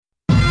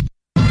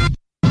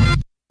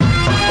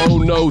Oh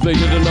no, they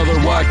did another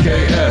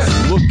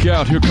YKS. Look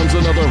out, here comes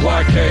another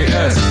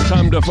YKS.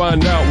 Time to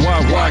find out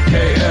why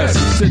YKS.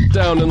 Sit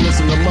down and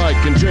listen to Mike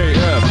and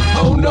JF.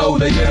 Oh no,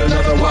 they did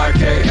another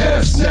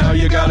YKS. Now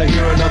you gotta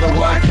hear another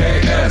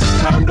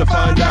YKS. Time to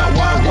find out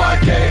why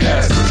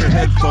YKS. Put your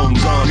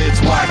headphones on, it's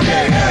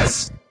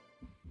YKS.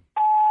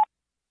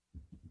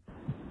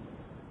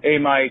 Hey,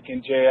 Mike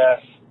and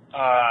JF.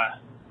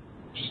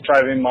 Just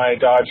driving my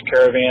Dodge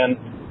Caravan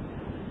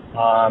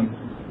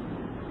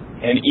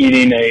and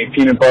eating a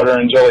peanut butter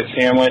and jelly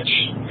sandwich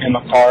in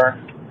the car,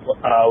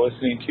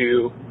 listening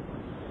to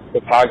the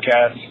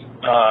podcast.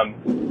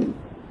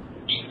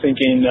 Just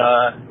thinking,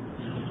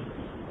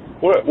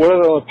 what do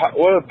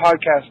the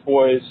podcast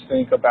boys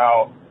think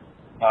about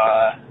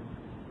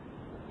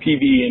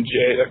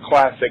PB&J, the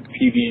classic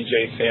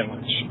PB&J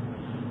sandwich?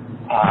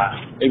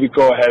 Maybe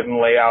go ahead and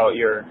lay out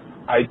your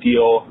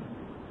ideal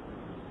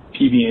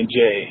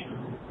PB&J.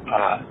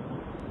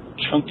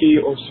 Chunky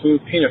or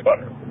smooth peanut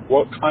butter?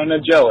 What kind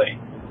of jelly?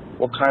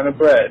 What kind of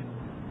bread?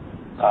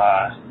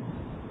 Hot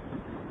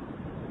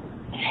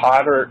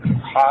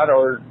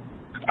or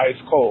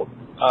ice cold?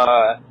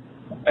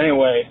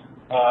 Anyway,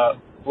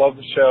 love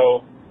the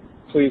show.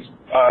 Please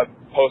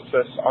post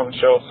this on the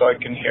show so I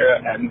can hear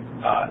it and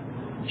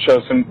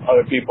show some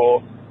other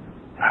people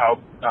how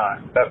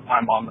that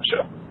I'm on the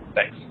show.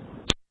 Thanks.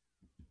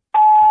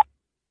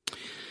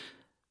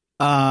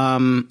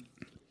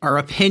 Our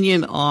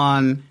opinion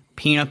on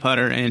peanut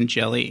butter and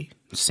jelly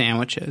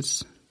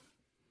sandwiches.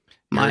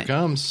 Here it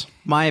comes.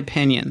 My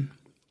opinion.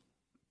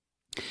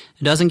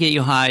 It doesn't get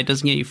you high. It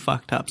doesn't get you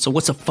fucked up. So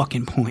what's a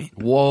fucking point?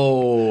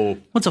 Whoa.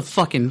 What's a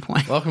fucking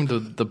point? Welcome to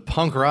the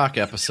punk rock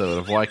episode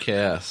of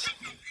YKS.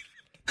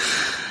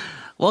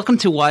 Welcome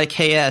to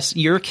YKS.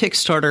 Your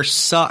Kickstarter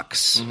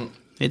sucks. Mm-hmm.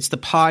 It's the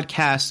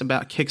podcast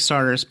about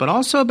Kickstarters, but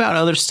also about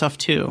other stuff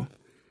too.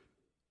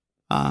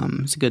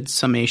 It's a good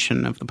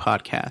summation of the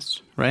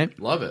podcast, right?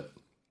 Love it.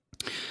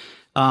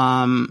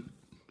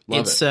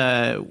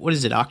 What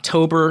is it,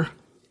 October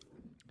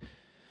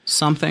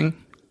something?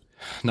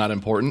 Not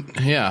important.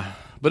 Yeah.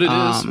 But it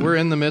is. We're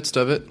in the midst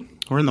of it.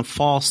 We're in the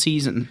fall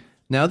season.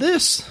 Now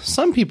this,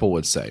 some people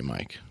would say,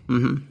 Mike,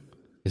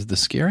 is the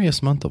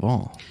scariest month of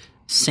all.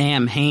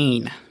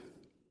 Samhain.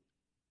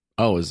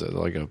 Oh, is it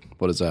like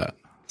what is that?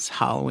 It's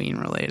Halloween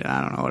related.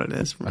 I don't know what it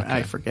is. Okay.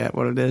 I forget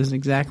what it is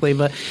exactly,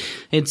 but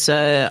it's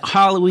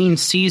Halloween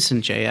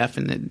season, JF,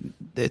 and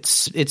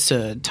it's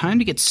a time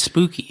to get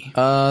spooky.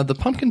 The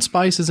pumpkin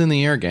spice is in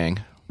the air, gang.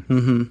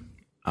 Mm-hmm.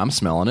 I'm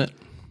smelling it.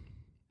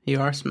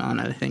 You are smelling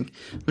it, I think.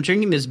 I'm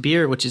drinking this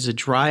beer, which is a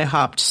dry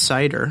hopped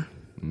cider.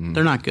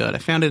 They're not good. I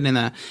found it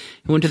I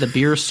went to the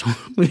beer store.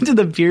 We went to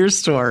the beer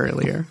store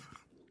earlier.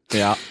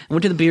 Yeah. I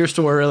went to the beer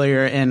store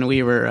earlier, and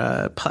we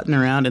were putting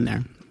around in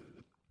there.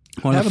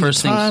 One of the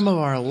first time of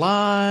our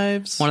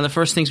lives. One of the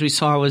first things we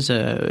saw was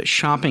a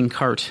shopping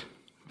cart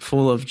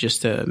full of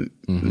just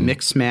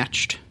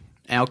mix-matched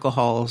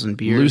alcohols and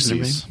beers.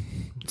 Lucy's. And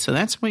everything. So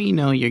that's when you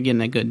know you're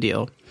getting a good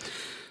deal.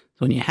 So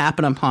when you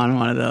happen upon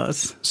one of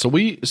those.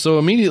 So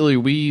immediately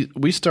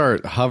we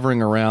start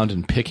hovering around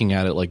and picking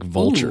at it like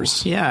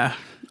vultures. Ooh, yeah.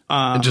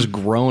 And just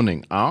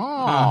groaning.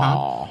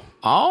 Oh,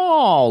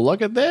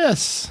 look at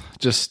this.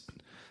 Just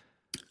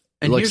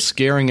and like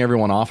scaring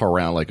everyone off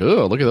around. Like,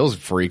 oh, look at those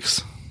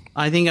freaks.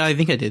 I think I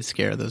did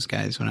scare those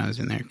guys when I was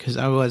in there because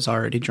I was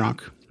already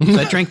drunk. So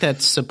I drank that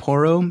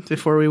Sapporo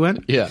before we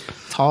went. Yeah.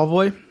 Tall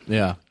boy.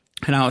 Yeah.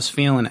 And I was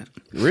feeling it.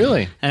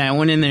 Really? And I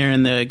went in there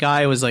and the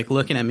guy was like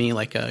looking at me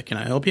like, can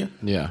I help you?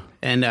 Yeah.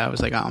 And I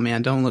was like, oh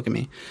man, don't look at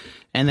me.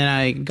 And then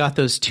I got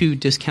those 2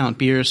 discount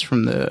beers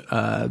from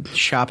the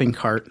shopping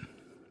cart,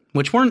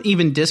 which weren't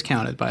even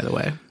discounted, by the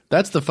way.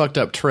 That's the fucked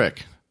up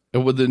trick.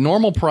 With the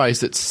normal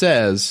price, it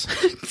says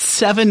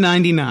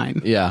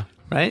 $7.99. Yeah.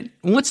 Right?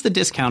 What's the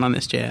discount on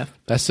this, JF?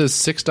 That says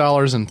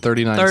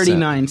 $6.39.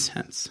 39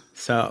 cents.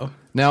 So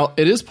now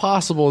it is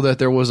possible that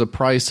there was a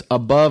price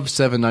above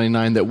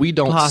 $7.99 that we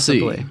don't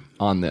see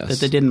on this. That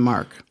they didn't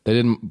mark. They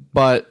didn't,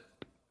 but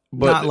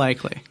not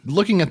likely.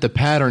 Looking at the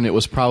pattern, it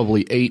was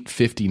probably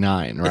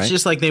 $8.59, right? It's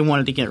just like they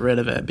wanted to get rid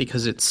of it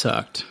because it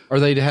sucked.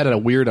 Or they had a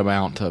weird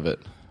amount of it.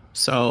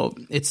 So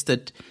it's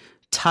the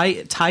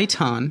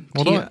Titan.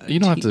 Well, you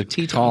don't have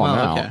to call them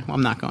out. Okay. Well,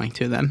 I'm not going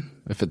to then.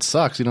 If it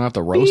sucks, you don't have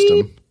to roast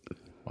them.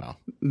 Wow.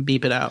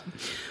 Beep it out.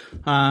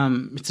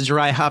 It's a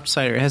dry hop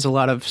cider. It has a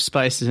lot of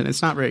spices in it.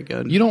 It's not very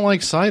good. You don't like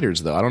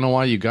ciders, though. I don't know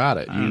why you got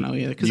it. I don't know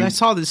either. Because I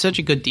saw this such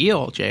a good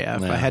deal, JF.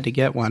 Yeah. I had to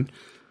get one.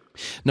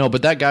 No,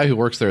 but that guy who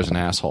works there is an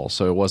asshole,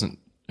 so it wasn't.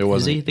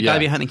 Is he? The guy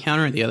behind the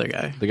counter or the other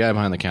guy? The guy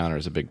behind the counter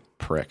is a big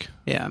prick.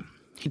 Yeah.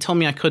 He told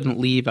me I couldn't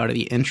leave out of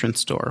the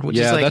entrance door. Which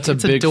is like, that's a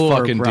big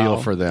fucking deal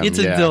for them. It's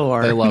a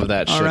door. They love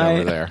that shit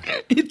over there.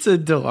 It's a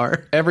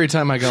door. Every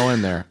time I go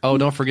in there,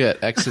 don't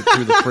forget, exit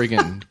through the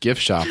friggin'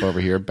 gift shop over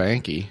here,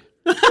 Banky.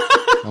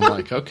 I'm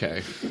like,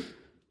 okay.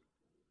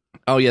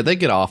 Oh, yeah, they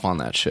get off on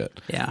that shit.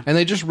 Yeah. And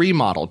they just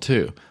remodeled,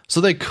 too.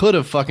 So they could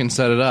have fucking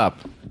set it up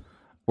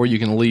where you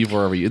can leave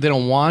wherever you... They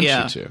don't want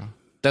you to.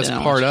 That's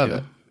part of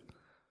it.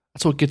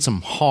 That's what gets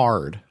them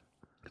hard.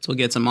 That's what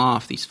gets them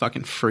off, these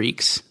fucking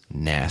freaks.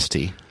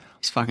 Nasty.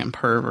 These fucking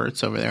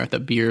perverts over there at the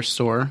beer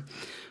store.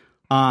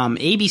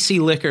 ABC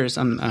Liquors.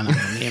 I don't know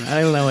the name.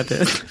 I don't know what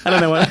this. I don't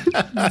know what.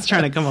 I was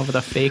trying to come up with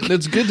a fake.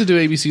 It's good to do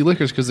ABC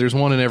Liquors because there's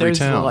one in every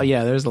town.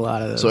 There's a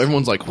lot of those. So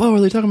everyone's like, "Whoa, are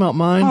they talking about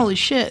mine?" Holy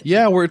shit!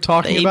 Yeah, we're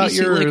talking the about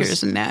ABC yours.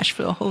 Liquors in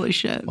Nashville. Holy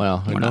shit!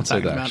 Well, we're don't not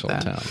say talking the about actual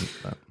that.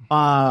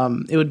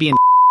 town. It would be in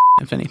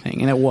if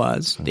anything, and it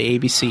was the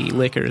ABC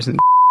Liquors and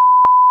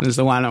is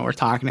the one that we're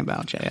talking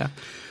about. JF.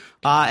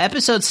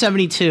 Episode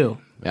 72.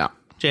 Yeah.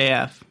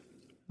 JF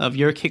of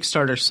Your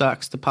Kickstarter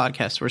Sucks, the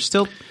podcast. We're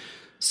still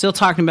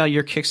talking about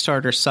Your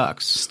Kickstarter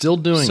Sucks. Still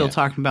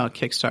talking about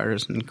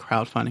Kickstarters and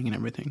crowdfunding and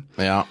everything.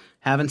 Yeah.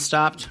 Haven't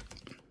stopped.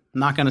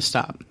 Not going to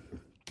stop.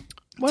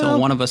 Until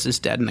one of us is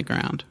dead in the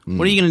ground.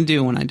 What are you going to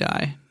do when I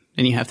die?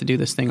 And you have to do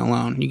this thing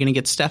alone. You going to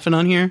get Stefan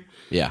on here?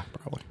 Yeah,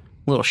 probably.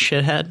 Little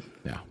shithead.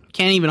 Yeah.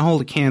 Can't even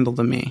hold a candle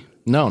to me.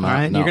 No, all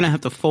right? no. You're going to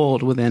have to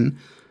fold within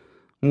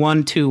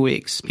 1-2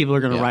 weeks. People are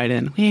going to write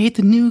in, we hate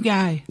the new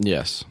guy.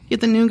 Yes.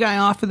 Get the new guy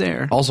off of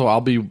there. Also, I'll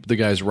be the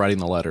guys writing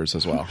the letters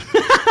as well.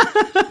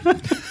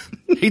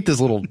 Hate this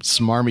little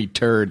smarmy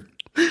turd.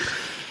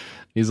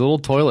 He's a little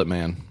toilet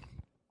man.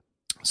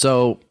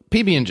 So,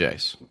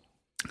 PB&Js.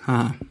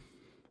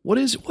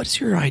 What's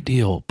your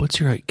ideal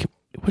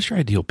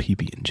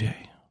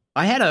PB&J?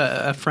 I had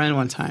a friend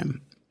one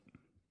time.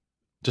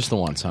 Just the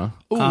once, huh?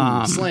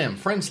 Ooh, slam,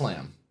 friend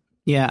slam.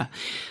 Yeah.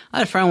 I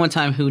had a friend one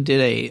time who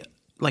did a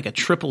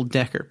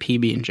triple-decker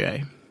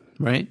PB&J,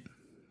 right?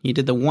 You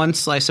did the one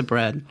slice of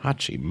bread.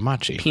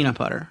 Machi. Peanut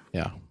butter.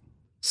 Yeah.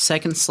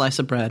 Second slice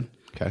of bread.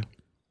 Okay.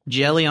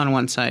 Jelly on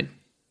one side.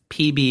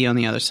 PB on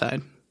the other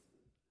side.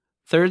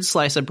 Third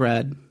slice of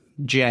bread.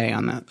 J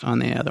on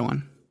the other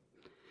one.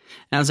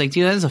 And I was like,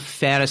 dude, that is the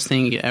fattest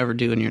thing you could ever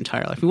do in your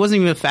entire life. He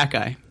wasn't even a fat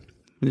guy.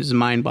 It was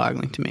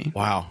mind-boggling to me.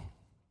 Wow.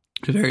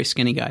 A very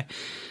skinny guy.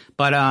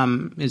 But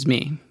it's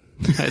me.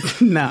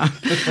 No.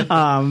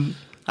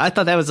 I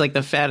thought that was like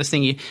the fattest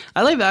thing.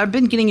 I've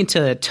been getting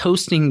into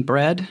toasting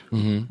bread.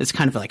 Mm-hmm. It's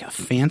kind of like a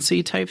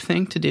fancy type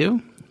thing to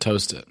do.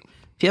 Toast it.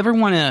 If you ever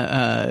want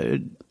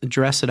to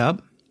dress it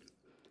up,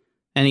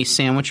 any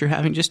sandwich you're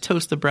having, just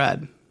toast the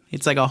bread.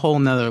 It's like a whole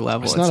nother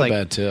level. It's not a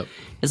bad tip.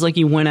 It's like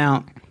you went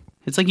out.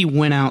 It's like you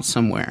went out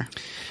somewhere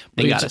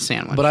and got a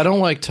sandwich. But I don't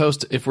like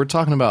toast. If we're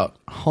talking about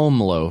home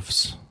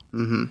loaves,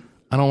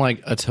 I don't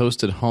like a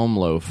toasted home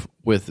loaf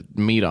with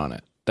meat on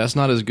it. That's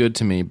not as good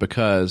to me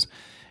because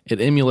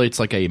it emulates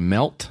like a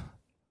melt.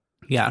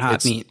 You got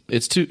hot meat.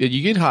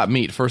 You get hot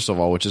meat, first of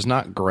all, which is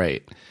not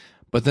great.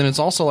 But then it's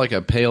also like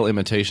a pale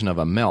imitation of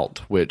a melt,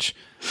 which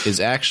is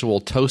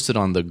actual toasted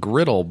on the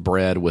griddle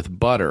bread with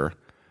butter,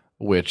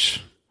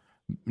 which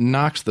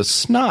knocks the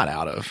snot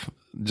out of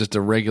just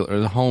a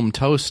regular home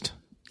toast.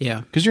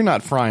 Yeah. Because you're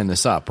not frying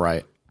this up,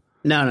 right?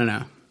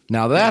 No.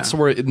 Now that's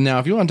where,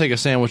 if you want to take a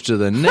sandwich to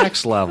the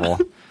next level,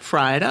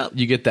 fry it up.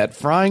 You get that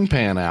frying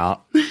pan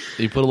out,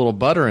 you put a little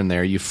butter in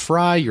there, you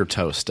fry your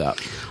toast up.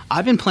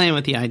 I've been playing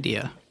with the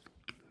idea.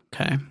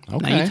 Okay.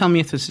 Now you tell me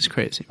if this is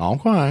crazy.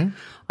 Okay.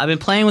 I've been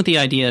playing with the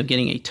idea of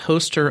getting a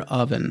toaster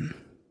oven.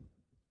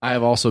 I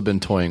have also been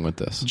toying with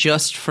this.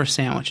 Just for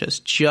sandwiches.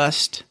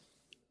 Just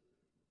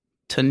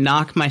to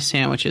knock my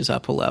sandwiches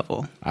up a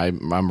level.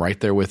 I'm right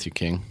there with you,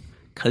 King.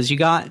 Because you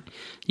got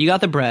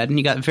the bread, and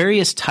you got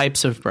various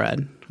types of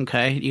bread.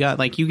 Okay, you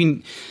got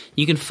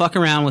you can fuck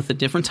around with the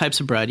different types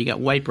of bread. You got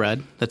white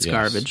bread, that's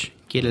garbage.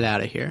 Get it out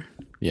of here.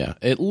 Yeah,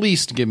 at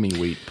least give me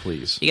wheat,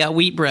 please. You got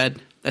wheat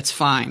bread, that's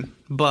fine.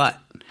 But,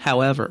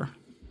 however,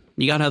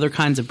 you got other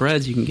kinds of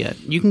breads you can get.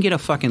 You can get a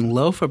fucking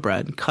loaf of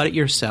bread, cut it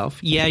yourself.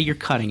 Yeah, you're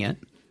cutting it.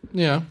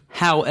 Yeah.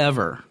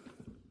 However,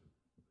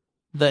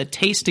 the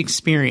taste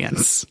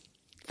experience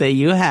that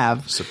you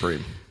have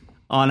supreme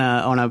on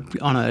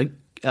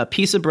a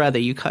piece of bread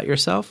that you cut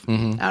yourself,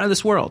 out of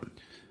this world.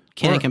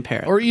 Can't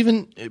compare it. Or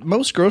even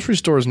most grocery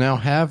stores now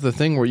have the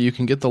thing where you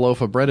can get the loaf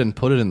of bread and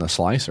put it in the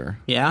slicer.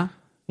 Yeah?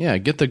 Yeah,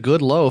 get the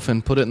good loaf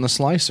and put it in the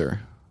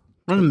slicer.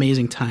 What an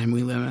amazing time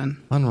we live in.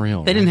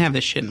 Unreal. They didn't have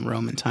this shit in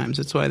Roman times.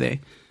 That's why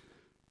they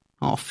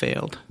all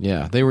failed.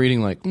 Yeah, they were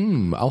eating like,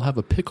 I'll have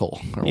a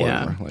pickle or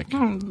whatever.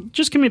 Like,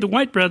 just give me the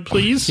white bread,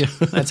 please.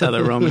 That's how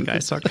the Roman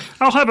guys talk.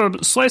 I'll have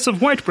a slice of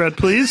white bread,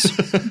 please.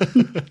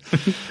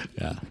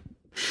 Yeah.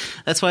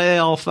 That's why they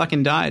all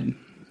fucking died.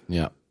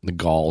 Yeah. The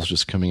Gauls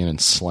just coming in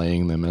and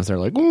slaying them as they're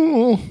like,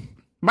 ooh,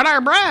 butter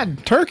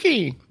bread,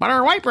 turkey,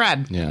 butter white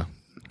bread. Yeah.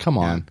 Come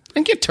on. Yeah.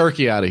 And get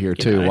turkey out of here,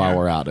 too, while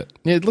we're at it.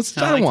 Yeah, let's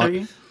I want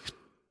turkey.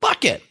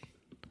 Fuck it.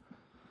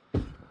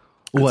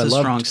 That's a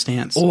strong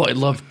stance. Oh, I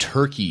love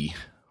turkey.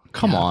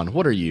 Come on.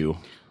 What are you?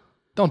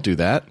 Don't do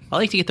that. I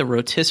like to get the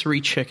rotisserie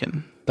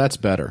chicken. That's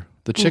better.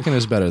 The chicken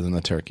is better than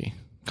the turkey.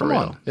 Come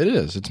on. It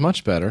is. It's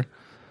much better.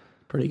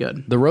 Pretty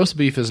good. The roast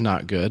beef is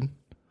not good.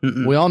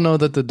 Mm-mm. We all know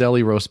that the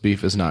deli roast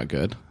beef is not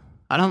good.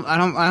 I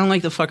don't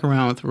like to fuck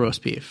around with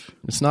roast beef.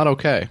 It's not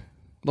okay.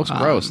 Looks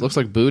gross. Looks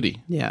like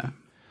booty. Yeah.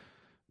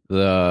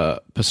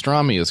 The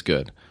pastrami is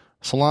good.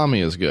 Salami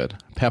is good.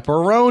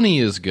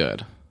 Pepperoni is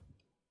good.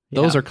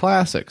 Those are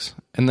classics.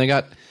 And they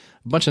got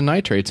a bunch of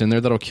nitrates in there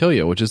that'll kill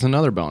you, which is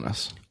another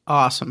bonus.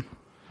 awesome.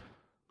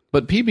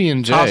 But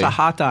PB&J, Toss a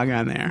hot dog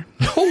on there.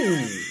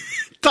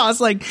 Toss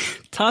like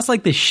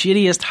the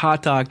shittiest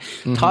hot dog.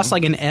 Toss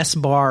like an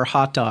S-bar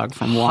hot dog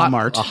from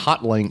Walmart. a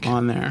hot link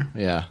on there.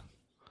 Yeah.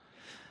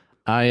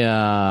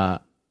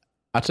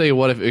 I'll tell you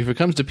what, if it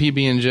comes to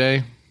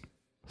PB&J,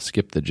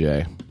 skip the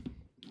J.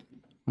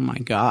 Oh my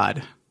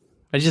God.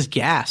 I just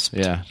gasped.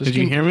 Yeah. Did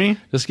you hear me?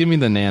 Just give me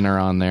the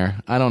nanner on there.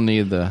 I don't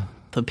need the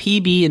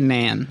PB and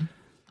nan.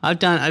 I've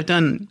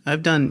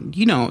done,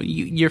 you know,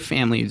 your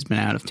family has been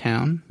out of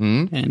town.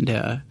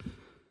 And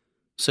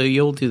so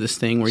you'll do this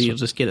thing where you'll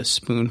just get a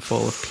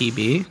spoonful of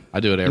PB. I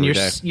do it every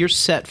day. You're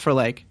set for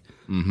like,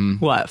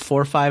 what,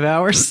 4 or 5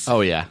 hours?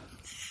 Oh, yeah.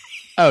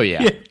 Oh,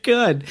 yeah. Yeah,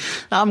 good.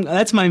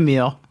 That's my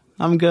meal.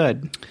 I'm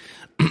good.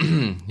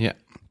 Yeah.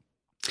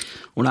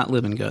 We're not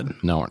living good.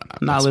 No, we're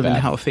not. Not That's living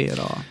bad. healthy at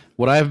all.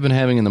 What I've been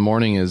having in the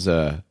morning is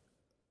there.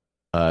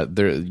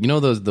 You know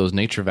those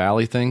Nature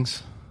Valley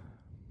things,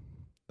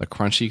 the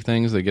crunchy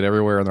things that get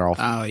everywhere and they're all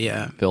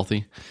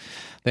filthy.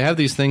 They have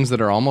these things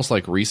that are almost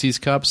like Reese's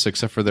cups,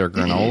 except for their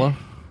granola.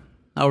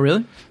 Oh,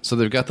 really? So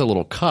they've got the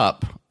little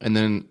cup, and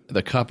then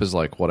the cup is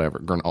like whatever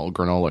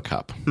granola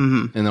cup,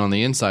 and then on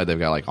the inside they've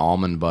got like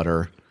almond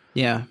butter.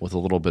 Yeah. With a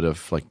little bit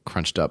of like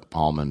crunched up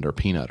almond or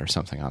peanut or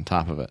something on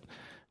top of it.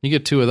 You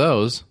get 2 of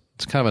those.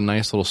 It's kind of a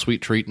nice little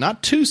sweet treat.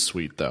 Not too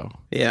sweet though.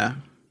 Yeah.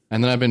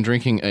 And then I've been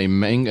drinking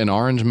an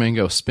orange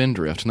mango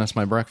spindrift, and that's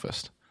my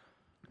breakfast.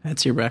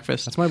 That's your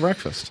breakfast. That's my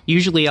breakfast.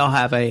 Usually I'll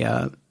have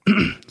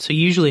so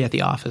usually at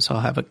the office I'll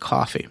have a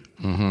coffee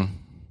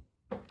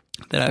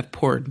that I've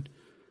poured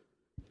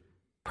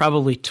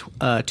probably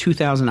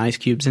 2,000 ice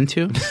cubes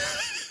into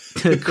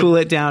to cool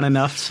it down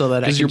enough so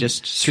that I can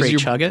just straight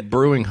chug it.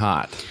 Brewing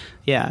hot.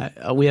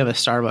 Yeah, we have a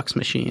Starbucks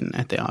machine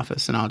at the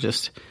office, and I'll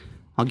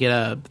get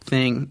a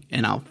thing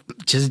and I'll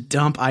just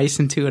dump ice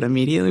into it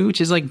immediately,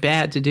 which is like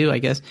bad to do, I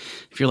guess,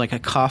 if you're like a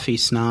coffee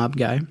snob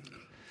guy.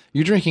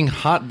 You're drinking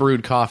hot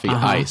brewed coffee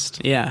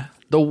iced. Yeah.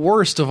 The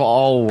worst of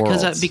all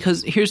worlds.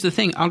 Because here's the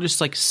thing, I'll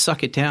just like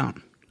suck it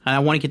down. And I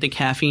want to get the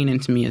caffeine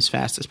into me as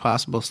fast as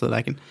possible so that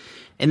I can.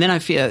 And then I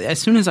feel, as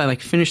soon as I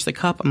like finish the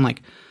cup, I'm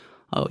like,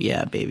 oh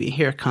yeah, baby,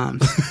 here it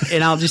comes.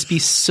 And I'll just be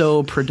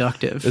so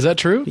productive. Is that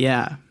true?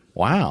 Yeah.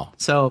 Wow.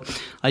 So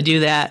I do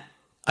that.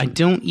 I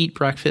don't eat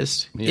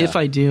breakfast. Yeah. If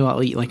I do,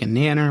 I'll eat like a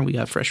nanner. We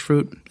got fresh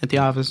fruit at the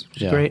office,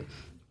 which is great.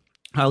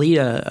 I'll eat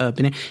a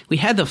banana. We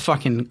had the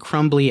fucking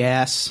crumbly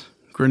ass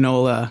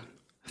granola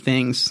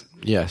things.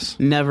 Yes.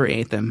 Never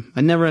ate them.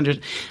 I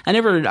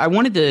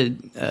wanted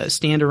to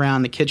stand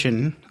around the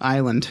kitchen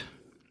island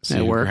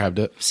at work. Grabbed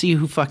it. See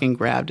who fucking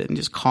grabbed it and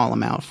just call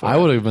them out for it. I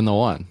would have been the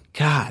one.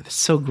 God, it's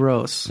so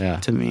gross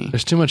to me.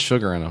 There's too much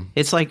sugar in them.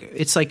 It's like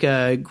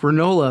a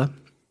granola.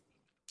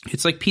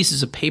 It's like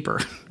pieces of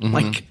paper.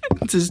 Like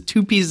it's just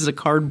 2 pieces of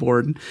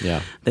cardboard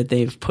that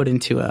they've put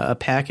into a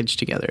package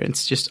together.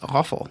 It's just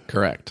awful.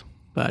 Correct.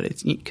 But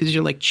it's because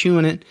you're like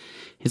chewing it.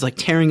 It's like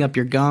tearing up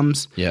your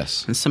gums.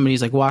 Yes. And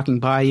somebody's like walking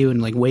by you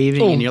and like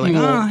waving and you're like,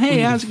 oh, hey,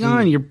 how's it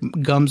going? Your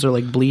gums are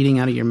like bleeding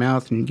out of your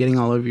mouth and getting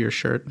all over your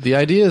shirt. The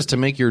idea is to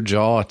make your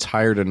jaw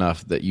tired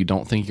enough that you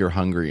don't think you're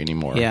hungry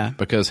anymore. Yeah.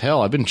 Because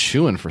hell, I've been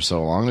chewing for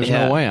so long. There's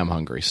no way I'm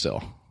hungry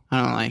still.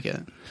 I don't like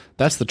it.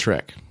 That's the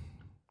trick.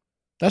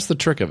 That's the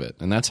trick of it.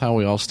 And that's how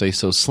we all stay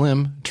so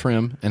slim,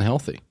 trim, and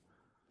healthy.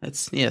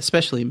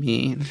 Especially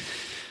me.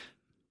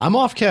 I'm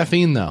off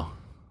caffeine though.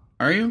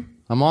 Are you?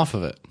 I'm off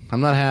of it.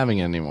 I'm not having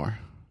it anymore.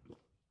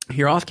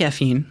 You're off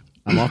caffeine.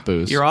 I'm off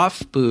booze. You're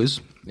off booze.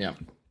 Yeah.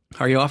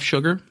 Are you off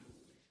sugar?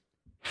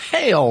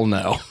 Hell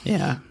no.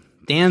 Yeah.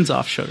 Dan's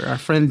off sugar. Our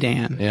friend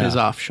Dan is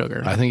off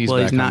sugar. I think he's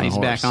back on the horse.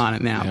 Back on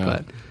it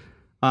now,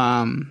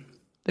 but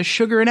there's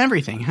sugar in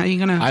everything. How are you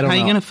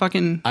gonna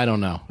fucking I don't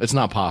know. It's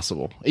not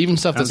possible. Even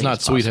stuff that's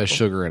not sweet has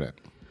sugar in it.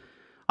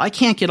 I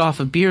can't get off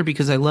of beer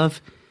because I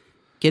love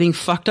getting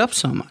fucked up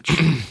so much.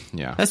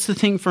 Yeah. That's the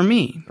thing for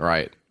me.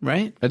 Right.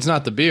 Right? It's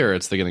not the beer,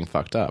 it's the getting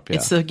fucked up. Yeah.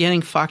 It's the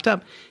getting fucked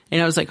up.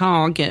 And I was like,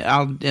 I'll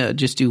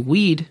just do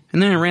weed. And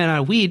then I ran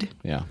out of weed.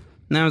 Yeah.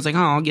 And I was like,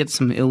 I'll get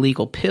some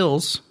illegal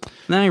pills. And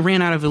then I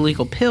ran out of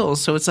illegal pills.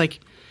 So it's like,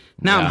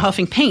 now I'm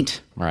huffing paint.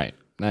 Right.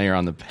 Now you're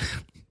on the...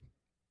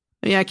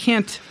 Yeah, I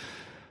can't...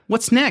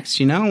 What's next,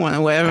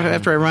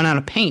 after I run out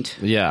of paint?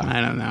 Yeah.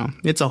 I don't know.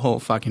 It's a whole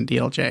fucking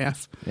deal,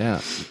 JF.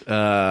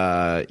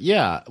 Yeah.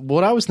 Yeah.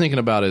 What I was thinking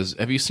about is,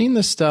 have you seen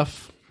this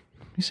stuff?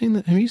 Have you seen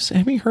that?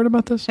 Have you heard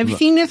about this? Have you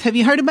seen this? Have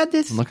you heard about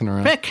this? I'm looking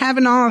around. Brett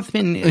Kavanaugh has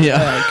been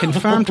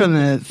confirmed on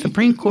the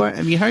Supreme Court.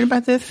 Have you heard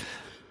about this?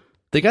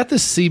 They got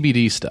this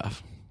CBD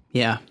stuff.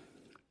 Yeah.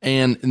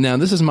 And now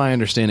this is my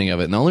understanding of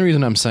it. And the only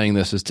reason I'm saying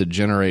this is to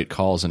generate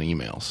calls and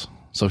emails.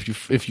 So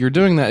if you're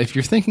doing that, if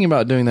you're thinking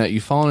about doing that,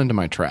 you've fallen into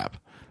my trap.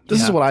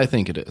 This is what I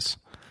think it is.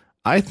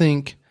 I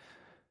think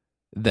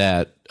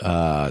that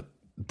the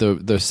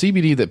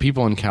CBD that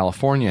people in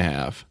California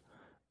have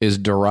is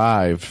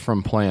derived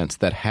from plants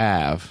that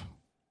have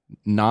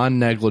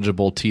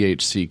non-negligible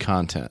THC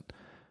content.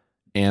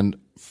 And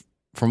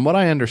from what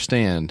I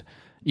understand,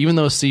 even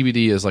though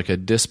CBD is like a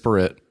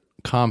disparate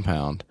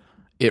compound,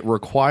 it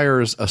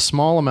requires a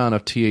small amount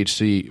of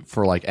THC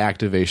for like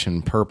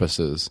activation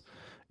purposes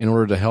in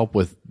order to help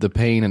with the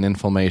pain and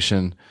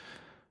inflammation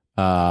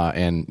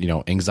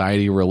and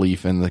anxiety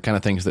relief and the kind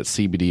of things that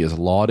CBD is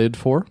lauded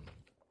for.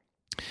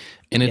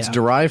 And it's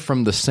derived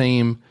from the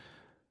same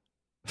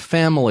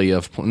family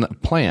of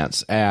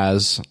plants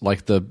as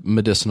like the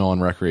medicinal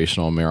and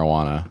recreational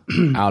marijuana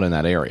out in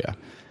that area.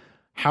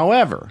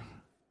 However,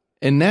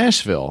 in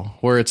Nashville,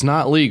 where it's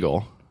not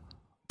legal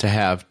to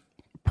have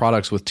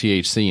products with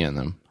THC in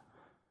them,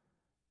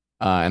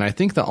 and I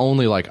think the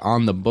only like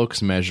on the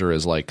books measure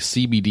is like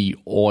CBD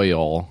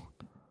oil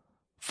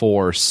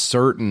for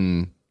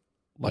certain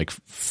like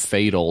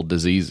fatal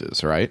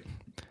diseases, right?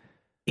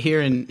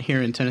 Here in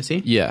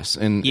Tennessee? Yes,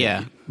 and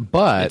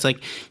but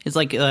it's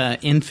like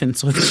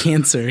infants with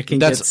cancer can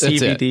get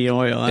CBD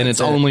oil, and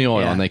it's only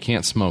oil, and they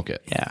can't smoke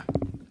it. Yeah,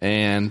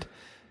 and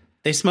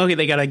they smoke it.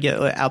 They gotta get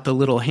out the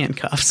little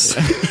handcuffs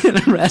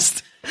and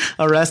arrest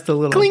the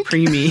little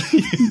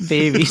preemie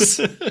babies.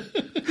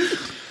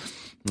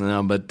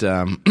 No,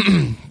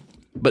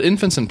 but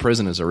infants in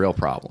prison is a real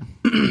problem.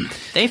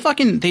 They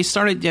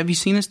started. Have you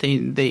seen this?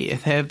 They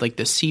have like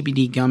the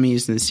CBD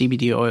gummies and the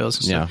CBD oils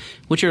and stuff,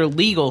 which are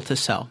legal to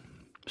sell.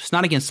 It's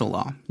not against the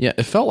law. Yeah,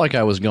 it felt like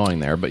I was going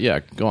there, but yeah,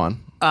 go on.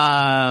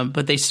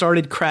 But they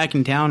started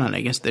cracking down on it.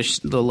 I guess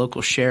the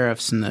local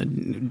sheriffs and the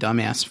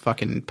dumbass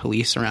fucking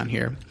police around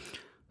here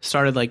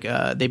started like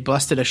they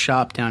busted a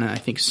shop down in I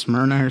think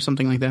Smyrna or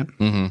something like that.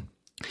 Mm-hmm.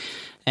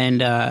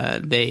 And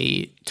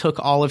they took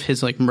all of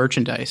his like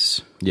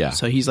merchandise. Yeah.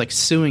 So he's like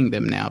suing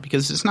them now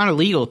because it's not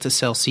illegal to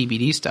sell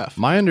CBD stuff.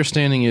 My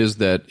understanding is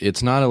that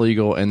it's not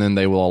illegal, and then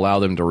they will allow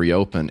them to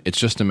reopen. It's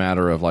just a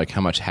matter of like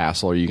how much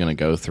hassle are you going to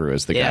go through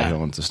as the guy who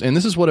owns this. And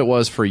this is what it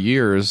was for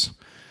years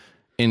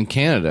in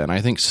Canada, and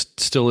I think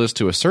still is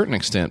to a certain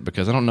extent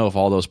because I don't know if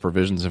all those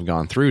provisions have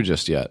gone through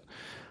just yet.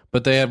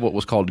 But they had what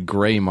was called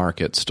gray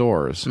market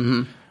stores,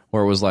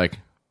 where it was like,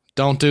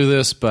 don't do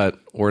this, but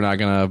we're not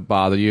going to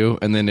bother you.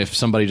 And then if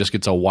somebody just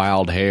gets a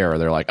wild hair,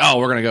 they're like, oh,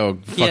 we're going to go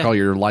fuck all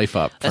your life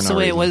up. That's the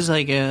way it was.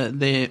 Like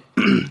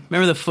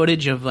remember the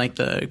footage of like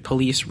the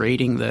police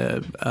raiding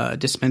the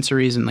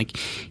dispensaries and like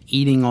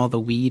eating all the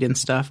weed and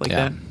stuff like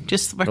that?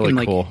 Just fucking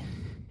really cool. Like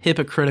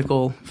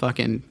hypocritical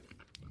fucking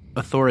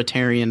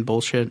authoritarian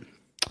bullshit.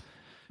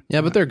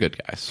 Yeah, but they're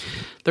good guys.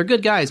 They're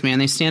good guys, man.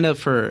 They stand up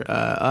for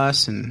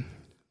us and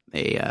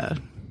they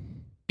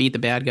beat the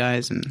bad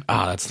guys, and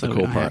that's the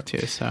cool part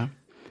too. So,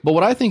 but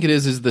what I think it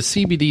is the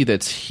CBD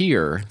that's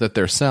here that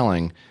they're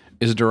selling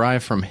is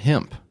derived from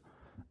hemp,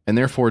 and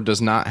therefore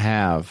does not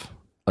have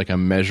like a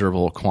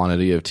measurable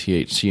quantity of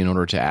THC in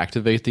order to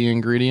activate the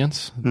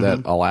ingredients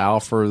that allow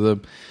for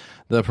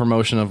the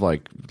promotion of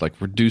like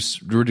reduce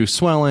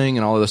swelling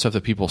and all of the stuff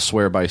that people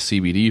swear by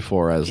CBD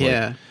for as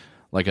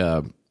like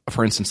a,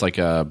 for instance, like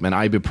an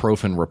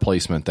ibuprofen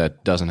replacement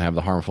that doesn't have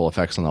the harmful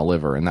effects on the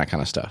liver and that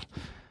kind of stuff.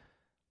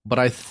 But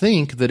I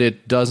think that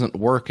it doesn't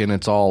work, and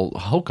it's all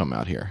hokum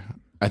out here.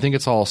 I think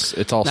it's all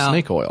now,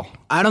 snake oil.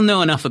 I don't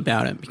know enough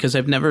about it because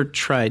I've never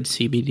tried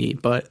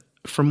CBD, but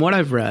from what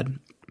I've read,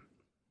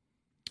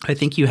 I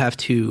think you have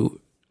to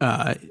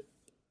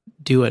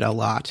do it a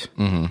lot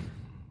and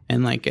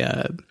like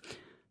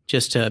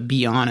just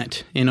be on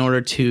it in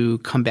order to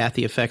combat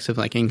the effects of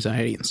like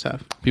anxiety and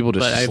stuff. People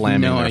just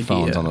slamming their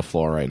phones on the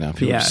floor right now.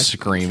 People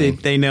screaming.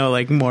 They know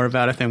like more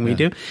about it than we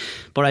do.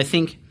 But I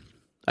think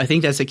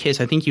that's the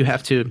case. I think you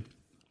have to.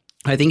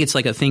 I think it's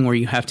like a thing where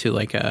you have to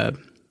like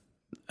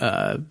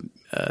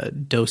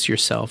dose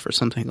yourself or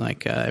something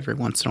like every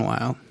once in a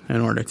while in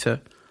order to.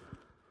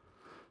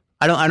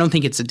 I don't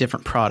think it's a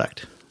different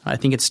product. I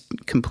think it's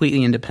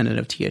completely independent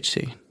of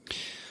THC.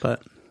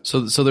 But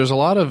so there's a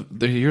lot of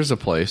here's a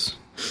place,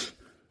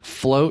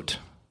 Float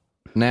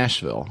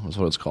Nashville is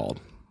what it's called.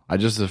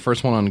 The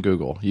first one on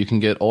Google. You can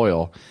get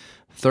oil,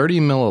 30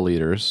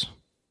 milliliters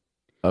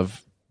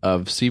of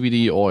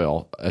CBD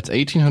oil. That's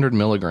 1,800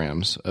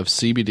 milligrams of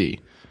CBD.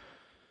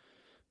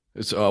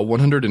 It's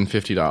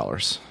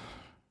 $150.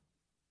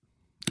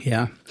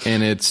 Yeah,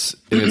 and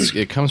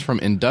it comes from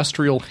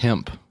industrial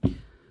hemp.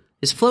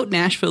 Is Float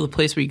Nashville the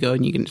place where you go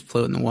and you can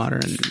float in the water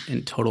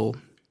in total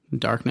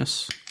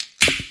darkness?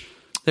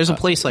 There's a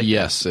place like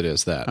yes, it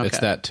is that. Okay. It's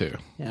that too.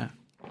 Yeah.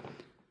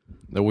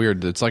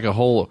 It's like a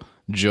whole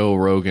Joe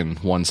Rogan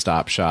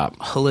one-stop shop.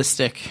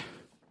 Holistic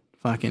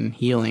fucking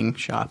healing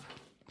shop.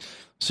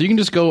 So you can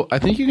just go, I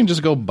think you can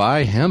just go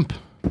buy hemp.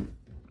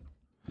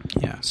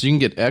 Yeah. So you can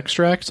get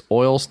extracts,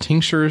 oils,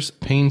 tinctures,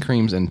 pain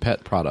creams, and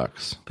pet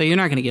products. But you're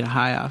not going to get a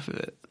high off of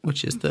it,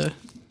 which is the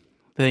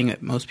thing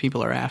that most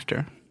people are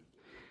after.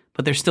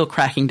 But they're still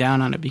cracking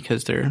down on it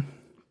because they're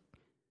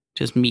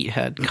just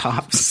meathead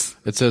cops.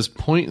 It says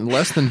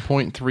less than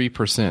 0.3%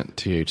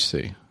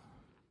 THC.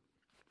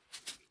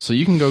 So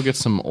you can go get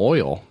some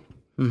oil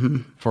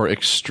for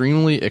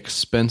extremely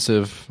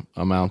expensive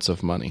amounts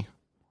of money.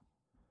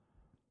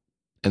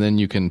 And then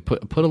you can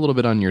put a little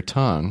bit on your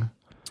tongue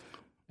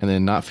and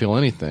then not feel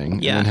anything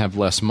and then have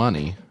less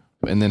money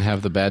and then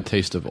have the bad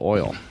taste of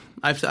oil.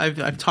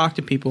 I've talked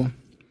to people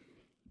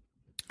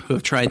who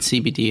have tried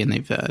CBD and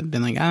they've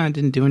been like, it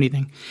didn't do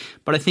anything.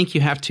 But I think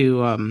you have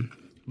to.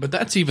 But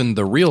that's even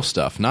the real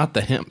stuff, not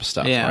the hemp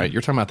stuff, right?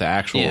 You're talking about the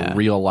actual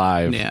real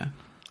live. Yeah.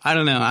 I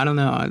don't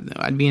know.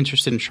 I'd be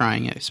interested in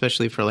trying it,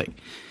 especially for like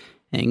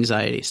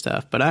anxiety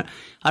stuff. But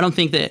I don't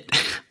think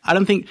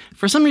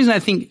for some reason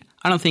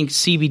I don't think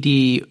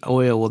CBD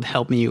oil will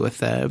help me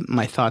with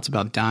my thoughts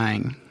about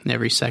dying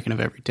every second of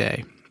every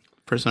day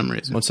for some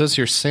reason. Well, it says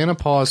here, Santa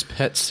Paws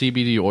Pet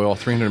CBD oil,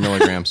 300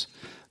 milligrams.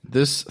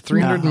 This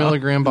 300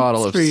 milligram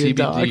bottle of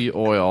CBD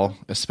oil,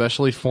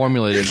 especially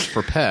formulated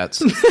for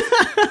pets,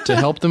 to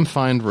help them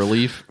find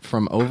relief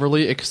from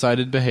overly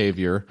excited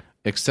behavior,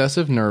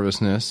 excessive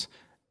nervousness,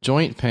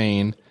 joint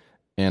pain,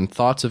 and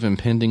thoughts of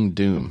impending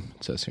doom,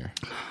 it says here.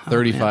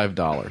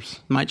 $35.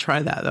 Might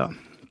try that, though.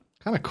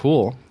 Kind of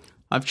cool.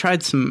 I've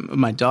tried some of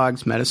my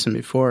dog's medicine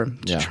before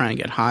to try and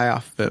get high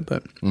off of it,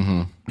 but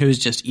it was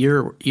just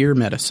ear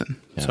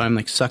medicine. Yeah. So I'm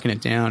like sucking it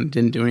down. It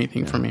didn't do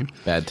anything for me.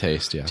 Bad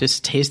taste,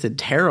 Just tasted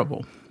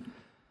terrible.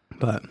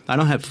 But I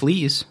don't have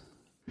fleas.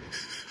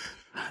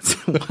 That's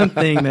one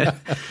thing that...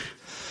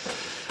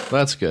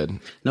 That's good.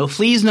 No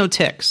fleas, no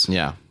ticks.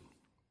 Yeah.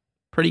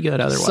 Pretty good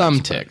otherwise.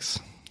 Some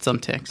ticks,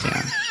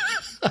 yeah.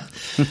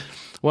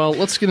 Well,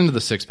 let's get into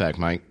the six-pack,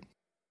 Mike.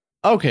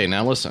 Okay,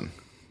 now listen.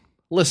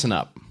 Listen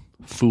up.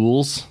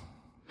 Fools.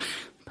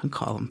 Don't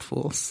call them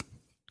fools.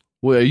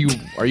 Well,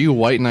 are you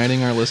white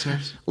knighting our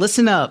listeners?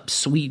 Listen up,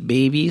 sweet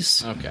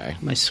babies. Okay.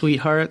 My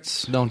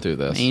sweethearts. Don't do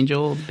this.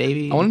 Angel,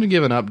 baby. I wanted to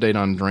give an update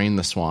on Drain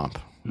the Swamp.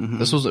 Mm-hmm.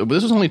 This was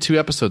only 2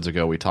 episodes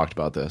ago we talked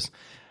about this.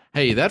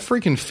 Hey, that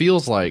freaking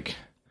feels like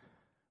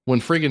when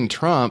friggin'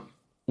 Trump,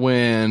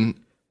 when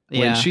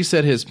she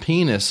said his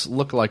penis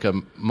looked like a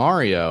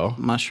Mario.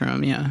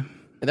 Mushroom, yeah.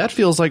 That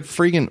feels like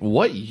friggin',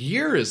 what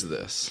year is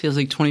this? Feels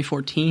like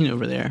 2014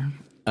 over there.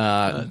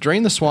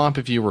 Drain the Swamp,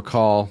 if you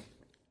recall,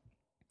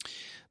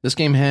 this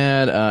game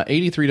had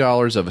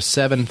 $83 of a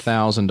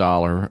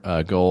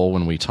 $7,000 goal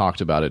when we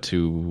talked about it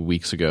 2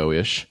 weeks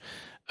ago-ish.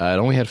 It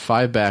only had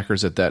 5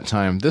 backers at that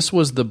time. This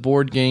was the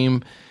board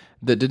game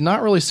that did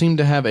not really seem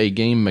to have a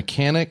game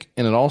mechanic,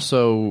 and it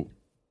also,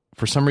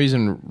 for some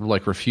reason,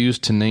 like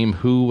refused to name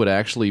who would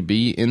actually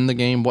be in the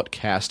game, what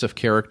cast of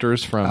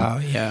characters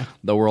from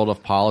the world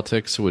of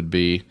politics would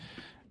be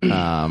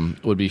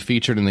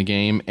featured in the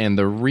game. And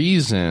the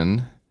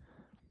reason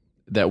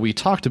that we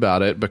talked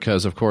about it,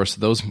 because of course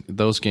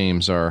those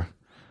games are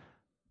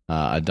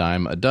a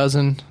dime a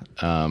dozen,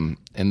 and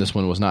this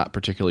one was not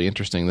particularly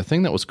interesting. The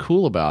thing that was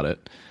cool about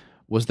it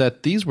was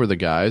that these were the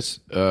guys,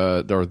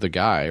 or the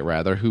guy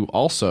rather, who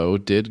also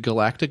did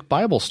Galactic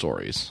Bible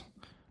Stories.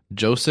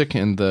 Josic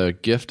and the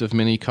Gift of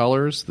Many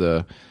Colors,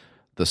 the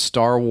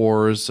Star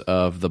Wars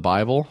of the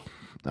Bible.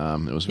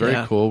 It was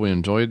very cool. We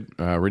enjoyed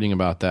reading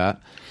about that.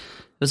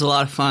 It was a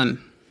lot of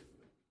fun.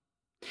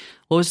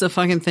 What was the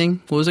fucking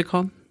thing? What was it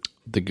called?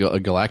 The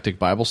Galactic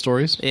Bible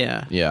Stories?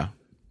 Yeah. Yeah.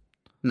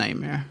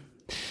 Nightmare.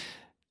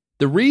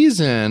 The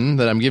reason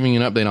that I'm giving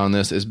you an update on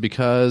this is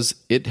because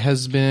it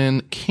has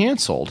been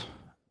canceled.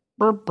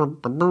 And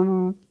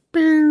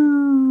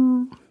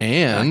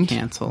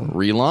canceled.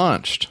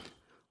 Relaunched.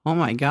 Oh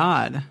my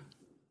God.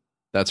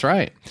 That's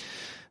right.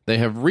 They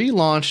have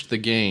relaunched the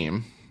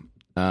game.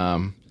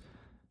 And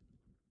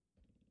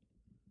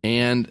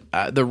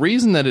the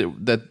reason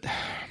that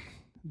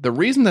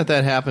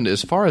happened,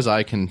 as far as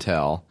I can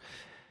tell,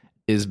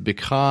 is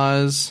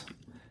because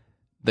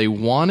they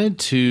wanted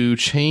to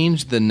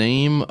change the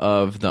name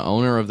of the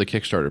owner of the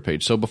Kickstarter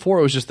page. So before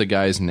it was just the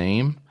guy's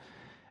name,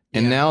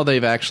 and now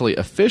they've actually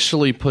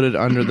officially put it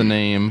under the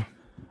name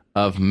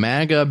of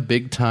MAGA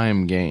Big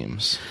Time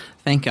Games.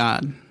 Thank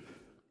God.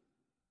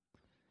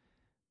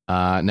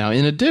 Now,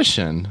 in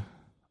addition,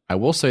 I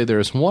will say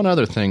there's one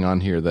other thing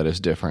on here that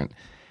is different.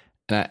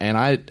 And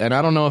I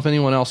don't know if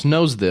anyone else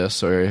knows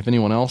this or if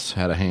anyone else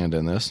had a hand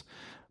in this,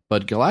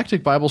 but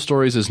Galactic Bible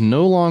Stories is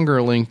no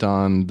longer linked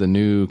on the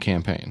new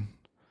campaign.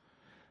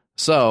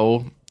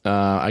 So,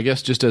 I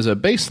guess just as a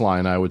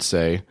baseline, I would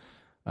say,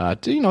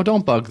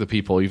 don't bug the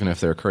people even if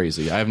they're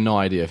crazy. I have no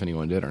idea if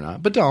anyone did or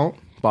not, but don't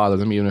bother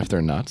them even if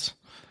they're nuts.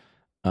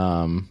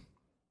 And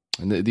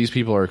these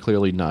people are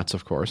clearly nuts,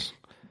 of course.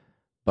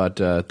 But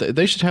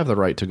they should have the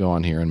right to go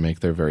on here and make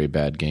their very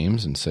bad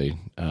games and say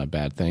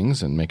bad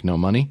things and make no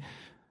money.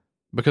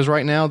 Because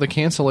right now, the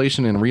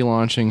cancellation and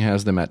relaunching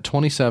has them at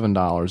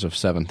 $27 of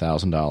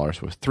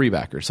 $7,000 with 3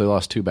 backers. So they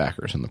lost 2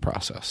 backers in the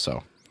process.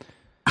 So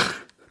I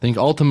think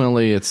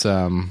ultimately it's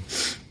not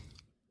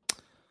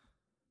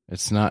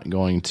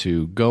going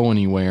to go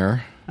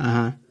anywhere.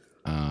 Uh-huh.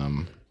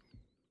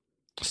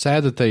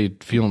 Sad that they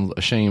feel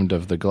ashamed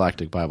of the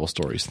Galactic Bible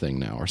Stories thing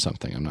now or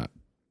something. I'm not.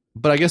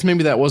 But I guess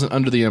maybe that wasn't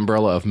under the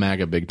umbrella of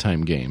MAGA Big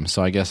Time Games,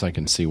 so I guess I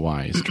can see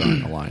why he's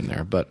drawing a line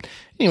there. But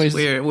anyways,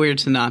 it's weird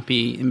to not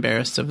be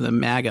embarrassed of the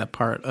MAGA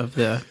part of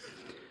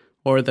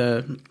or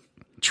the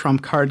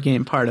Trump card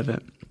game part of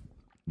it.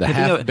 The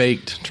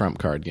half-baked Trump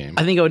card game.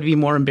 I think I would be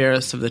more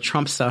embarrassed of the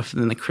Trump stuff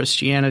than the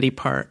Christianity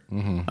part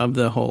of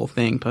the whole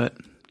thing. But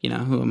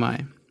who am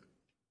I?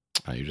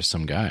 You're just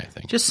some guy, I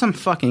think. Just some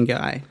fucking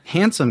guy,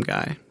 handsome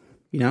guy.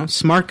 You know,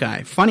 smart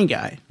guy, funny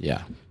guy,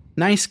 Yeah.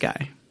 nice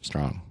guy,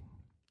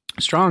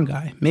 Strong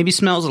guy. Maybe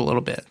smells a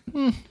little bit.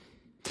 Maybe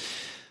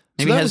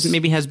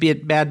that has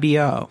bad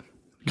BO.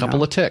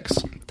 Couple of ticks.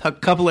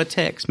 Couple of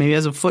ticks. Maybe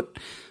has a foot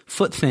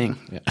thing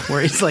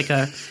where he's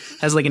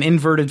has like an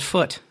inverted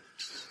foot.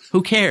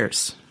 Who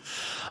cares?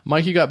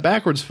 Mike, you got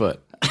backwards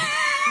foot.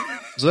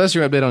 So that's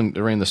your update on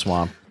Rain the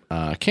Swamp.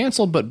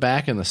 Canceled, but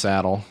back in the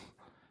saddle.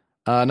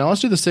 Now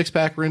let's do the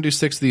 6-pack. We're going to do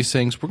 6 of these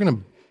things. We're going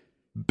to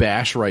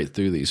bash right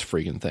through these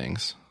freaking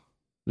things.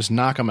 Just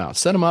knock them out.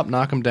 Set them up,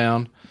 knock them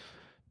down.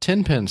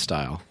 10-pin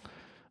style.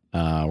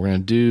 We're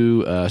going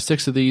to do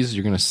 6 of these.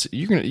 You're going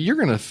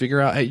to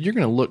figure out, hey, you're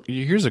going to look,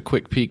 here's a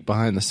quick peek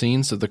behind the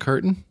scenes of the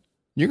curtain.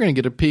 You're going to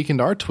get a peek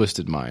into our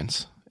twisted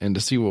minds and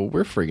to see what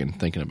we're friggin'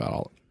 thinking about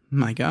all.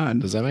 My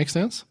God. Does that make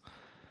sense?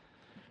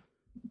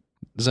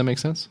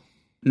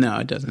 No,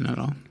 it doesn't at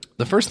all.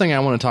 The first thing I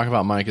want to talk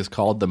about, Mike, is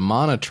called the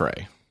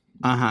Monotray.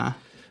 Uh-huh.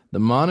 The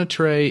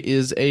Monotray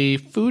is a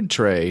food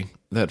tray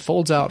that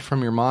folds out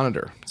from your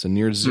monitor. It's a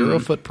near zero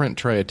footprint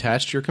tray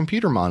attached to your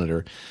computer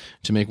monitor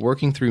to make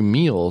working through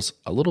meals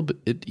a little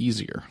bit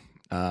easier.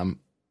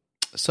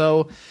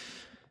 So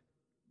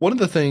one of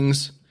the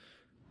things,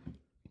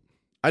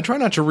 I try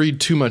not to read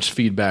too much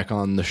feedback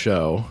on the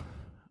show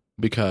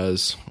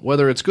because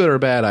whether it's good or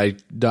bad,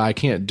 I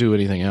can't do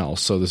anything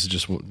else. So this is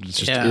just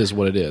is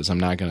what it is. I'm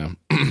not gonna.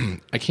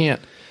 I can't.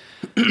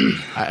 What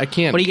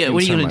are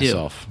you gonna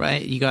do?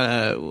 Right? You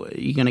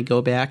gonna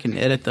go back and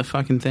edit the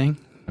fucking thing?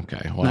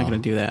 Okay, well, I'm not gonna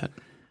do that.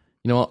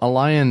 You know, a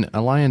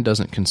lion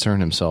doesn't concern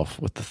himself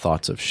with the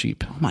thoughts of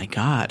sheep. Oh my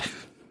God.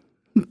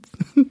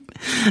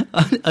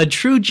 A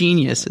true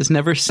genius is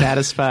never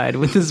satisfied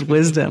with his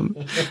wisdom.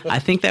 I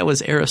think that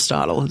was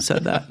Aristotle who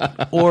said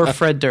that, or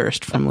Fred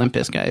Durst from Limp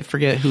Bizkit. I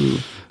forget who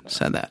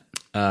said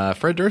that.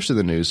 Fred Durst in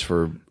the news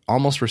for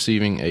almost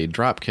receiving a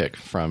drop kick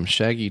from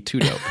Shaggy 2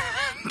 Dope.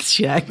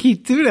 Shaggy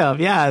 2 Dope,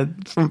 yeah,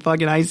 from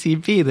fucking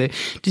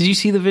ICP. Did you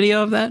see the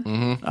video of that?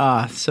 Mm-hmm.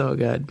 Ah, so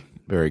good.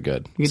 Very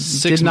good.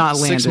 Did not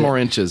land 6 more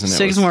inches. And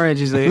 6 more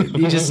inches.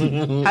 You just,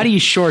 how do you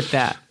short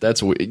that?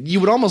 That's weird.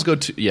 You would almost go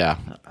to, yeah,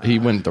 he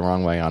went the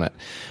wrong way on it.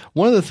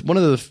 One of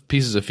the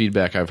pieces of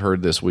feedback I've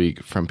heard this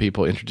week from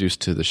people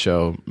introduced to the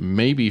show,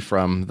 maybe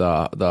from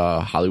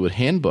the Hollywood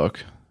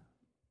Handbook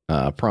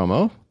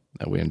promo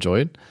that we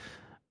enjoyed,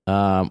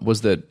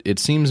 was that it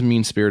seems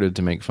mean-spirited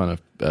to make fun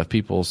of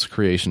people's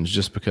creations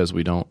just because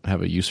we don't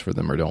have a use for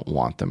them or don't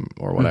want them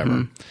or whatever.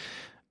 Mm-hmm.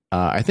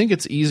 I think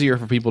it's easier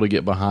for people to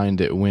get behind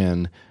it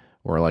when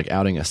we're like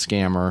outing a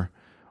scammer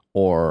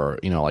or,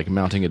 you know, like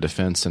mounting a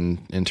defense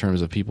in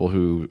terms of people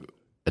who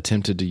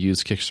attempted to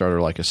use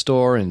Kickstarter like a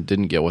store and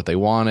didn't get what they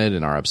wanted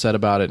and are upset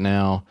about it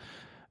now.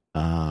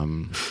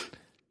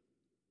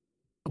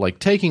 Like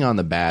taking on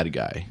the bad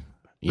guy,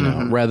 you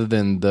know, rather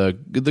than the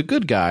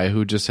good guy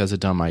who just has a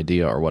dumb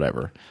idea or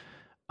whatever.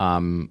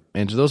 And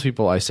to those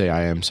people, I say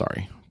I am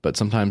sorry. But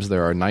sometimes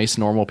there are nice,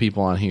 normal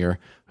people on here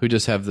who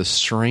just have the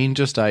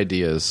strangest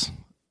ideas.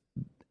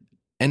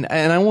 And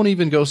I won't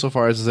even go so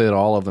far as to say that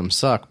all of them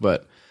suck,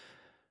 but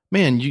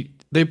man,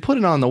 they put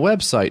it on the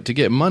website to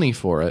get money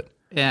for it.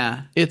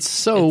 Yeah.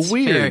 It's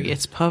weird.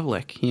 It's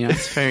public, you know,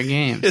 it's fair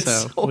game.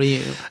 so what do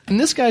you? And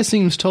this guy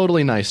seems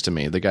totally nice to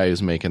me, the guy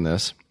who's making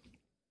this.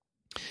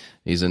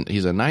 He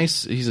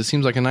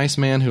seems like a nice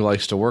man who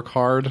likes to work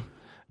hard,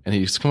 and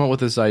he's come up with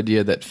this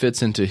idea that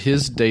fits into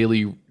his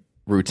daily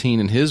routine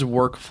and his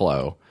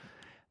workflow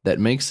that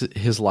makes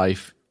his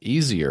life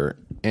easier.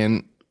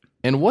 And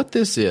what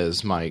this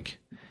is, Mike,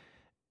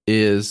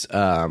 is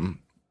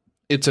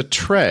it's a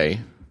tray.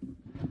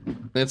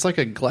 It's like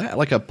a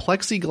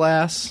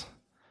plexiglass.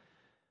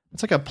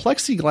 It's like a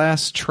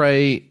plexiglass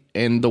tray,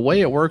 and the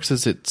way it works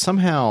is it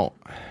somehow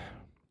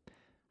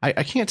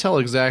I can't tell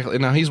exactly.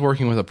 Now he's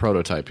working with a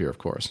prototype here, of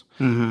course.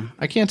 Mm-hmm.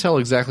 I can't tell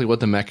exactly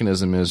what the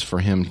mechanism is for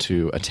him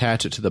to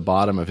attach it to the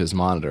bottom of his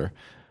monitor.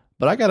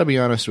 But I got to be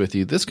honest with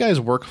you, this guy's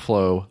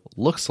workflow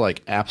looks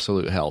like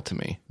absolute hell to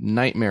me.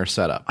 Nightmare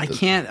setup. I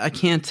can't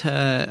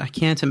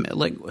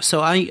like.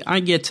 So I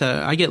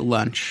get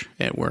lunch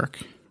at work,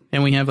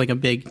 and we have like a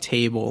big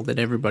table that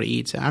everybody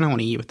eats at. I don't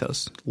want to eat with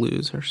those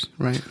losers,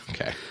 right?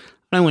 Okay.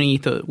 I don't want to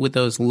eat with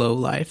those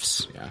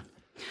lowlifes. Yeah.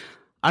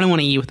 I don't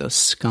want to eat with those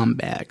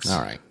scumbags. All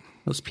right.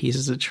 Those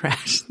pieces of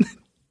trash.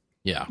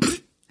 Yeah.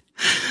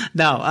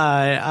 No,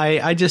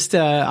 I just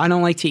I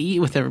don't like to eat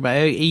with everybody.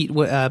 I eat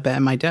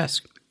at my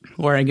desk,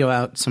 or I go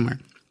out somewhere,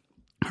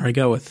 or I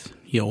go with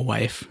your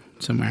wife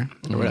somewhere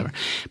or whatever.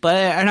 But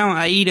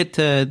I eat at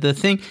the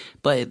thing.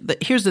 But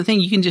here's the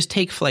thing: you can just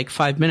take like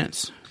 5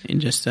 minutes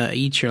and just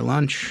eat your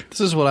lunch.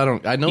 This is what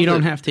I know. You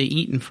don't have to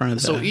eat in front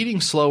of. So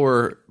eating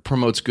slower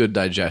promotes good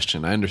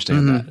digestion. I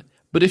understand that.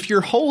 But if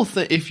your whole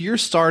thing, if you're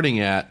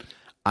starting at,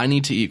 I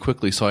need to eat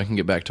quickly so I can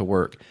get back to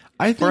work.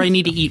 I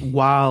need to eat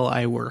while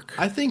I work.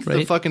 I think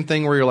the fucking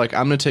thing where you're like,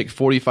 I'm going to take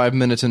 45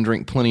 minutes and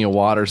drink plenty of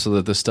water so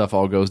that this stuff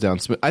all goes down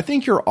smooth. I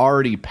think you're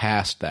already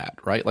past that,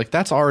 right? Like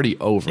that's already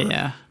over.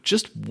 Yeah.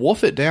 Just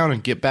wolf it down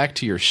and get back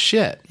to your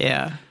shit.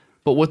 Yeah.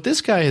 But what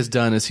this guy has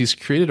done is he's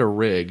created a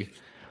rig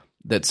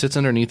that sits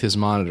underneath his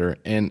monitor,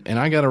 and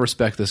I got to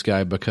respect this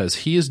guy because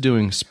he is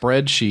doing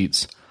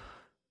spreadsheets.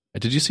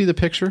 Did you see the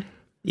picture?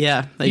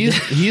 Yeah.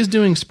 He is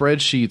doing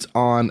spreadsheets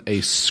on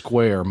a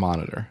square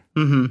monitor.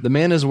 Mm-hmm. The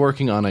man is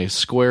working on a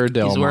square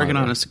Dell monitor. He's working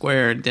on a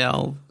square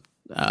Dell,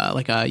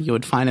 like you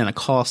would find in a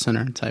call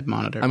center type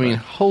monitor. I mean,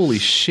 holy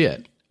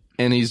shit.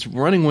 And he's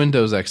running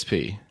Windows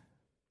XP.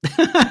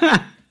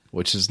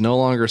 Which is no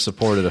longer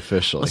supported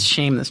officially. Let's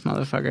shame this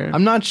motherfucker.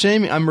 I'm not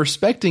shaming. I'm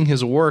respecting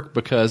his work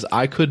because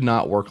I could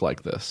not work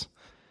like this.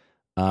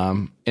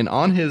 And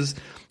on his,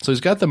 so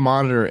he's got the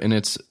monitor, and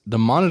the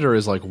monitor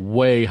is like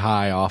way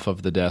high off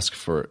of the desk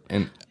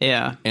and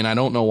I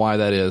don't know why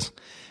that is.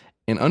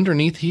 And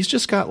underneath, he's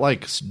just got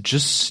like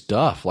just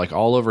stuff like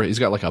all over. He's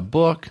got like a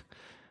book.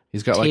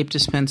 He's got tape like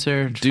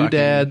dispenser,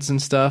 doodads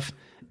and stuff.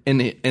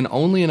 And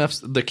only enough.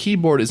 The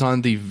keyboard is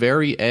on the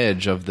very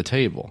edge of the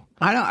table.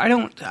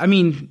 I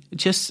mean,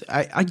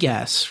 I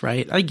guess,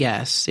 right? I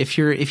guess if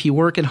you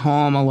work at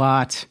home a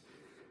lot,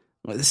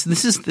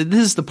 this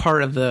is the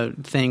part of the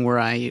thing where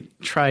I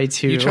try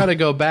to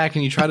go back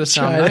and you try to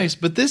sound nice,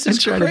 but this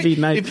is try to be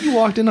nice. If you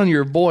walked in on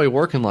your boy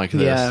working like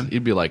this,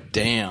 you'd be like,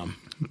 damn,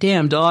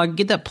 dog,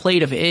 get that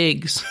plate of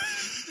eggs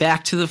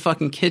back to the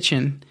fucking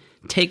kitchen.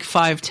 Take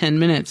 5-10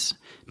 minutes.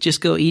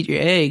 Just go eat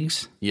your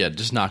eggs. Yeah,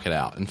 just knock it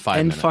out in 5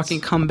 minutes. And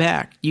fucking come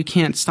back. You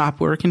can't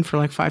stop working for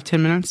like 5-10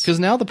 minutes? Because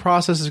now the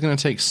process is going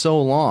to take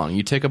so long.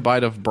 You take a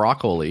bite of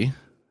broccoli,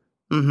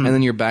 and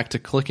then you're back to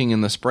clicking in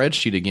the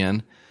spreadsheet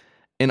again.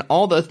 And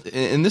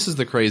and this is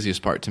the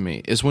craziest part to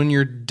me, is when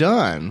you're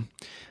done,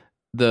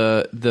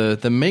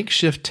 the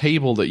makeshift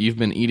table that you've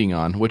been eating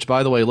on, which,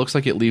 by the way, looks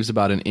like it leaves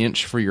about an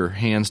inch for your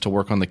hands to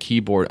work on the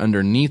keyboard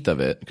underneath of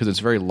it, because it's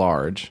very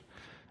large.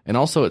 And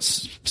also,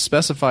 it's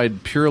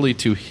specified purely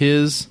to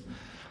his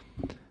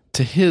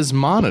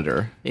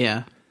monitor.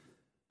 Yeah.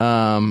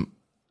 Well,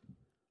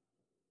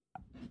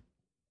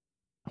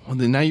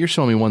 now you're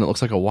showing me one that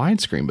looks like a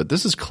widescreen, but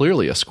this is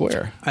clearly a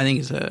square. I think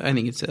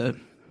it's a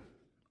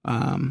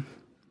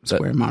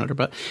square monitor,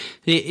 but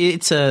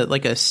it's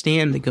like a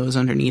stand that goes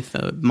underneath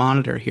the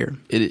monitor here.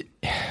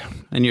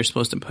 And you're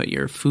supposed to put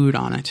your food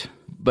on it.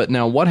 But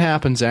now, what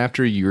happens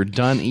after you're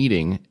done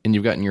eating and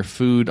you've gotten your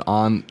food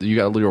on? You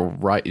got a little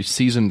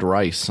seasoned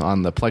rice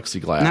on the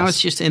plexiglass. Now it's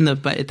just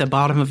at the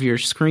bottom of your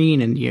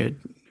screen, and you're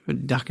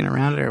ducking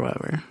around it or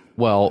whatever.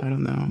 Well, I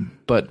don't know.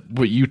 But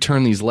you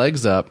turn these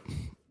legs up,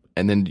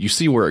 and then you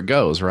see where it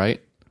goes,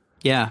 right?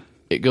 Yeah,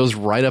 it goes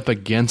right up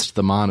against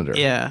the monitor.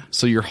 Yeah.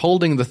 So you're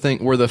holding the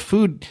thing where the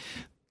food.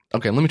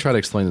 Okay, let me try to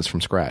explain this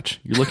from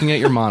scratch. You're looking at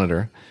your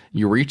monitor.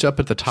 You reach up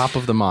at the top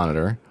of the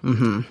monitor.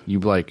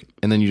 Mm-hmm.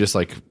 And then you just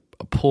like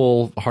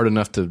pull hard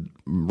enough to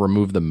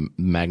remove the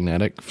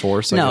magnetic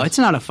force. No, it's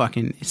not a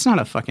fucking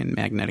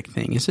magnetic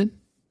thing, is it?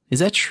 Is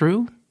that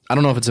true? I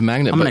don't know if it's a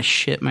magnet. I'm gonna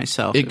shit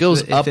myself. It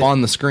goes up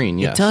on the screen.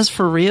 Yes, it does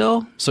for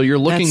real. So you're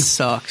looking. That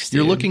sucks. Dude.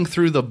 You're looking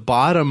through the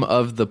bottom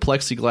of the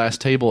plexiglass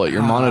table at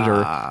your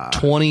monitor.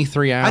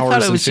 23 hours. I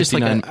thought it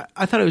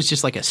was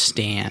just like a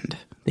stand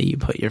that you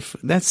put your.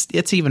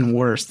 It's even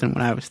worse than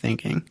what I was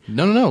thinking.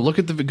 No.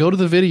 Go to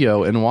the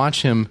video and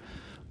watch him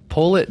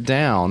pull it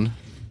down.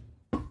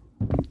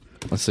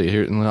 Let's see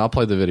here. I'll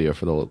play the video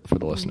for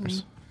the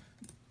listeners.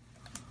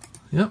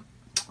 Yep.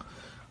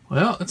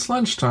 Well, it's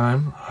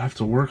lunchtime. I have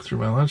to work through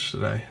my lunch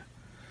today.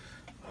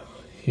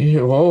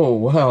 Here, oh,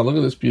 wow, look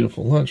at this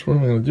beautiful lunch. What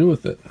am I going to do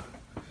with it?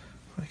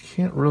 I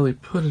can't really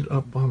put it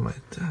up on my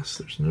desk.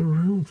 There's no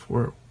room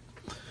for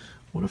it.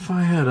 What if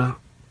I had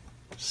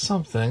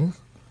something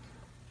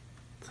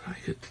that I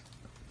could...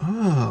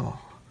 Oh,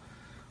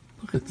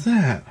 look at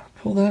that.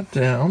 Pull that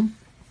down.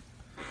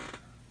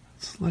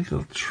 It's like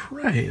a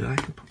tray that I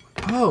can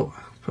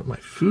put my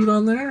food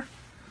on there.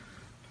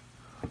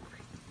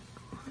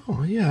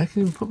 Oh, yeah, I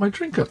can even put my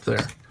drink up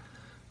there.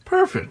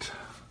 Perfect.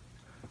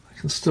 I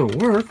can still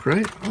work,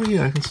 right? Oh,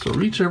 yeah, I can still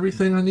reach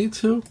everything I need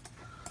to.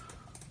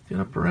 Get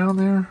up around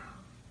there.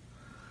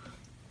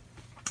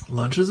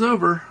 Lunch is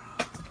over.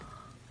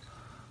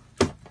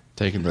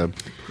 Taking the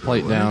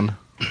plate down.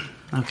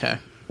 Okay.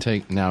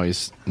 Now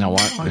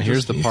what? And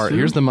here's the part.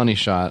 Here's the money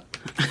shot.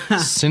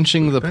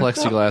 Cinching the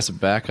plexiglass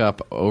back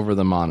up over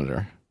the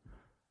monitor.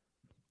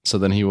 So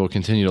then he will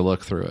continue to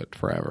look through it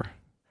forever.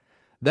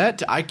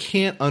 That I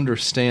can't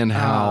understand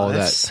how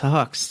that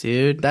sucks,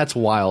 dude. That's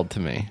wild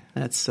to me.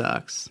 That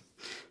sucks.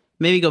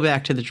 Maybe go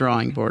back to the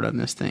drawing board on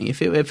this thing.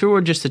 If it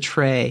were just a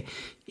tray,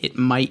 it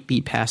might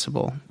be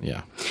passable.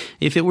 Yeah.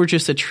 If it were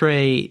just a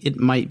tray, it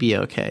might be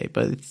okay.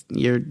 But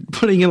you're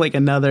putting like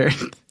another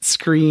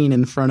screen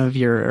in front of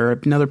or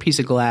another piece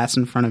of glass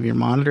in front of your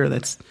monitor.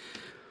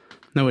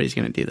 Nobody's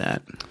going to do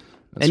that.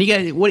 And you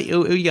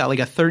got like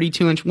a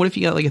 32-inch. What if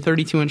you got like a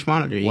 32-inch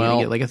monitor? You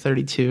get like a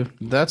 32.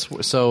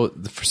 So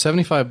for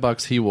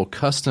 $75, he will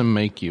custom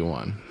make you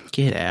one.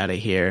 Get out of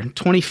here!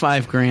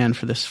 $25,000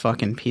 for this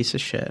fucking piece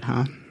of shit,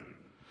 huh?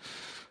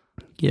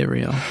 Get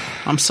real.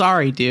 I'm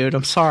sorry, dude.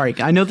 I'm sorry.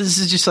 I know this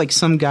is just like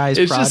some guy's.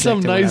 It's just some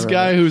nice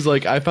guy who's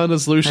like, I found a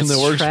solution that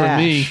works for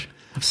me.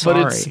 I'm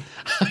sorry.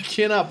 But I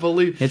cannot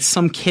believe it's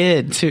some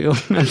kid, too.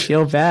 I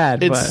feel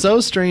bad. It's so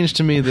strange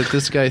to me that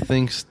this guy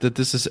thinks that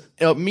this is...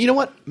 You know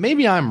what?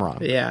 Maybe I'm wrong.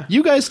 Yeah.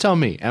 You guys tell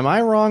me. Am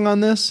I wrong on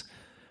this?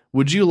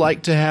 Would you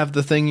like to have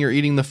the thing you're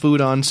eating the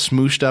food on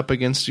smooshed up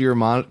against your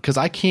monitor? Because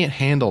I can't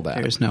handle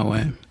that. There's no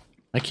way.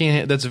 I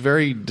can't. That's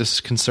very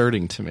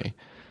disconcerting to me.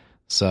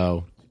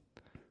 So,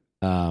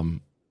 I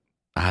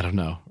don't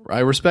know. I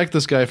respect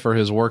this guy for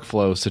his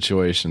workflow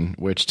situation,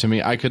 which to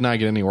me, I could not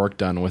get any work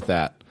done with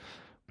that.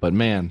 But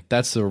man,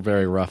 that's a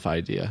very rough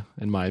idea,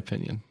 in my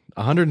opinion.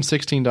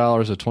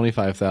 $116 of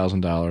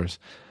 $25,000,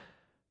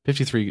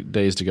 53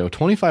 days to go.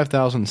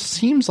 $25,000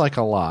 seems like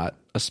a lot,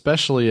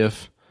 especially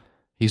if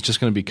he's just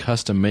going to be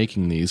custom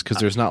making these, because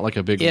there's not like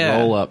a big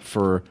roll up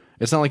for.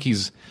 It's not like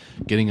he's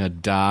getting a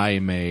die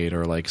made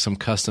or like some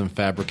custom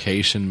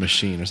fabrication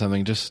machine or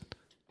something. Just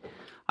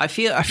I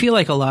feel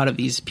like a lot of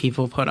these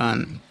people put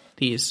on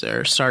these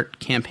or start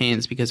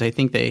campaigns because I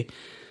think they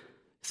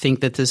think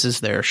that this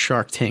is their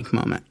Shark Tank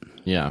moment.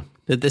 yeah.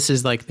 That this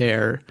is like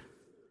their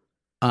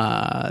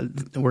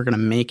we're gonna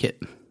make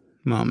it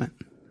moment.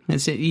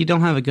 You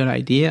don't have a good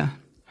idea.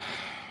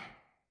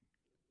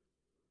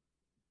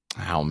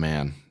 Oh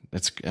man,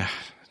 it's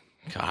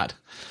God.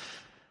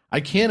 I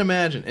can't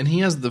imagine. And he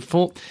has the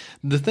full.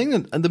 The thing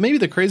that maybe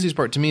the craziest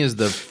part to me is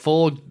the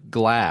full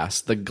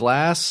glass. The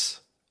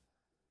glass,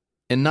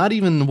 and not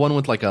even one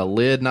with like a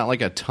lid, not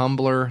like a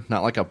tumbler,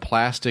 not like a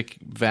plastic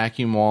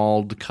vacuum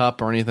walled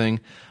cup or anything.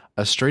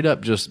 A straight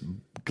up just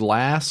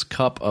glass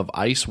cup of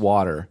ice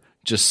water,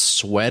 just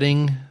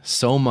sweating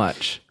so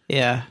much.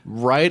 Yeah.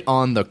 Right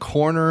on the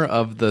corner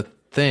of the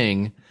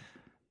thing,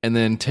 and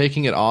then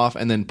taking it off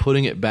and then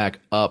putting it back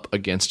up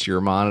against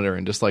your monitor,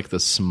 and just like the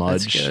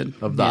smudge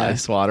of the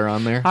ice water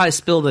on there. I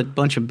spilled a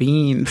bunch of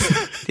beans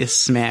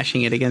just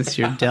smashing it against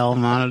your Dell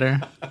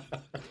monitor.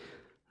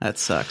 That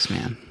sucks,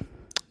 man.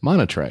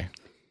 Monotray.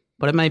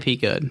 But it might be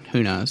good.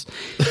 Who knows?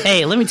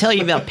 Hey, let me tell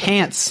you about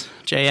pants,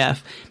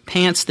 JF.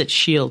 Pants that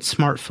shield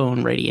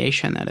smartphone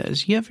radiation, that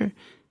is. You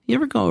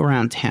ever go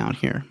around town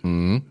here?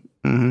 Mm-hmm.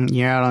 Mm-hmm.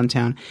 You're out on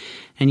town,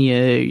 and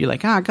you're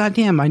like,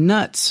 goddamn, my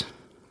nuts.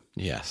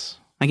 Yes.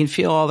 I can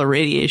feel all the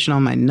radiation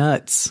on my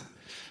nuts.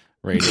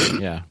 Radiation,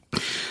 yeah.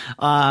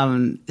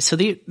 So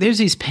there's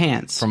these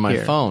pants. From my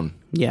here. phone.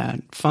 Yeah,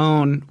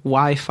 phone,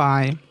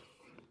 Wi-Fi,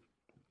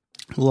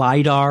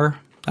 LiDAR.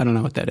 I don't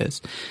know what that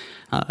is.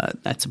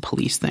 That's a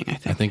police thing, I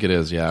think. I think it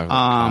is, yeah.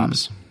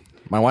 Cops.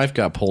 My wife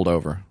got pulled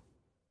over.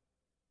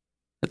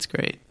 That's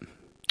great.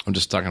 I'm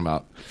just talking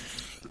about...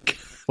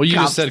 Well, you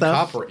Cop just said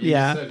stuff. cop.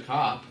 Yeah. You just said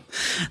cop.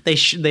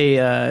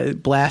 They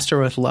blast her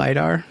with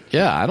LiDAR.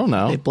 Yeah, I don't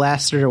know. They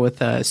blasted her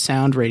with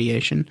sound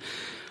radiation.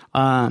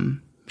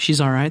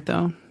 She's all right,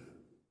 though.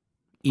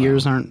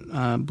 Ears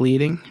aren't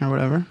bleeding or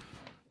whatever.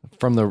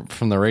 From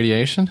the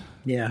radiation?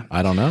 Yeah.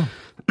 I don't know.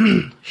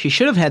 She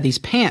should have had these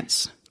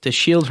pants to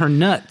shield her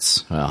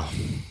nuts Well,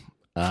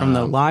 from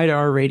the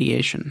LiDAR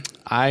radiation.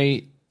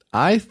 I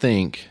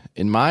think,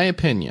 in my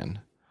opinion,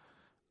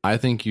 I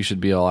think you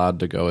should be allowed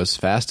to go as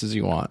fast as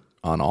you want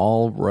on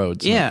all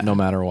roads, no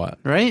matter what.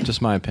 Right?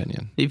 Just my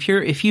opinion.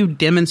 If you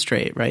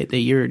demonstrate, right, that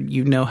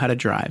you know how to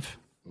drive.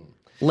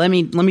 Let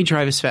me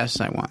drive as fast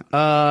as I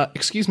want.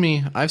 Excuse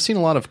me, I've seen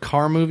a lot of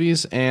car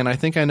movies, and I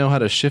think I know how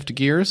to shift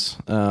gears.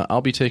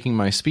 I'll be taking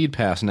my speed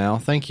pass now.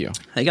 Thank you.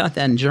 They got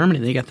that in Germany.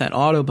 They got that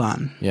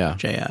Autobahn. Yeah.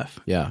 JF.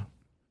 Yeah.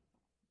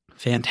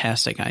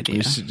 Fantastic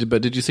idea.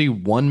 But did you see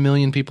 1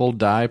 million people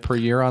die per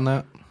year on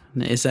that?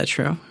 Is that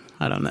true?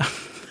 I don't know.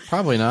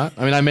 Probably not.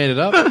 I mean, I made it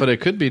up, but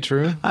it could be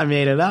true. I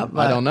made it up.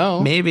 I don't know.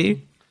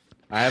 Maybe.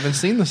 I haven't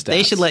seen the stats.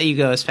 They should let you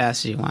go as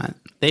fast as you want.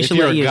 If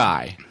you're a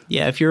guy.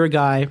 Yeah, if you're a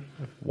guy.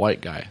 White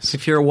guys.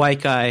 If you're a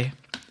white guy.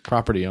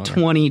 Property owner.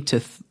 20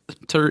 to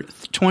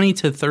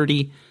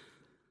 30.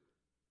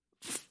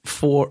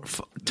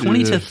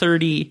 20 to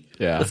 30.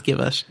 Yeah.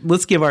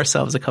 Let's give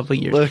ourselves a couple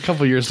years. A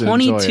couple years to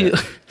enjoy it.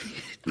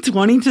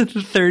 20 to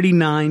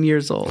 39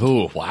 years old.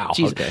 Oh, wow.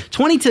 Jeez. Okay.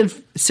 20 to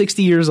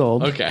 60 years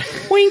old. Okay.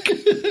 Wink,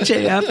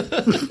 JF.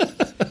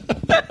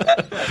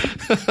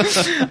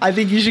 I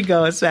think you should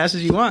go as fast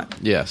as you want.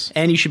 Yes.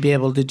 And you should be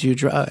able to do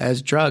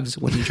drugs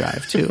when you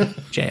drive, too,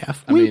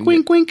 JF.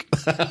 Wink, wink.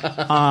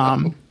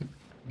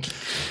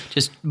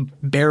 Just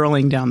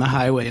barreling down the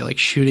highway, like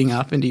shooting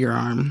up into your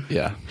arm.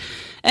 Yeah.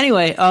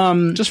 Anyway.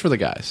 Just for the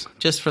guys.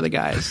 Just for the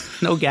guys.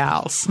 No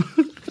gals.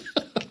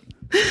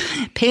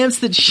 Pants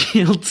that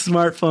shield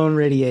smartphone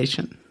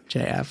radiation,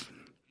 JF.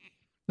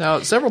 Now,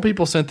 several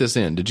people sent this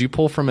in. Did you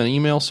pull from an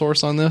email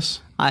source on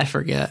this? I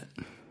forget.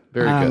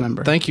 Very I good.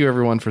 remember. Thank you,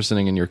 everyone, for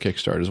sending in your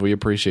Kickstarters. We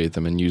appreciate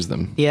them and use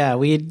them. Yeah,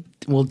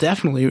 we'll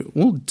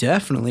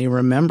definitely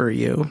remember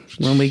you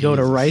when we go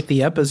to write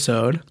the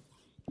episode.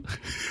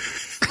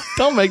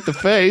 Don't make the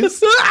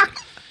face.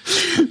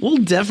 We'll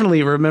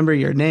definitely remember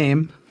your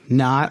name.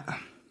 Not.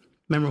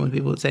 Remember when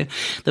people would say,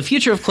 the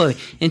future of clothing.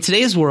 In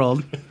today's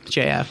world,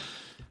 JF,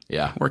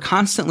 Yeah. we're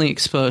constantly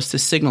exposed to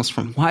signals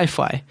from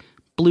Wi-Fi,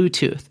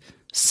 Bluetooth,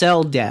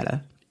 cell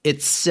data,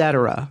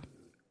 etc.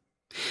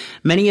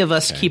 Many of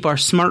us keep our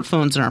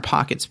smartphones in our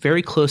pockets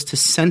very close to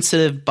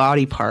sensitive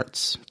body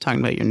parts. Talking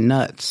about your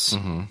nuts.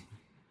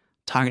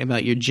 Talking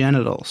about your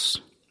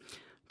genitals.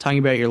 Talking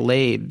about your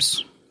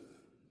labes.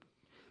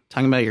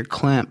 Talking about your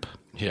clamp.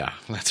 Yeah,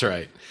 that's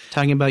right.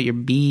 Talking about your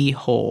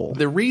bee-hole.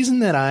 The reason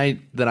that I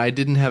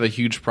didn't have a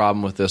huge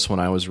problem with this when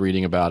I was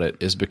reading about it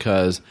is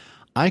because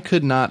I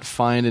could not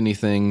find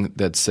anything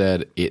that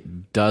said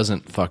it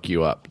doesn't fuck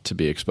you up to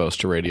be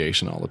exposed to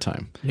radiation all the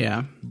time.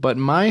 Yeah. But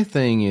my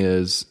thing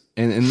is,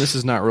 and this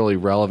is not really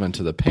relevant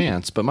to the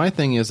pants, but my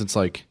thing is it's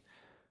like,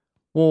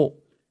 well,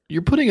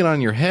 you're putting it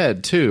on your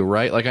head too,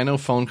 right? Like I know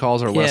phone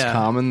calls are less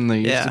common than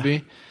they used to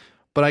be.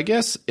 But I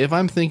guess if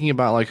I'm thinking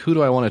about like who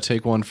do I want to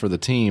take one for the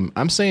team,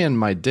 I'm saying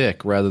my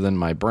dick rather than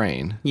my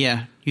brain.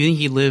 Yeah. You think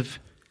you live...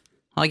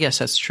 Well, I guess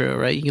that's true,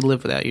 right? You can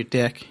live without your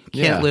dick.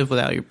 You can't live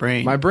without your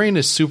brain. My brain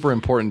is super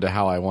important to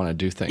how I want to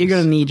do things. You're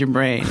going to need your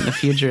brain in the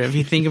future if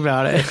you think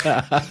about it.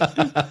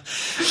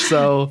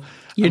 So...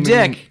 Your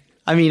dick,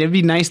 I mean, it'd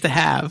be nice to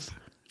have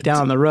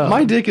down the road.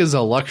 My dick is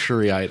a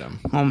luxury item.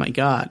 Oh my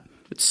God.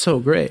 It's so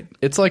great.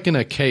 It's like in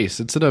a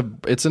case. It's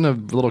in a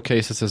little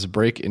case that says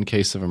break in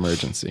case of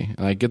emergency.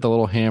 And I get the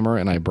little hammer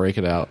and I break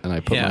it out and I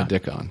put my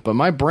dick on. But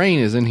my brain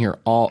is in here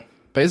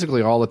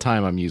basically all the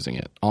time I'm using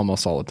it.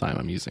 Almost all the time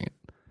I'm using it.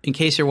 In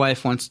case your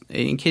wife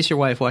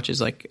watches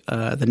like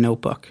The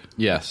Notebook.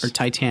 Yes. Or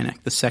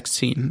Titanic, the sex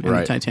scene in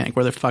the Titanic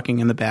where they're fucking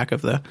in the back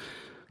of the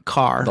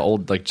car. The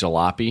old like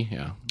jalopy,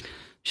 yeah.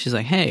 She's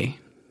like, hey,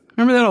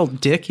 remember that old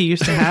dick he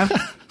used to have?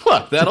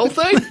 What, that old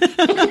thing?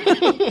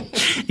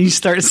 You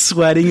start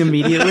sweating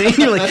immediately.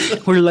 You're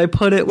like, where did I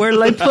put it? Where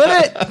did I put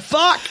it?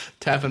 Fuck.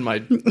 Tapping my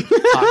pocket.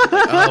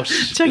 Oh,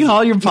 shit. Checking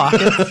all your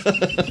pockets.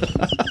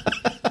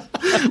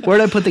 Where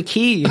did I put the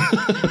key?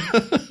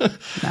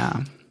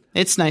 No.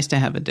 It's nice to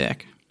have a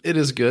dick. It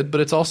is good,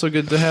 but it's also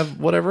good to have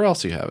whatever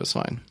else you have is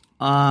fine.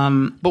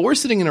 But we're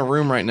sitting in a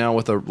room right now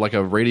with a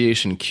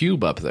radiation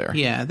cube up there.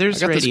 Yeah,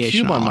 there's I got radiation this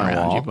cube on all my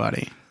around wall. you,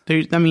 buddy.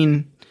 I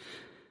mean,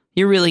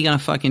 you're really gonna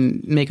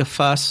fucking make a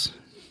fuss?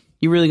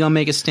 You really gonna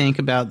make a stink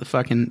about the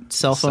fucking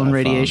cell phone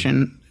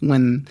radiation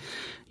when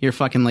you're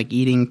fucking like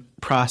eating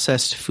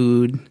processed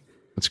food?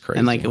 That's crazy.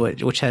 And like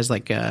which has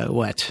like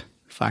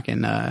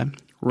fucking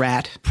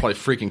rat, probably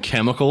freaking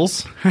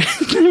chemicals.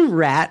 fucking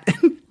rat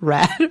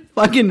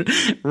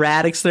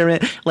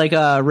experiment, like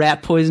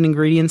rat poison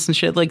ingredients and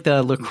shit, like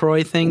the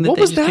LaCroix thing. What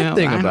was that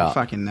thing I about? don't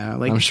fucking know.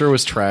 Like, I'm sure it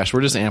was trash.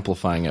 We're just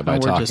amplifying it by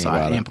talking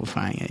about it.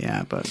 Amplifying it,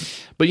 yeah. But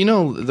you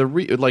know,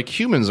 like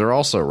humans are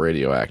also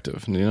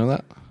radioactive. Do you know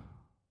that?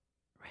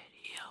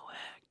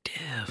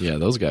 Radioactive. Yeah,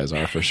 those guys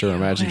are for sure.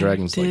 Imagine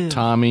Dragons like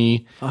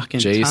Tommy,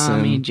 fucking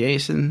Jason,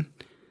 Grenchel,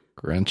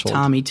 Grenchel,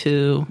 Tommy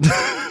 2.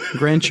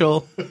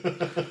 Grenchel,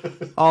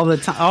 all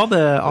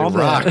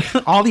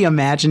the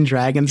Imagine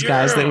Dragons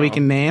guys that we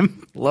can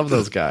name. Love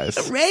those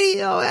guys.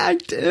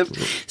 Radioactive.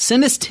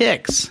 Send us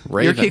ticks.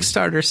 Raven. Your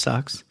Kickstarter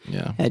sucks.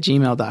 Yeah. At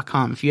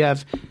gmail.com. If you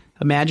have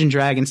Imagine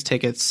Dragons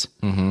tickets,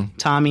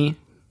 Tommy,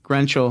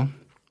 Grenchel,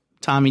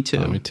 Tommy 2.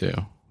 Tommy 2.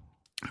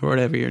 Or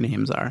whatever your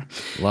names are.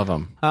 Love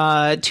them.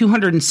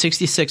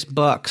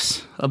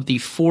 $266 of the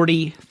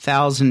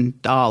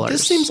 $40,000.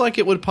 This seems like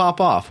it would pop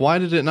off. Why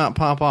did it not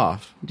pop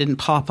off? It didn't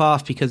pop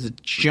off because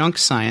it's junk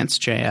science,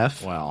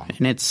 JF. Wow.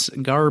 And it's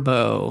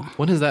Garbo.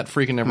 When has that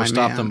freaking ever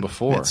stopped them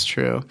before? That's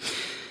true.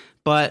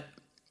 But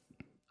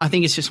I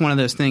think it's just one of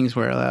those things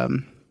where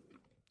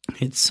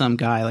it's some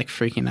guy like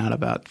freaking out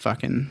about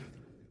fucking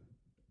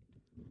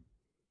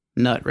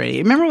nut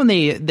radiation. Remember when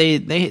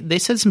they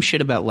said some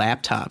shit about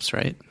laptops,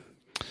 right?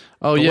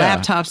 Oh, the yeah.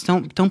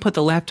 Laptops, don't put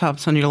the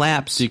laptops on your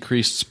laps.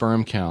 Decreased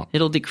sperm count.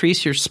 It'll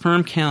decrease your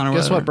sperm count. Or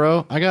Guess whatever. what,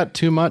 bro? I got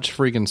too much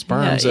freaking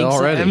sperms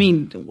already. I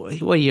mean,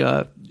 what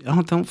you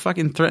don't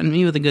fucking threaten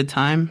me with a good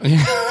time,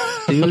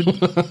 dude.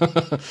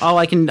 Oh,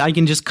 I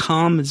can just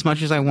come as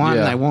much as I want,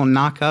 and I won't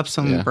knock up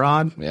some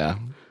broad. Yeah.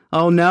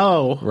 Oh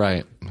no.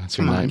 Right. That's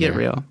your Come on, nightmare. get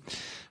real.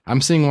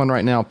 I'm seeing one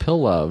right now. Pill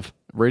Love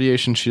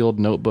Radiation Shield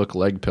Notebook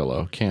Leg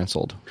Pillow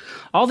canceled.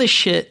 All this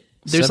shit.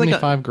 There's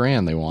 $75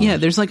 grand they want. Yeah,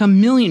 there's like a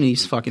million of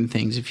these fucking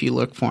things if you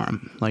look for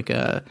them. Like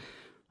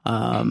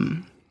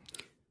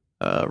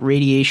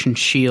radiation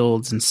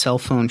shields and cell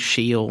phone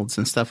shields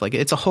and stuff like that.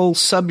 It's a whole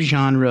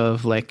subgenre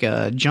of like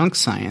junk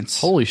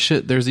science. Holy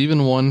shit! There's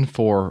even one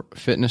for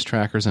fitness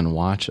trackers and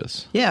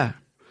watches. Yeah.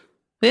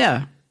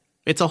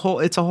 It's a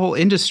whole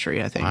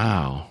industry, I think.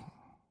 Wow.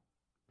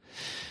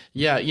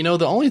 Yeah, you know,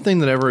 the only thing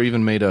that ever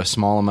even made a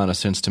small amount of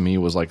sense to me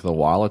was like the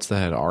wallets that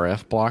had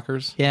RF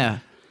blockers. Yeah.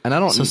 And I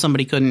don't. So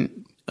somebody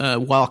couldn't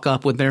walk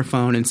up with their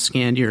phone and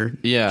scan your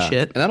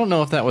shit. And I don't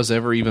know if that was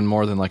ever even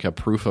more than like a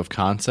proof of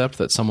concept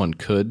that someone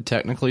could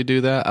technically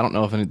do that. I don't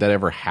know if that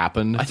ever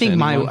happened. I think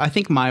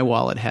my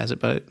wallet has it,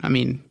 but I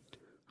mean,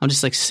 I'm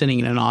just like sitting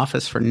in an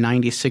office for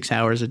 96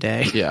 hours a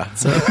day. Yeah.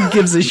 So who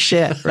gives a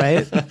shit,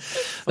 right?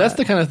 That's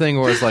the kind of thing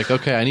where it's like,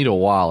 okay, I need a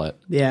wallet.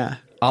 Yeah.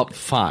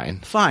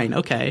 Fine,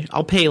 okay.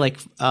 I'll pay like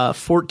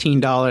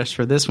 $14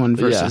 for this one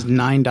versus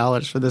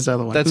 $9 for this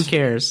other one. Who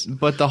cares?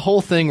 But the whole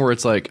thing where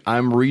it's like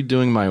I'm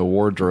redoing my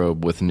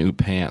wardrobe with new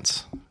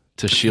pants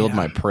to shield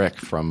my prick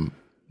from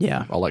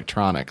Yeah.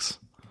 electronics.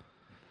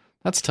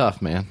 That's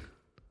tough, man.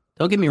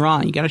 Don't get me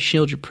wrong. You got to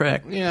shield your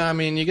prick. Yeah, I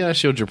mean, you got to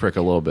shield your prick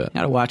a little bit.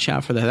 Got to watch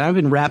out for that. I've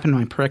been wrapping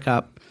my prick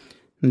up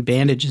in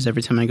bandages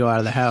every time I go out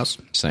of the house.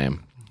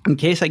 Same. In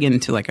case I get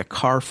into like a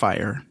car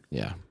fire.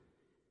 Yeah. In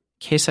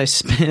case I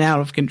spin out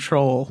of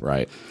control.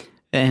 Right.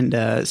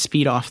 And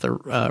speed off the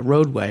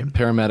roadway.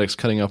 Paramedics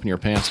cutting open your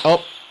pants.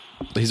 Oh,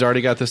 he's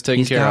already got this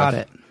taken care of.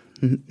 He's got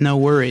it. No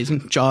worries.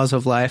 Jaws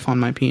of life on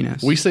my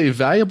penis. We save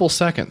valuable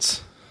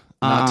seconds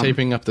not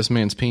taping up this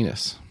man's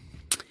penis.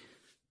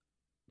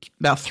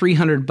 About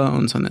 300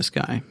 bones on this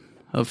guy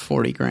of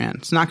 40 grand.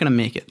 It's not going to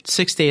make it.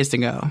 6 days to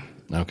go.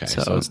 Okay,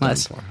 so it's done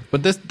for.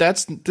 But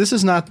this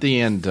is not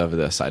the end of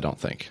this, I don't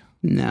think.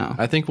 No.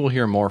 I think we'll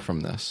hear more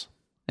from this.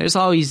 There's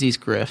always these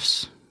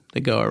grifts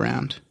that go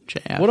around,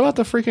 JF. What about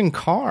the freaking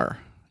car?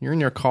 You're in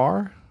your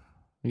car?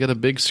 You got a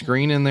big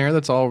screen in there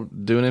that's all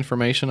doing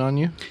information on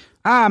you?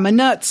 My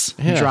nuts.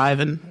 Yeah.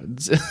 Driving.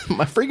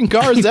 My freaking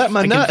car is at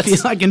my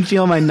nuts. I can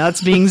feel my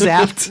nuts being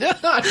zapped.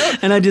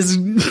 And I just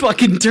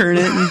fucking turn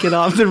it and get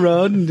off the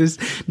road and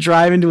just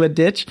drive into a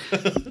ditch.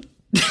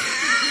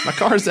 My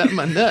car's at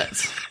my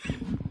nuts.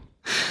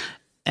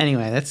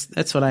 Anyway,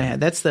 that's what I had.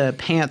 That's the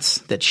pants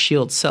that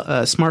shield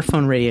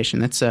smartphone radiation.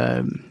 That's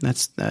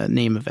the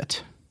name of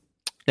it.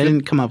 They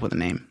didn't come up with a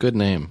name. Good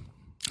name.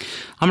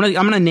 I'm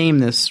gonna name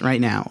this right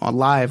now,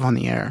 live on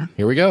the air.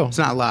 Here we go. It's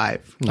not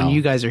live. No. When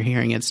you guys are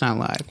hearing it, it's not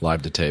live.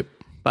 Live to tape.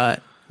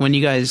 But when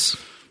you guys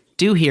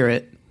do hear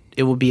it,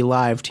 it will be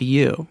live to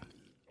you.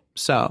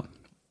 So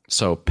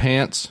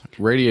pants,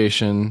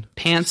 radiation,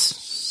 pants,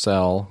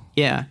 cell.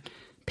 Yeah.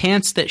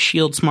 Pants that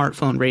shield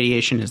smartphone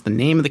radiation is the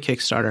name of the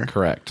Kickstarter.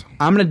 Correct.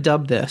 I'm going to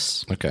dub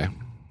this. Okay.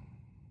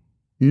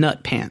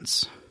 Nut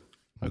Pants.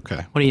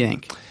 Okay. What do you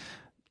think?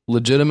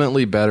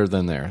 Legitimately better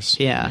than theirs.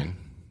 Yeah. I mean,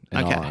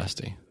 in all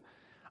honesty.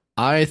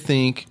 I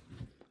think,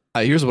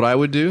 here's what I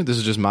would do. This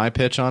is just my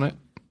pitch on it.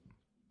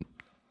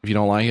 If you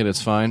don't like it,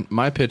 it's fine.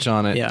 My pitch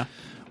on it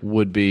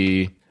would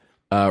be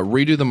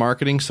redo the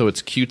marketing so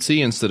it's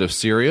cutesy instead of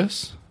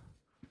serious.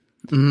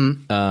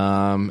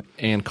 Mm-hmm.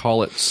 And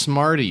call it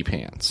Smarty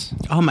Pants.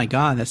 Oh my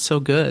God, that's so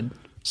good.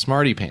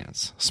 Smarty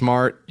Pants.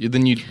 Smart.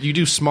 Then you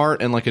do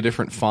smart and like a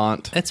different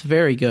font. That's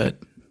very good.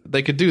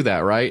 They could do that,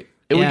 right?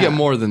 It would get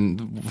more than,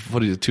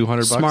 what is it,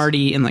 $200?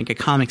 Smarty in like a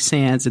Comic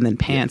Sans and then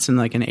pants in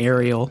like an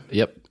Arial.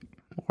 Yep.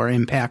 Or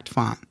Impact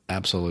font.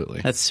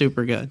 Absolutely. That's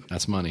super good.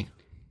 That's money.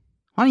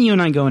 Why don't you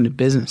and I go into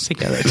business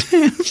together?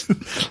 Let's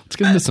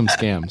get into some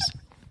scams.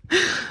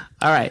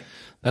 All right.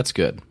 That's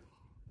good.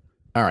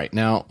 All right.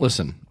 Now,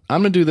 listen.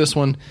 I'm going to do this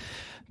one.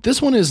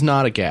 This one is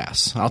not a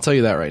gas. I'll tell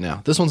you that right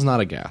now. This one's not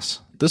a gas.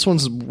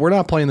 We're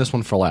not playing this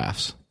one for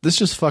laughs. This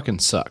just fucking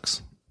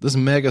sucks. This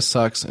mega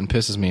sucks and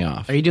pisses me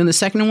off. Are you doing the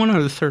second one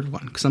or the third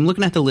one? Because I'm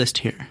looking at the list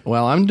here.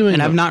 Well, I'm doing...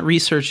 And I've not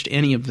researched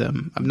any of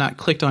them. I've not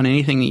clicked on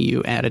anything that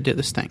you added to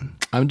this thing.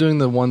 I'm doing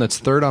the one that's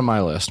third on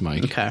my list,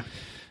 Mike. Okay.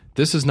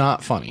 This is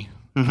not funny.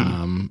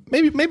 Mm-hmm.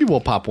 Maybe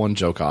we'll pop one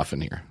joke off in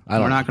here.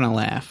 We're not going to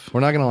laugh.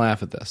 We're not going to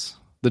laugh at this.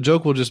 The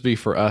joke will just be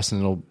for us,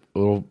 and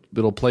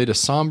it'll play to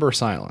somber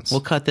silence.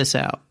 We'll cut this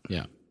out.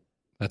 Yeah.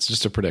 That's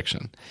just a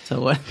prediction.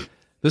 So what?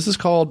 This is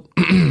called,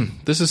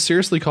 this is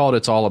seriously called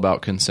It's All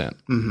About Consent.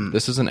 Mm-hmm.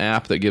 This is an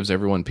app that gives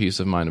everyone peace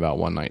of mind about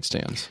one-night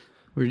stands.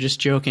 We were just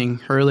joking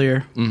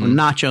earlier. Mm-hmm. We're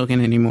not joking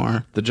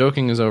anymore. The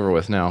joking is over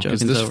with now.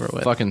 Joking's this over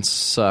with. Fucking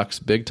sucks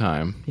big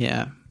time.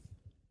 Yeah.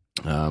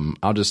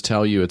 I'll just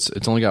tell you, it's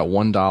only got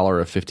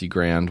 $1 of 50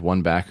 grand,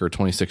 one backer,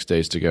 26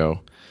 days to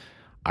go.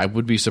 I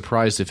would be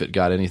surprised if it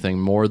got anything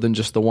more than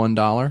just the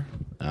 $1.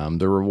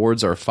 The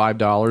rewards are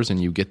 $5 and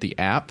you get the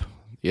app.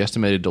 The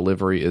estimated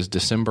delivery is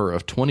December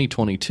of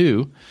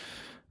 2022,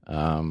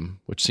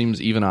 which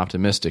seems even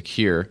optimistic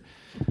here.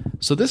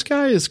 So this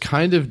guy is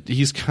kind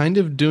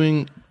of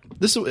doing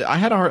this.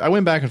 I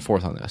went back and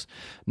forth on this.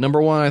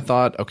 Number one, I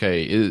thought,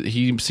 okay,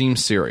 he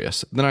seems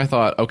serious. Then I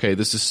thought, okay,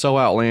 this is so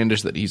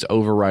outlandish that he's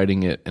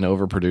overwriting it and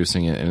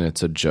overproducing it, and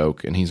it's a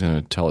joke, and he's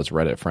going to tell his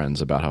Reddit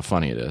friends about how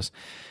funny it is.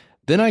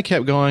 Then I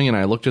kept going, and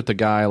I looked at the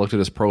guy, I looked at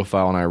his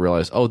profile, and I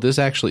realized, oh, this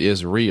actually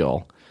is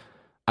real.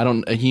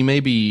 He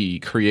may be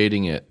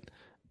creating it,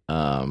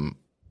 in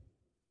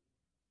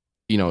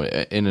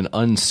an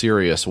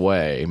unserious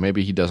way.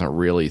 Maybe he doesn't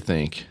really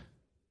think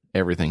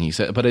everything he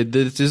said, but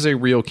this is a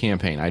real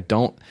campaign.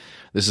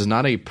 This is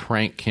not a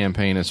prank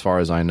campaign as far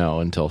as I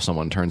know until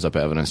someone turns up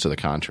evidence to the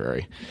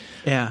contrary.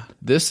 Yeah.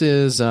 This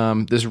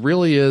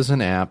really is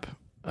an app,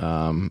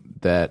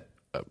 that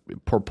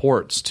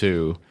purports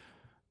to,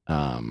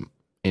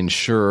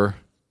 ensure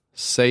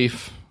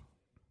safe,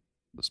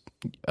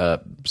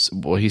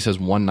 he says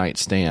one night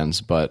stands,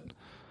 but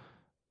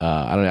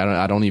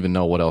I don't even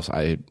know what else.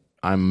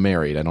 I'm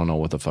married. I don't know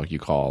what the fuck you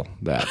call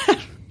that.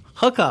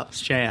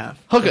 Hookups, JF.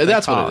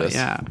 That's what it is.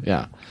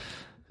 Yeah.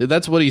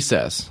 That's what he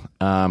says.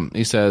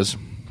 He says,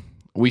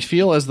 we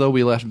feel as though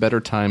we left better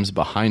times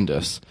behind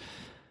us.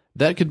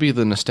 That could be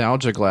the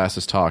nostalgia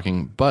glasses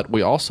talking, but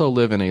we also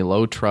live in a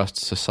low trust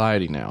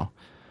society now.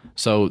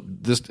 So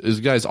this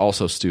guy's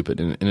also stupid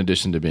in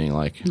addition to being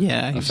like he's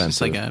offensive.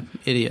 just like an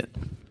idiot.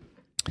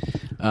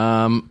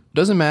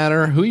 Doesn't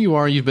matter who you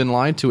are, you've been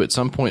lied to at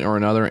some point or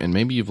another, and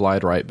maybe you've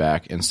lied right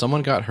back, and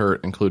someone got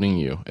hurt, including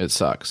you. It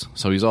sucks.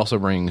 So he's also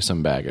bringing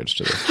some baggage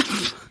to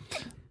this.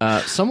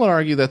 Some would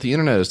argue that the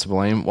internet is to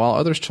blame, while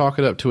others chalk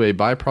it up to a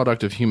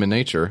byproduct of human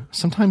nature.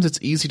 Sometimes it's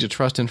easy to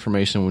trust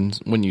information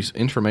when you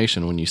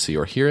see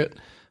or hear it.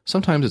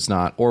 Sometimes it's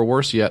not, or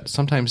worse yet,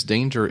 sometimes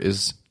danger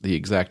is the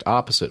exact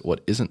opposite.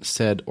 What isn't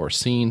said or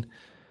seen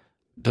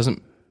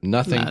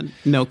nothing.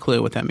 No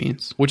clue what that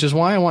means. Which is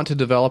why I want to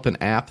develop an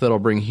app that'll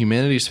bring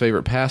humanity's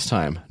favorite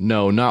pastime,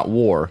 no, not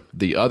war,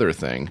 the other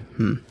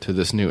thing, to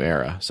this new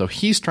era. So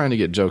he's trying to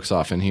get jokes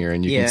off in here,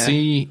 and you can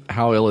see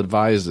how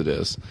ill-advised it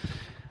is.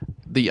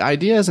 The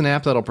idea is an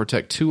app that'll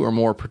protect 2 or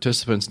more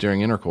participants during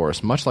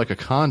intercourse, much like a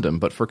condom,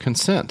 but for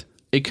consent.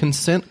 A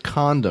consent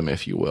condom,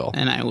 if you will.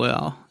 And I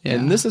will. Yeah.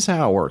 And this is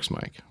how it works,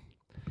 Mike.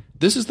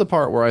 This is the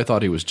part where I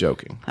thought he was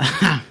joking.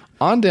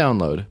 On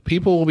download,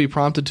 people will be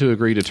prompted to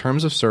agree to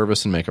terms of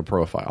service and make a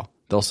profile.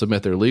 They'll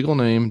submit their legal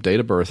name, date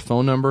of birth,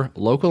 phone number,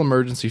 local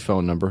emergency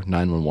phone number,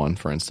 911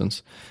 for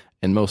instance,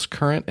 and most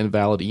current and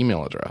valid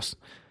email address.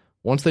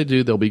 Once they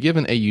do, they'll be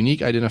given a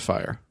unique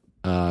identifier.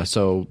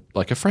 So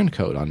like a friend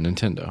code on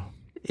Nintendo.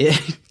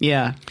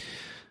 Yeah.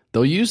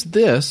 They'll use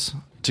this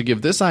to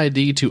give this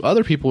ID to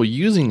other people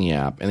using the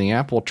app, and the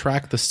app will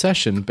track the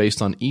session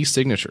based on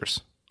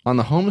e-signatures. On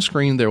the home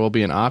screen, there will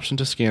be an option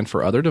to scan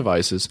for other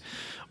devices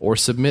or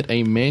submit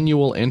a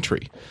manual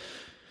entry.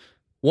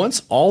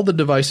 Once all the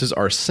devices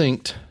are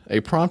synced,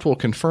 a prompt will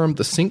confirm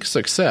the sync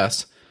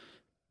success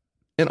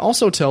and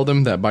also tell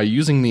them that by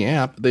using the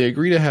app, they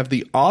agree to have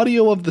the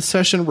audio of the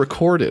session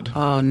recorded.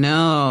 Oh,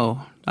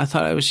 no. I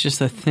thought it was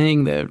just a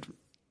thing that...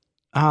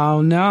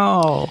 Oh,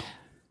 no.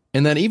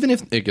 And then even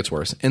if it gets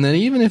worse, and then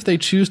even if they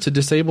choose to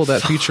disable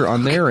that feature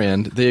on their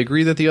end, they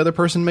agree that the other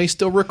person may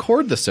still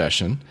record the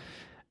session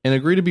and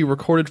agree to be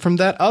recorded from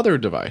that other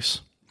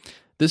device.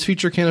 This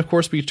feature can, of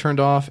course, be turned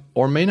off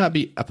or may not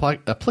be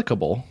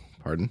applicable,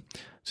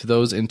 to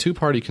those in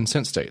 2-party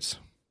consent states.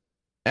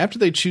 After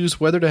they choose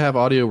whether to have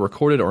audio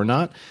recorded or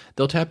not,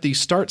 they'll tap the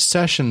Start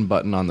Session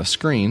button on the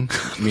screen,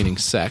 meaning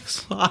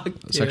sex,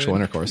 sexual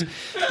intercourse.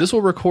 This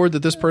will record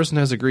that this person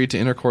has agreed to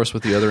intercourse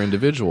with the other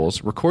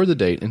individuals, record the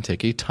date, and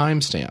take a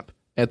timestamp.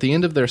 At the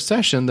end of their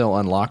session, they'll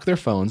unlock their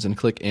phones and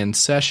click End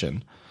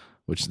Session,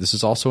 which this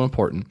is also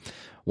important.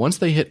 Once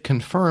they hit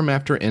Confirm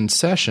after End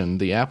Session,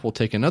 the app will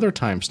take another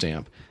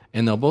timestamp,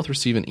 and they'll both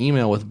receive an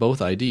email with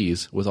both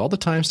IDs, with all the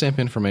timestamp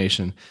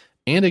information,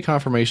 and a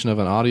confirmation of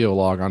an audio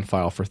log on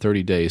file for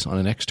 30 days on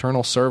an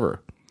external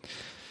server.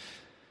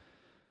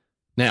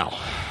 Now,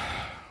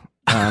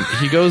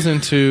 he goes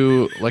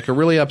into like a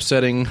really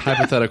upsetting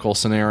hypothetical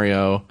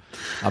scenario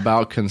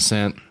about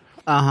consent.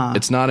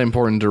 It's not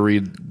important to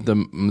read the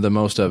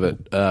most of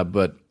it,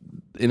 but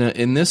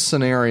in this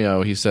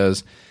scenario, he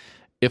says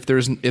if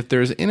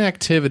there's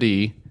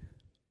inactivity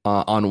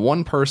on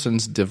one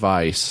person's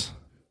device,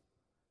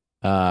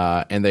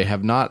 and they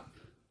have not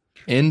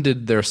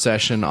ended their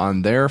session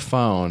on their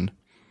phone,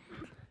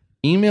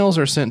 emails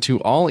are sent to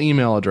all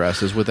email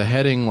addresses with a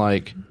heading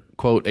like,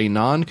 quote, a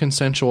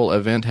non-consensual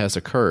event has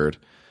occurred,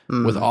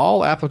 with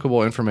all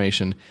applicable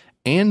information,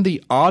 and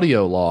the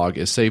audio log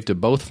is saved to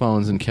both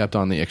phones and kept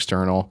on the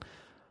external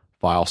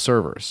file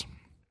servers.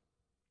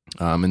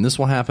 And this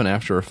will happen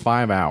after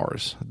 5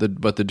 hours,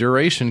 but the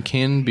duration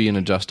can be an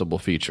adjustable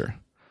feature.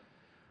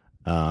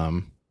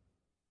 So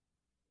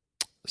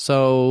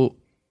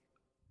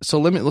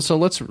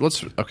let's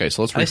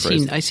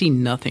rephrase. I see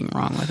nothing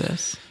wrong with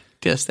this.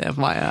 Just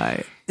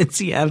FYI, I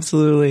see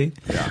absolutely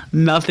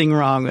nothing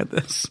wrong with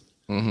this.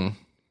 Mm-hmm.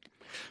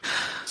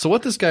 So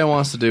what this guy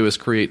wants to do is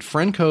create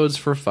friend codes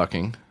for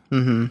fucking,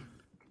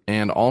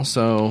 and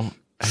also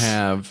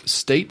have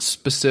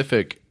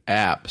state-specific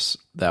apps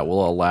that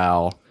will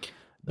allow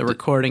the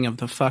recording of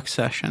the fuck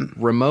session,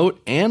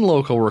 remote and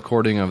local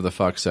recording of the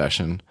fuck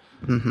session.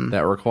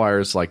 That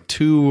requires like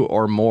 2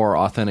 or more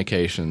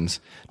authentications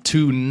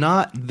to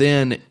not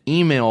then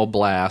email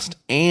blast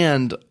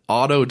and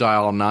auto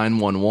dial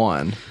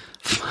 911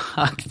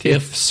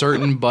 if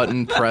certain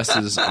button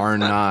presses are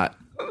not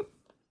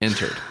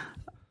entered.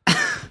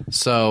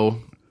 So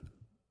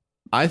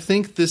I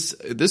think this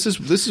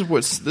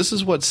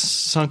is what's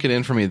sunk it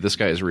in for me. This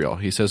guy is real.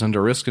 He says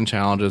under risks and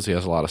challenges, he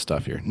has a lot of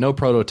stuff here. No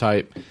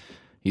prototype.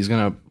 He's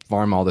going to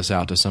farm all this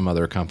out to some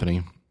other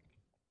company.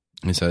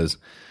 He says,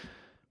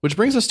 which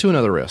brings us to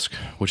another risk,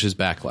 which is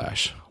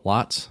backlash.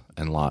 Lots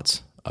and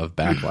lots of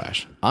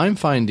backlash. I'm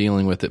fine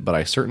dealing with it, but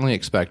I certainly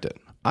expect it.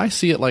 I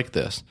see it like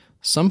this.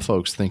 Some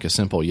folks think a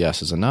simple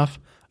yes is enough.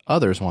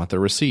 Others want the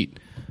receipt.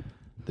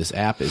 This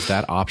app is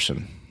that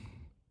option.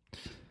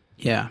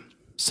 Yeah.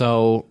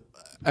 So,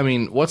 I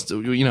mean,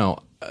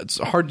 it's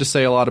hard to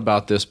say a lot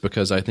about this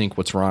because I think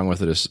what's wrong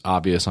with it is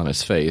obvious on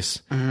its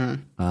face.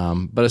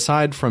 But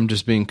aside from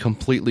just being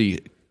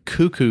completely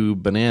cuckoo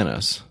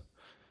bananas,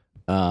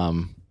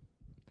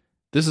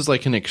 this is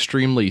like an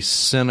extremely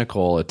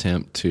cynical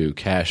attempt to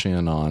cash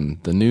in on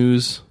the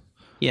news.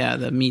 Yeah,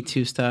 the Me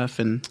Too stuff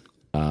and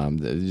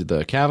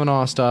the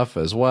Kavanaugh stuff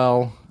as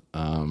well.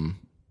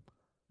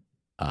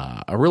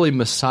 a really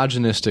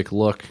misogynistic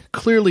look,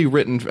 clearly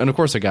written, and of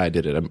course a guy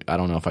did it. I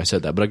don't know if I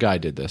said that, but a guy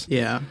did this.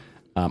 Yeah.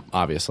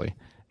 Obviously.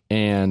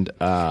 And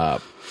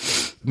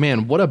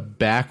man, what a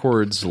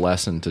backwards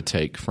lesson to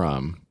take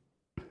from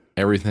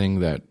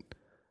everything that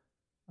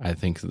I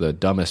think the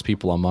dumbest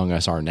people among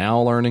us are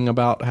now learning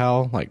about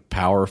how like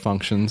power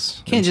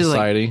functions in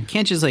society.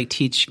 Can't just like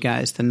teach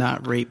guys to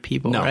not rape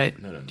people, right?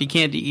 No. You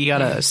can't. You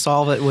gotta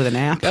solve it with an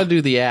app. Gotta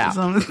do the app.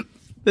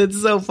 That's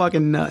so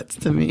fucking nuts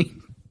to me.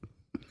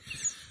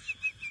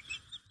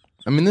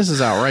 I mean, this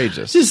is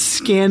outrageous. Just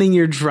scanning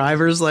your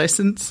driver's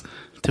license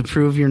to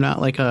prove you're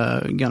not like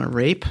gonna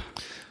rape.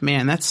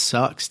 Man, that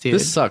sucks, dude.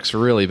 This sucks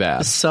really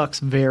bad. This sucks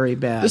very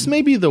bad. This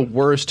may be the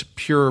worst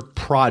pure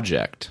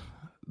project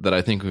that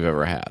I think we've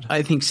ever had.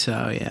 I think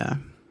so, yeah.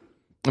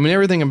 I mean,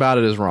 everything about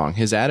it is wrong.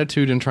 His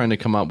attitude in trying to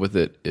come up with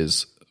it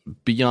is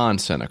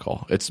beyond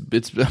cynical.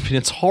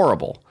 It's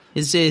horrible.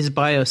 His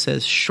bio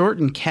says short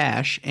in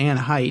cash and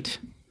height.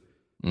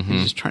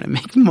 He's just trying to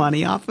make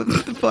money off of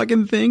the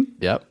fucking thing.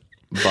 Yep.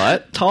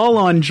 But tall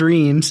on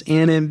dreams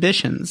and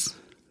ambitions.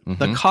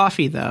 The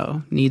coffee,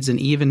 though, needs an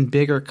even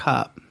bigger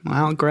cup.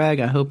 Well, Greg,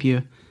 I hope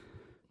you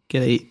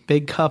get a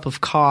big cup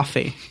of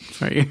coffee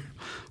for your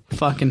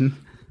fucking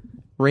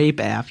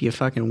rape app, you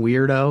fucking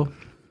weirdo.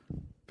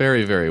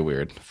 Very, very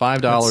weird.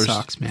 $5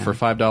 sucks, man. For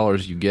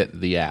 $5 you get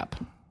the app.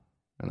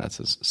 And that's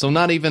his, so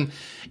not even,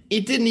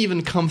 it didn't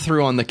even come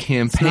through on the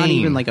campaign. It's not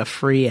even like a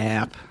free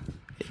app.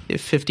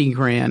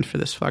 $50,000 for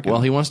this fucking.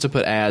 Well, he wants to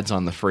put ads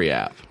on the free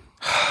app.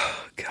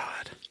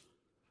 God.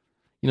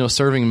 You know,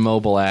 serving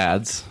mobile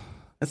ads.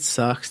 That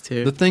sucks,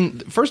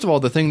 dude. First of all,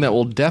 the thing that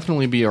will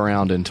definitely be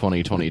around in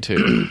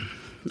 2022.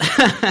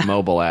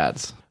 Mobile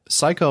ads.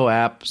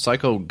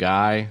 Psycho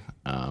guy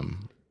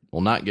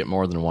will not get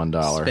more than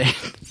 $1.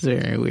 It's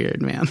very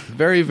weird, man.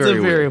 Very, very it's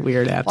a weird. very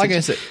weird app. Like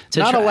I said,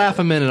 not a laugh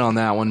a minute on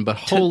that one, but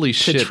holy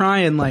shit. To try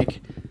and like...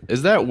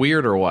 Is that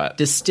weird or what?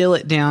 Distill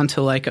it down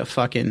to like a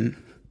fucking...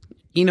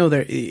 You know,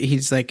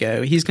 he's like,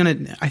 he's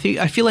going to...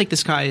 I feel like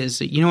this guy is...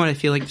 You know what I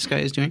feel like this guy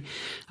is doing?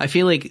 I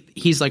feel like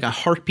he's like a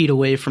heartbeat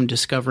away from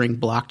discovering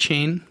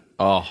blockchain.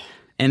 Oh.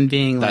 And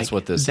being like... That's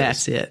what this is.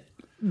 That's it.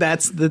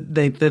 That's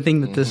the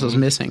thing that this was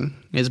missing,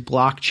 is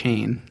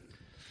blockchain.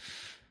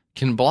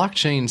 Can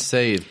blockchain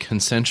save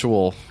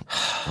consensual,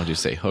 what do you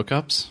say,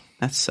 hookups?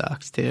 That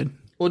sucks, dude.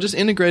 Well, just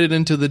integrate it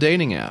into the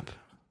dating app.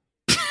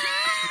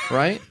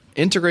 Right?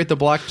 Integrate the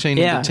blockchain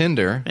into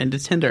Tinder. Into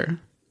Tinder.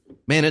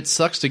 Man, it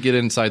sucks to get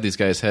inside these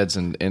guys' heads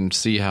and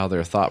see how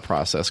their thought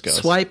process goes.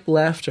 Swipe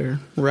left or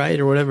right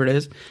or whatever it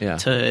is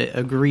to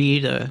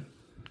agree to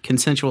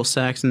consensual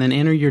sex, and then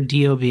enter your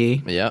DOB.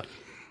 Yep.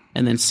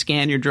 And then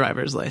scan your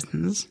driver's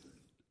license.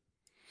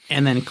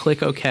 And then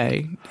click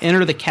OK.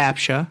 Enter the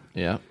CAPTCHA.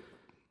 Yeah.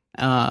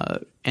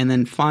 And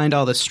then find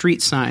all the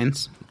street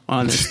signs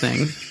on this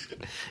thing.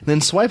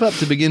 Then swipe up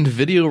to begin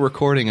video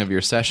recording of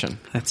your session.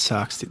 That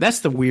sucks, dude. That's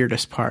the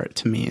weirdest part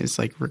to me, is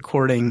like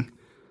recording,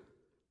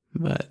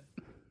 but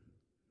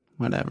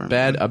whatever.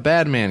 A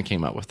bad man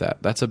came up with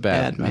that. That's a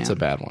bad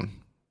one.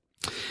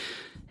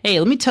 Hey,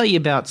 let me tell you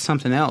about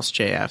something else,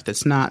 JF,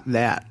 that's not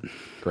that.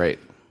 Great.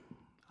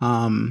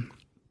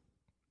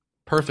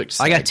 Perfect.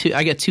 I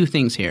got two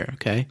things here,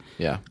 okay?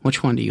 Yeah.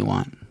 Which one do you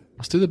want?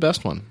 Let's do the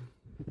best one.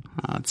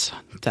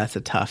 That's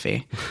a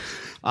toughie.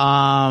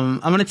 I'm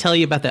going to tell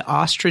you about the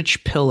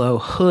ostrich pillow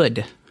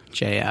hood,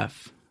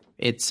 JF.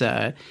 It's do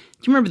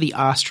you remember the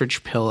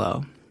ostrich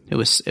pillow? It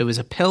was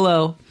a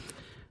pillow.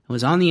 It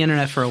was on the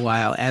internet for a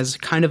while as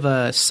kind of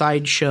a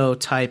sideshow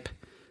type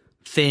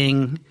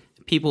thing.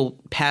 People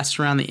passed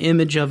around the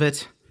image of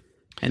it,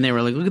 and they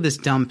were like, "Look at this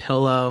dumb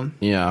pillow."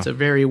 Yeah, it's a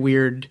very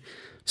weird,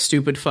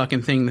 stupid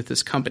fucking thing that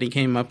this company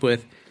came up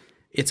with.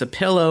 It's a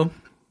pillow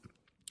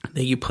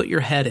that you put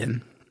your head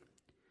in,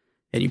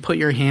 and you put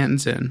your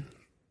hands in.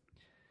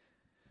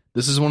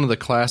 This is one of the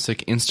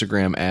classic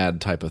Instagram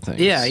ad type of things.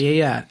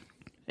 Yeah.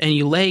 And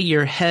you lay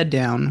your head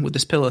down with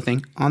this pillow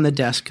thing on the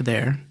desk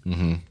there,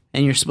 and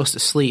you're supposed to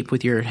sleep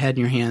with your head and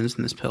your hands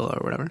in this pillow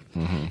or whatever.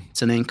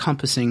 It's an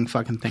encompassing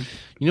fucking thing.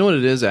 You know what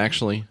it is,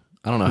 actually?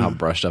 I don't know how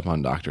brushed up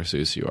on Dr.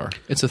 Seuss you are.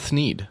 It's a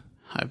thneed.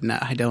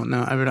 I don't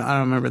know. I don't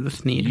remember the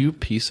thneed. You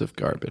piece of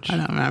garbage. I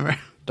don't remember.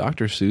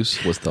 Dr.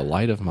 Seuss was the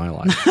light of my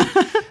life.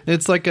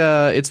 It's like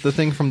it's the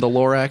thing from the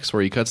Lorax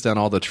where he cuts down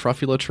all the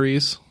truffula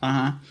trees,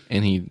 and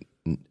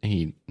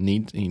he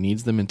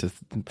kneads them into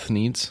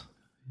thneeds.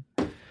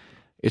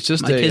 It's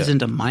just my kid's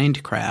into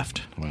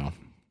Minecraft. Wow,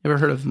 ever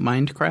heard of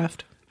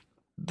Minecraft?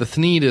 The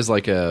thneed is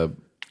like a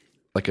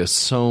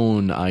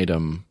sewn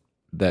item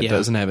that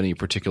doesn't have any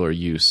particular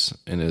use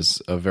and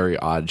is a very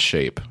odd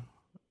shape,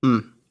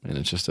 and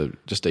it's just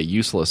a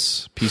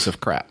useless piece of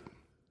crap.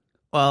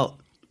 Well,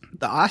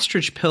 the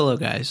ostrich pillow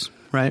guys,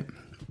 right?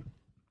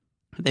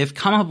 They've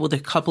come up with a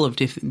couple of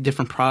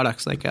different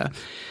products. Like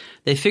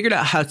they figured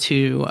out how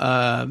to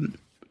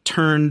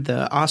turn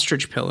the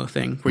ostrich pillow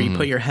thing, where you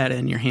put your head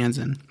in, your hands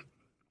in,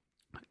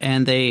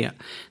 and they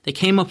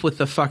came up with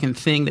the fucking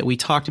thing that we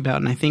talked about,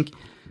 and I think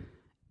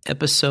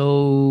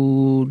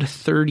episode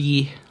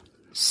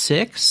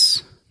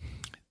 36.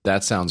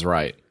 That sounds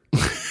right.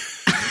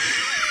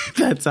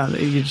 That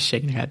sounds. You're just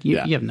shaking your head. You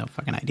have no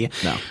fucking idea.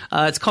 No.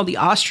 It's called the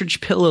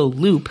Ostrich Pillow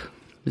Loop.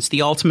 It's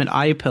the ultimate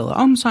eye pillow.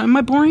 Oh, I'm sorry. Am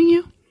I boring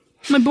you?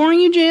 Am I boring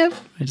you, JF?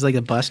 I just like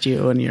to bust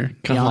you when you're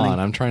Come yawning. on,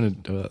 I'm trying to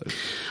do it.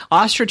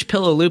 Ostrich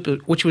Pillow Loop,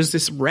 which was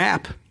this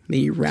wrap that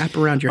you wrap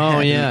around your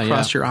head and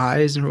across your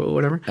eyes or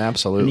whatever.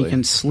 Absolutely. And you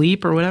can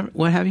sleep or whatever,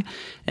 what have you.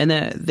 And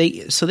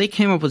they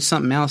came up with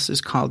something else. It's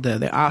called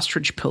the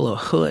Ostrich Pillow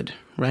Hood,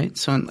 right?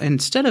 So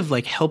instead of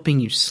like helping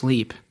you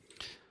sleep,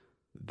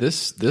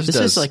 this does.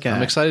 Is like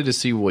I'm excited to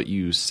see what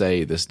you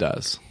say this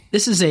does.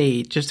 This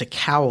is just a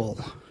cowl.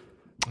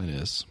 It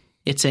is.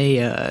 It's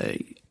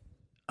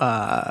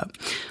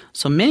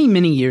so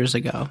many years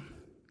ago.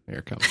 Here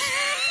it comes.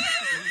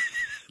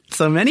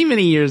 So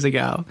many years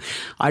ago,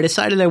 I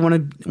decided I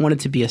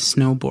wanted to be a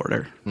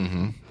snowboarder.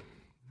 Mm-hmm.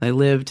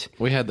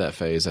 We had that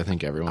phase. I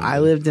think everyone. I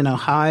lived in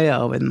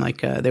Ohio, and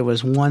there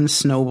was one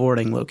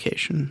snowboarding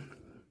location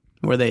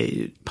where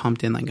they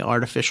pumped in like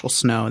artificial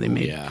snow. They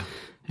made,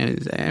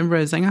 and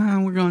everybody's like,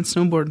 we're going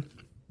snowboard.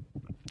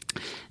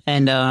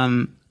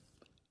 And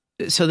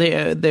so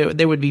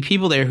there would be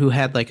people there who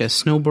had like a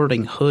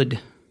snowboarding hood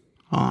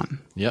on.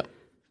 Yep.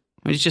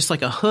 It was just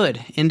like a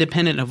hood,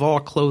 independent of all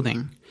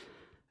clothing.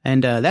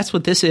 And that's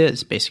what this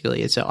is,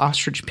 basically. It's an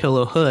ostrich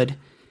pillow hood.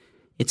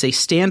 It's a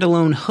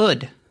standalone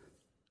hood.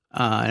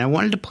 And I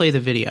wanted to play the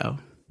video,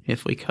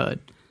 if we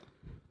could,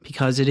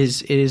 because it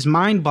is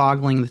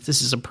mind-boggling that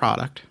this is a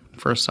product,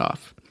 first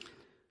off.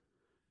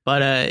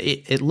 But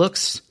it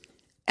looks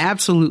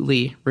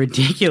absolutely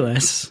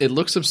ridiculous. It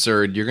looks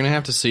absurd. You're going to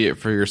have to see it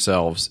for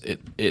yourselves.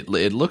 It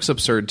looks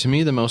absurd. To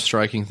me, the most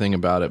striking thing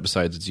about it,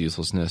 besides its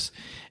uselessness,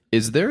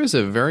 is there is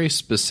a very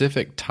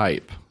specific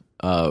type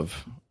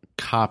of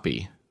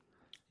copy.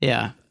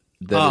 Yeah.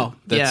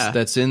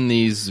 That's in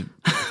these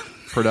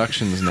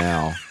productions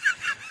now.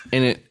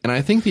 And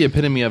I think the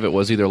epitome of it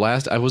was either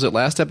last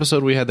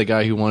episode we had the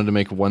guy who wanted to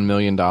make $1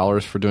 million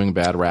for doing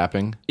bad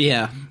rapping.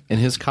 Yeah. And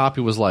his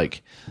copy was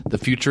like, the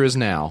future is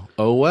now.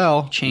 Oh,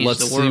 well,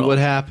 let's see what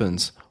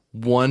happens.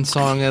 One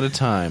song at a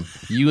time.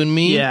 You and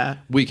me,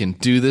 we can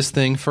do this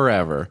thing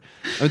forever.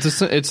 It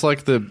was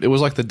like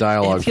the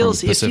dialogue from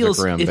Pacific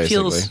Rim,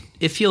 basically.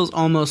 It feels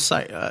almost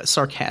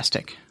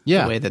sarcastic,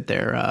 the way that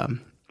they're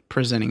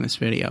presenting this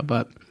video,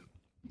 but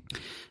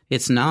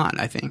it's not,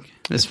 I think,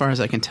 as far as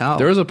I can tell.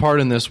 There was a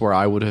part in this where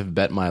I would have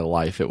bet my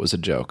life it was a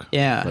joke.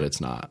 Yeah. But it's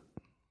not.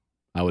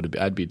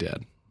 I'd be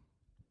dead.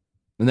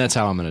 And that's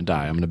how I'm going to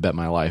die. I'm going to bet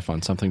my life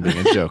on something being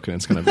a joke, and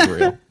it's going to be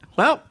real.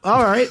 Well,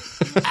 all right.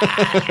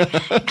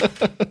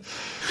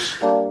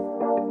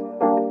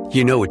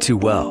 You know it too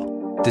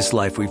well. This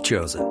life we've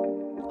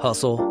chosen.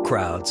 Hustle,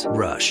 crowds,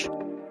 rush,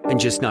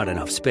 and just not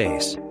enough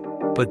space.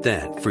 But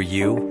then, for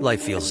you,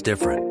 life feels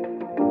different.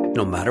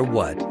 No matter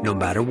what, no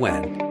matter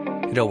when,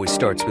 it always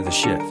starts with a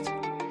shift.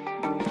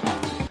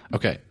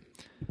 Okay.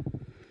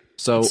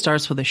 So it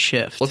starts with a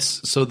shift.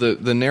 So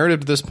the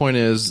narrative to this point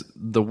is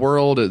the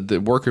world,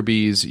 the worker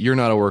bees, you're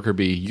not a worker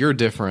bee. You're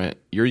different.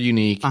 You're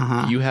unique.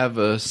 You have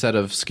a set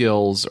of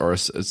skills, or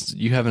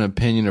you have an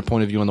opinion or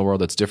point of view on the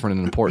world that's different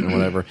and important,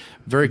 whatever.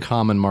 Very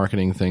common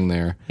marketing thing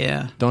there.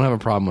 Yeah. Don't have a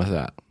problem with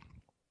that.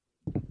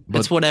 But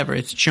it's whatever.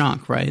 It's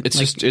junk, right? It's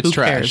who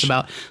trash.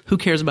 Cares who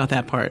cares about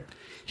that part?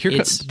 Here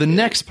comes the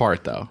next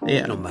part, though.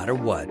 Yeah. No matter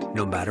what,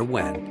 no matter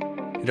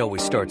when, it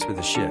always starts with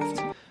a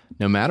shift.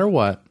 No matter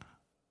what.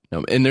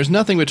 No, and there's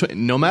nothing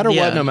between. No matter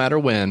what, no matter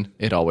when,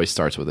 it always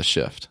starts with a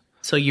shift.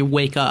 So you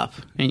wake up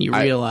and you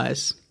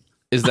realize.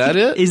 Is that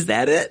it? Is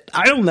that it?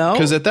 I don't know.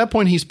 Because at that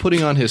point, he's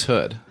putting on his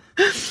hood.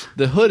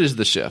 The hood is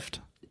the shift.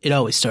 It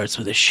always starts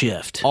with a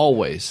shift.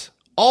 Always.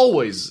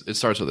 Always it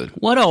starts with it.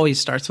 What always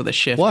starts with a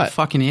shift? What? You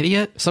fucking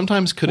idiot.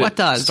 Sometimes could it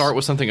start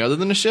with something other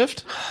than a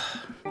shift?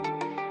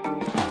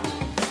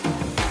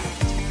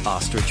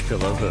 Ostrich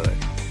Pillow Hood.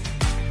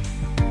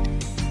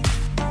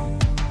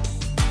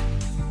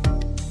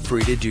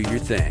 Free to do your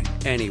thing,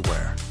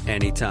 anywhere,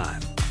 anytime,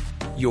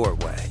 your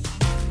way.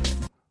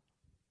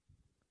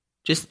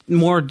 Just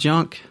more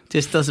junk.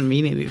 Just doesn't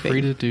mean anything.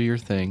 Free to do your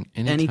thing,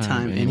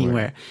 anytime,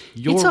 anywhere.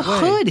 It's a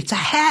hood. It's a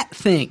hat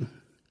thing.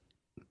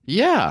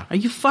 Yeah. Are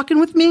you fucking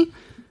with me?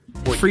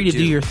 What Free you to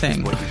do your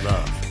thing. Is what you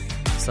love.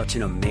 Such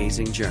an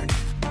amazing journey.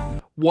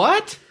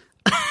 What?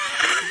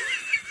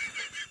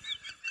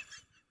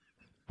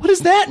 What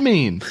does that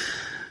mean?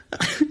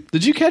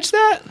 Did you catch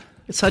that?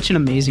 It's such an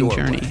amazing Your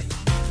journey. way.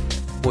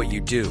 What you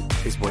do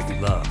is what you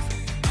love.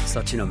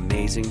 Such an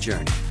amazing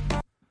journey.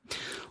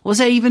 What does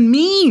that even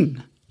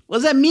mean? What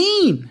does that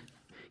mean?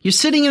 You're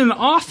sitting in an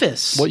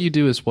office. What you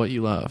do is what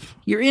you love.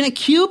 You're in a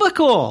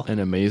cubicle. An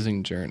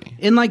amazing journey.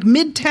 In like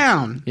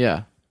Midtown.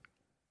 Yeah.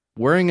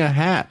 Wearing a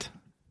hat.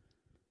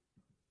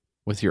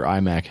 With your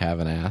iMac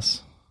having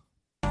ass.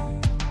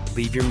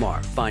 Leave your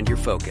mark, find your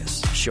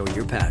focus, show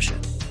your passion,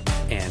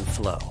 and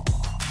flow.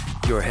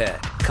 Your head,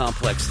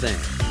 complex thing.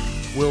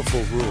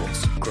 Willful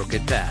rules,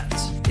 crooked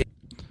paths.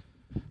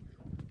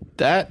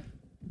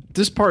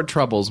 This part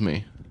troubles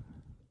me.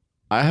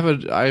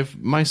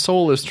 My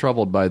soul is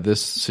troubled by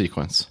this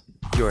sequence.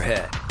 Your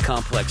head,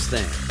 complex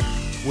thing.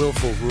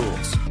 Willful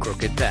rules,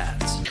 crooked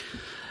paths.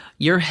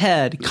 Your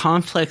head,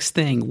 complex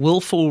thing,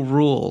 willful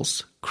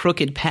rules,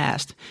 crooked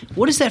past.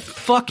 What does that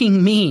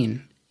fucking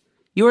mean?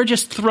 You are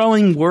just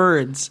throwing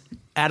words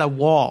at a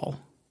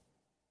wall.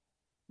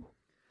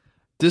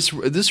 This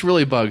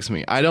really bugs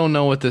me. I don't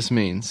know what this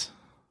means.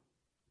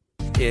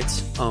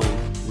 Its own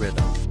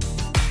rhythm.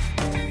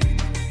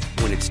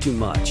 When it's too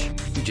much,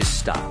 you just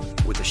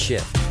stop with a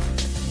shift.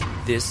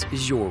 This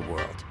is your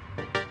world.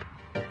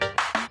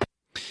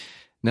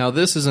 Now,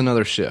 this is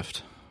another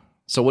shift.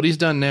 So what he's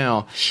done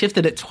now...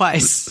 Shifted it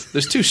twice.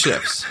 There's 2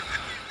 shifts.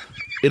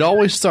 It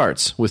always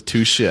starts with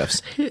 2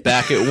 shifts.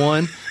 Back at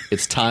 1,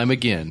 it's time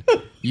again.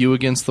 You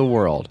against the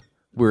world.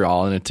 We're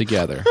all in it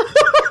together.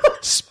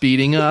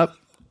 Speeding up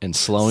and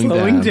slowing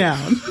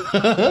down.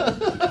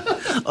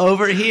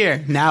 Over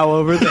here, now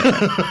over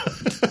there.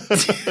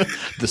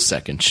 The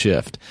second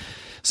shift.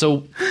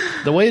 So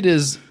the way it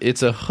is,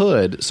 it's a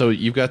hood. So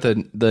you've got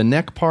the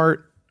neck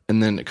part,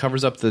 and then it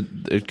covers up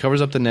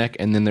the neck,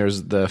 and then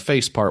there's the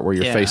face part where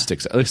your face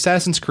sticks out.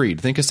 Assassin's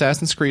Creed. Think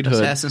Assassin's Creed hood.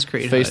 Assassin's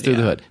Creed face hood, through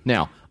the hood.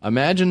 Now,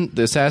 imagine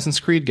the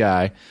Assassin's Creed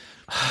guy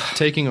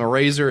taking a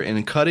razor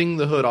and cutting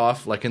the hood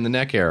off, like in the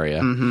neck area,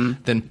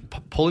 then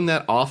pulling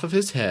that off of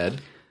his head,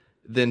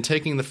 then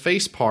taking the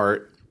face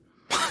part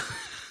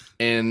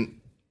and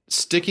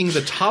sticking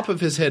the top of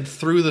his head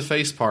through the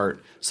face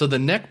part, so the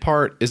neck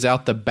part is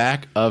out the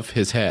back of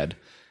his head.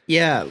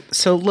 Yeah,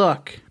 so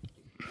look.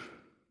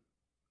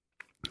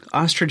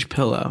 Ostrich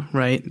pillow,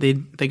 right? They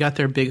got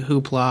their big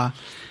hoopla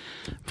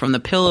from the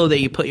pillow that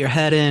you put your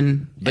head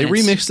in. They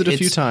remixed it a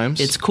few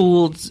times. It's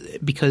cool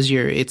because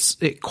it's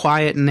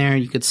quiet in there.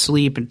 You could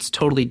sleep. It's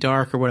totally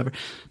dark or whatever.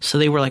 So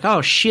they were like,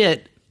 "Oh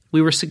shit,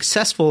 we were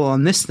successful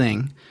on this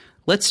thing.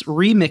 Let's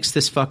remix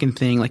this fucking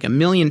thing like a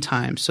million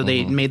times." So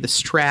they made the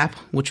strap,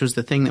 which was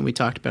the thing that we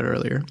talked about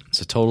earlier. It's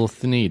a total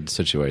Thneed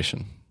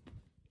situation.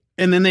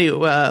 And then they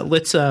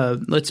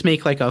let's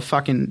make like a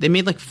fucking. They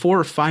made like 4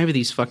 or 5 of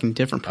these fucking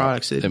different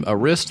products. A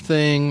wrist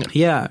thing,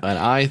 yeah, an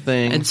eye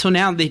thing, and so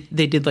now they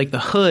did like the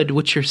hood,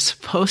 which you're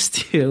supposed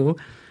to.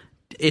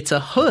 It's a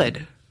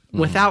hood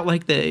without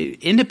like the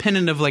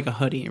independent of like a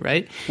hoodie,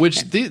 right?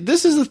 Which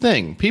this is the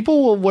thing.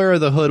 People will wear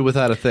the hood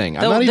without a thing.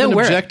 I'm not even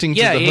objecting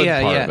to the hood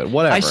part of it.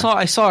 Whatever.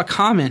 I saw a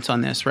comment on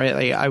this, right?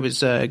 Like I was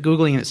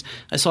Googling this.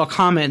 I saw a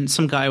comment and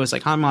some guy was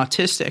like, "I'm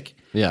autistic."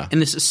 Yeah.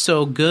 And this is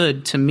so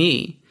good to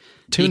me.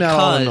 Tune out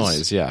all the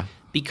noise, yeah.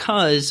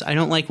 Because I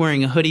don't like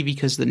wearing a hoodie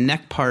because the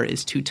neck part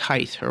is too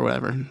tight or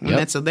whatever. And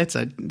that's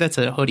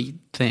a hoodie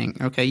thing.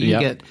 Okay,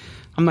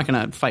 I'm not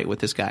going to fight with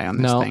this guy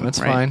on this thing. No, that's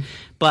right?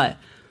 fine.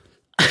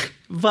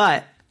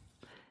 But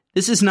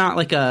this is not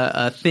like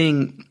a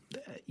thing.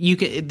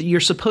 You're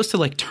supposed to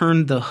like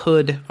turn the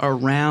hood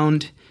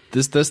around.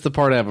 That's the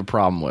part I have a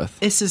problem with.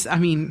 This is, I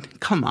mean,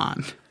 come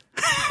on.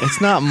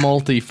 It's not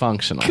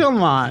multifunctional.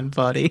 Come on,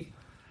 buddy.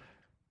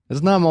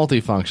 It's not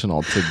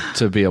multifunctional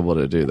to be able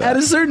to do that. At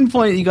a certain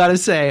point, you got to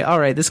say, all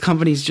right, this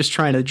company's just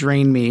trying to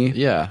drain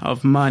me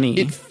of money.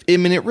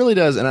 It really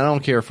does, and I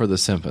don't care for the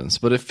simpins,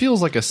 but it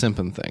feels like a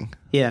simpin thing.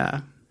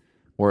 Yeah.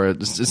 Where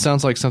it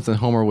sounds like something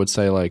Homer would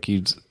say, like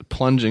he's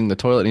plunging the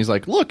toilet, and he's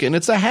like, look, and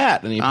it's a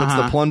hat, and he puts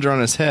the plunger on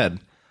his head.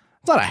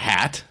 It's not a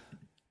hat.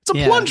 It's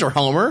a plunger,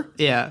 Homer.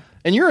 Yeah.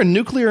 And you're a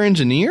nuclear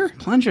engineer?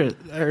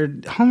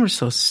 Homer's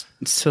so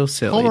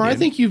silly. Homer, dude. I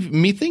think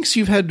methinks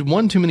you've had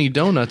one too many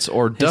donuts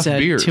or Duff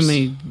beers. Too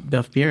many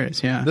Duff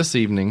beers, yeah. This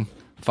evening,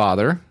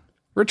 Father,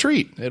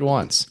 retreat at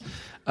once.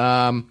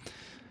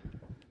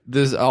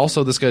 This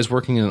guy's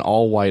working in an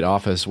all-white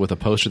office with a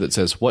poster that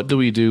says, "What do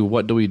we do?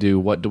 What do we do?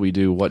 What do we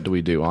do? What do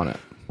we do?" on it.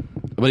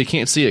 But he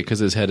can't see it because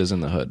his head is in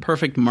the hood.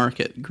 Perfect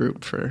market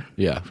group for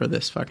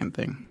this fucking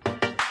thing.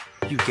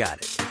 You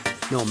got it.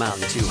 No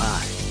mountain too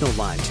high, no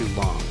line too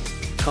long.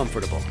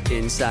 Comfortable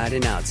inside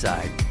and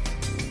outside.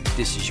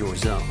 This is your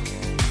zone.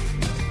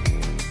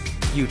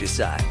 You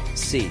decide,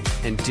 see,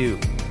 and do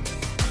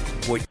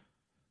what.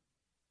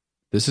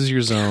 This is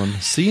your zone.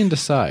 See and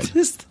decide.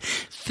 Just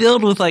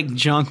filled with like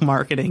junk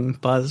marketing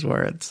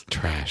buzzwords.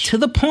 Trash. To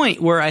the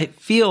point where I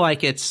feel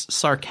like it's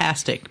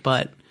sarcastic,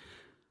 but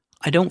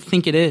I don't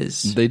think it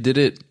is. They did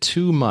it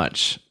too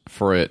much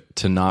for it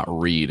to not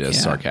read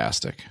as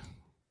sarcastic.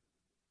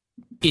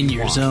 In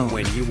your zone.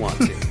 When you want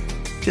to.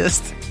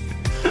 Just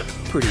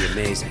pretty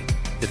amazing.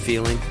 The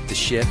feeling, the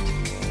shift.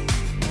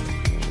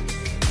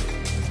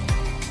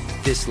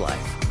 This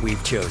life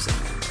we've chosen.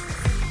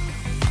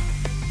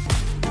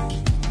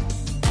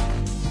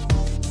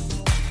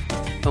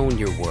 Own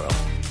your world.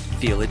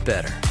 Feel it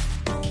better.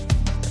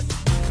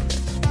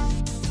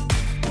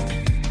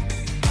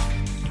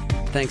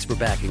 Thanks for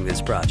backing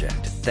this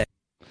project.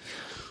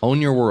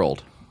 Own your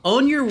world.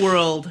 Own your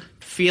world.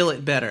 Feel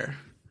it better.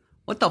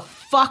 What the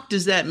fuck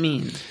does that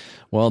mean?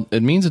 Well,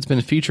 it means it's been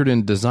featured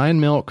in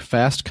Design Milk,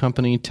 Fast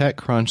Company,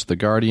 TechCrunch, The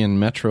Guardian,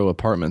 Metro,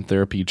 Apartment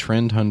Therapy,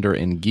 Trend Hunter,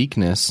 and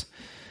Geekness.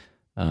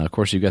 Of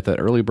course, you got that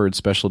early bird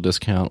special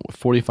discount with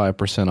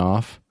 45%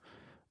 off.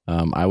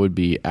 I would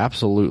be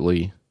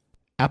absolutely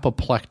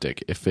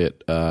apoplectic if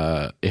it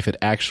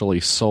actually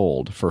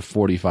sold for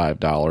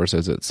 $45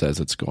 as it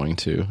says it's going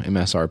to,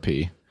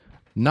 MSRP.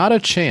 Not a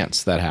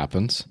chance that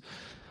happens.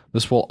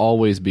 This will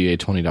always be a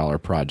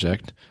 $20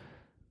 project.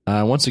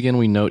 Once again,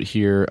 we note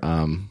here,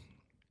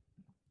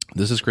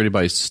 this is created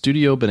by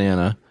Studio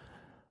Banana.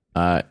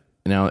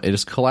 Now, it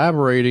is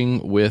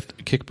collaborating with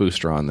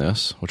Kickbooster on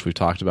this, which we've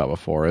talked about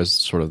before as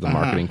sort of the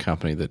marketing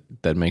company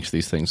that makes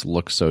these things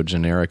look so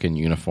generic and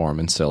uniform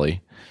and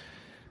silly.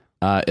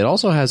 It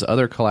also has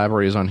other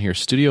collaborators on here,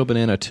 Studio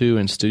Banana 2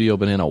 and Studio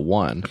Banana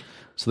 1.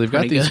 So they've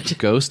got these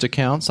ghost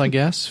accounts, I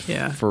guess,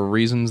 for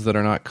reasons that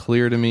are not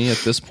clear to me at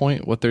this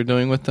point, what they're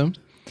doing with them.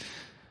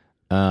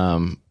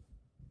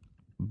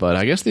 But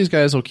I guess these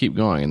guys will keep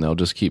going, and they'll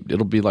just keep,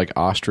 it'll be like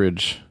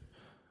ostrich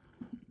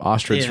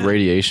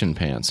radiation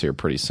pants here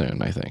pretty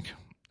soon, I think.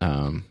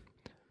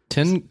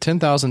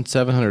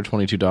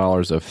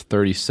 $10,722 of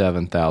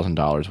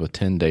 $37,000 with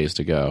 10 days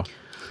to go.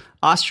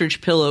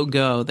 Ostrich Pillow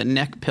Go, the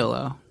neck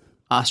pillow.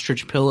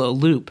 Ostrich Pillow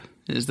Loop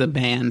is the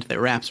band that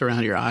wraps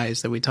around your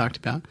eyes that we talked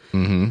about.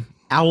 Mm-hmm.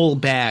 Owl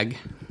Bag.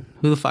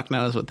 Who the fuck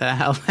knows what the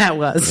hell that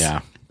was?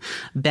 Yeah.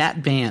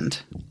 Bat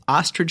Band.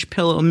 Ostrich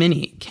Pillow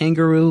Mini.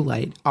 Kangaroo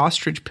Light.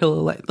 Ostrich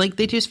Pillow Light. Like,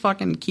 they just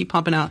fucking keep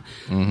pumping out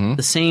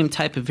the same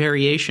type of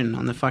variation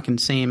on the fucking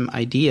same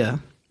idea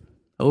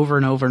over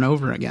and over and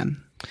over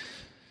again.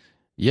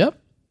 Yep.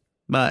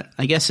 But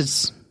I guess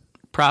it's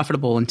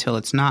profitable until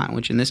it's not,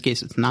 which in this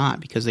case it's not,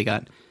 because they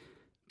got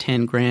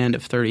 10 grand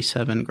of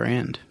 37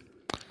 grand.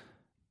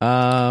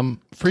 10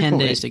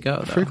 days to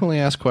go, though. Frequently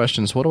asked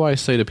questions. What do I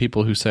say to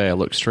people who say I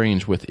look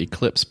strange with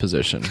eclipse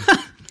position?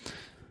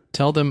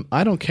 Tell them,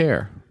 I don't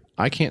care.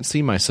 I can't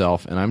see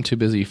myself, and I'm too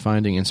busy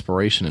finding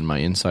inspiration in my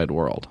inside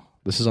world.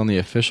 This is on the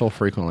official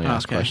frequently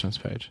asked questions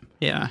page.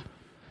 Yeah.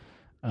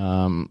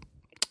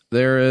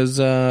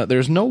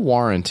 There's no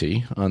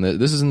warranty on this.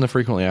 This is in the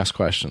frequently asked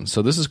questions.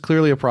 So this is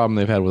clearly a problem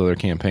they've had with other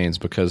campaigns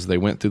because they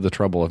went through the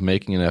trouble of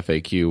making an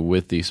FAQ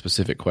with the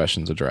specific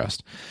questions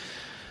addressed.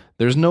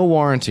 There's no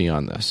warranty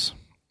on this.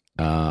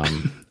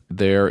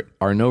 There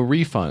are no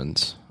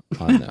refunds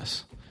on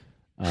this.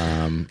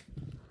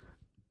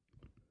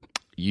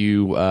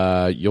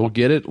 You'll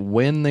get it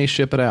when they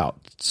ship it out.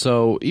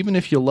 So even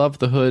if you love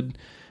the hood,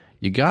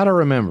 you got to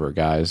remember,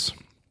 guys.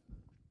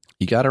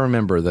 You got to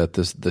remember that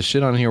the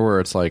shit on here where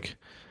it's like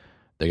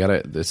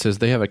it says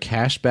they have a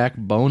cashback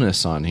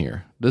bonus on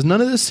here. Does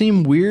none of this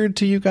seem weird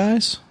to you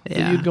guys? Yeah.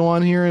 That you'd go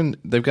on here and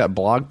they've got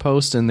blog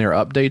posts in their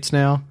updates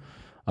now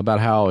about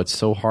how it's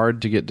so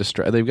hard to get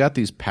distracted. They've got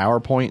these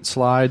PowerPoint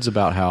slides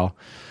about how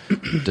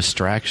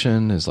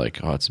distraction is like,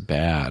 oh, it's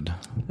bad.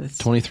 It's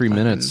 23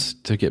 minutes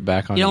to get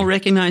back on. You don't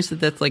recognize that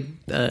that's like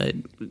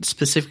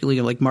specifically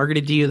like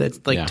marketed to you.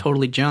 That's like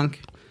totally junk.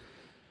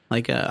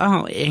 Like,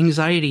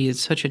 anxiety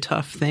is such a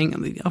tough thing. I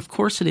mean, of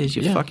course it is,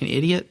 you fucking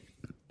idiot.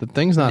 The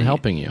thing's not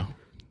helping you.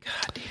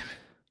 God damn it.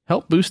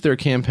 Help boost their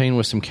campaign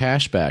with some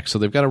cash back. So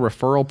they've got a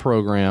referral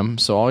program.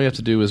 So all you have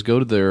to do is go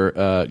to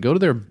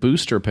their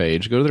booster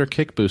page, go to their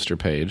Kick Booster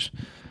page,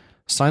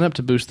 sign up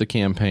to boost the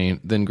campaign,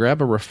 then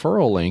grab a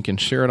referral link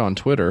and share it on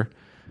Twitter.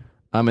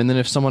 And then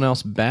if someone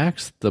else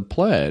backs the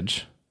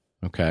pledge,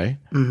 okay,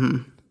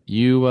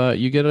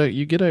 you get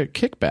a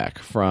kickback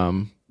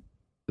from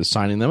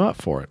signing them up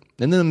for it.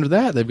 And then under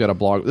that, they've got a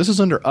blog. This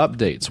is under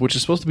updates, which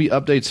is supposed to be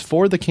updates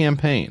for the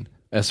campaign.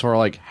 As far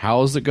like,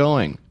 how's it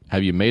going?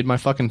 Have you made my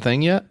fucking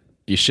thing yet?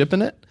 You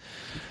shipping it?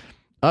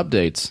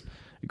 Updates.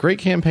 Great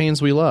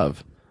campaigns we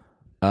love.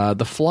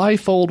 The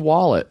Flyfold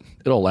wallet.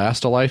 It'll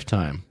last a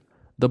lifetime.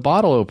 The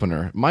bottle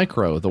opener.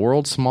 Micro. The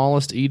world's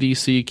smallest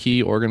EDC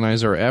key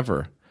organizer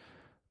ever.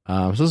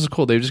 So this is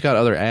cool. They've just got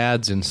other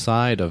ads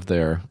inside of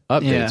their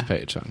updates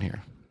page on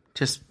here.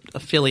 Just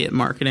affiliate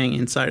marketing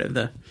inside of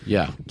the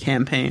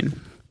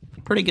campaign.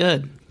 Pretty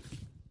good.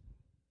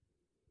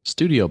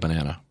 Studio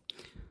Banana.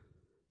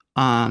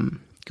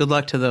 Good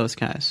luck to those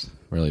guys.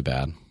 Really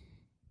bad.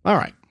 All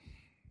right.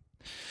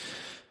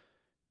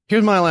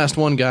 Here's my last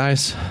one,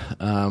 guys.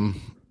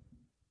 And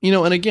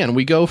again,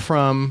 we go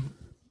from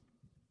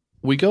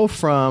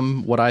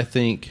what I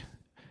think,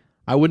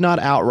 I would not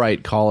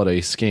outright call it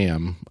a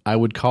scam. I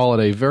would call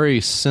it a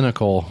very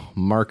cynical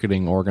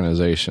marketing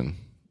organization.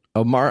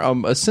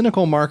 A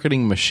cynical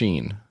marketing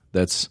machine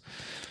that's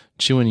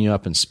chewing you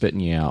up and spitting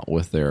you out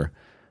with their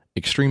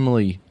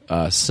extremely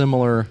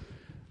similar,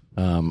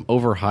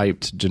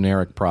 overhyped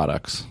generic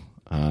products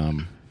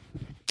that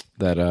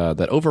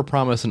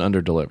overpromise and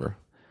underdeliver,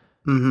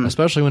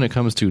 especially when it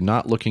comes to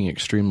not looking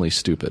extremely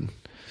stupid.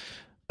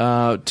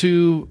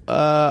 To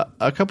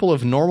a couple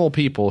of normal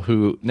people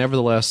who,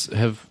 nevertheless,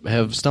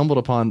 have stumbled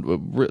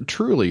upon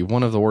truly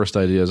one of the worst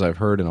ideas I've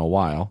heard in a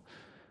while.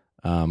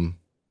 And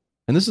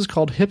this is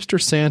called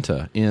Hipster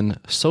Santa in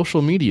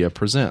Social Media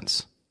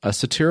Presents, a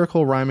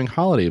satirical rhyming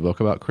holiday book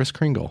about Kris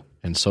Kringle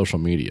and social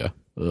media.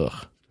 Ugh.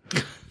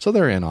 So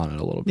they're in on it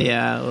a little bit.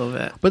 Yeah, a little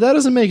bit. But that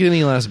doesn't make it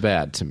any less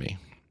bad to me.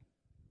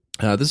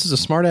 This is a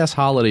smart-ass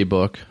holiday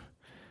book.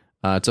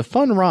 It's a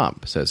fun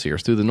romp, it says here,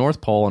 through the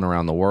North Pole and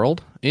around the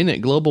world. In it,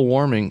 global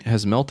warming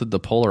has melted the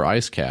polar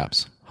ice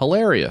caps.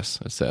 Hilarious,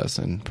 it says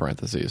in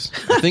parentheses.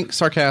 I think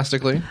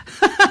sarcastically.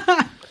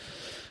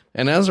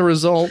 And as a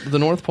result, the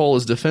North Pole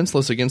is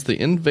defenseless against the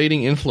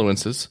invading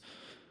influences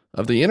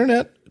of the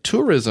internet,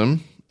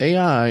 tourism,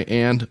 AI,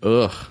 and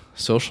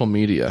social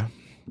media.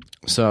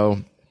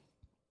 So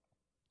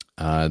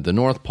the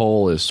North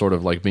Pole is sort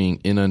of like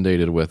being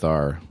inundated with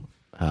our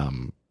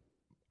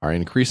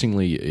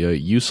increasingly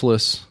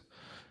useless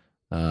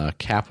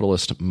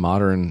capitalist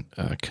modern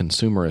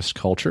consumerist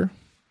culture.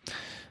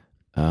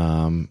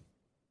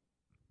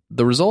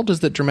 The result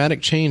is that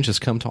dramatic change has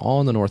come to all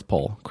in the North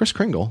Pole. Kris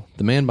Kringle,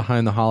 the man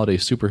behind the holiday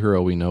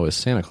superhero we know as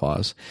Santa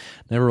Claus,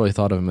 never really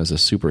thought of him as a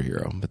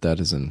superhero, but that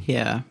is an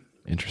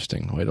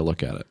interesting way to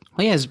look at it.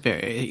 Well, he has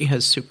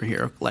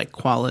superhero-like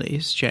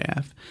qualities,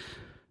 JF,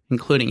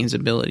 including his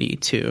ability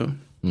to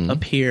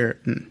appear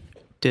and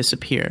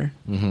disappear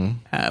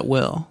at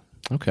will.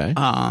 Okay.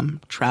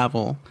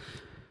 Travel.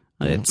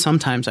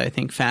 Sometimes I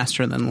think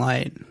faster than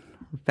light,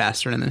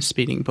 faster than a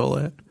speeding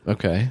bullet.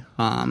 Okay.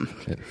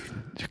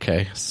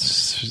 Okay,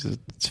 it's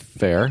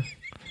fair.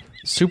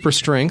 Super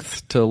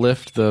strength to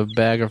lift the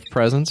bag of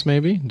presents,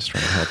 maybe. Just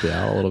trying to help you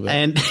out a little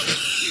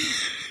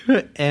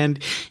bit. And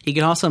he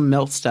can also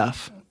melt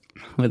stuff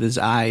with his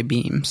eye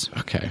beams.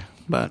 Okay,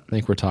 but I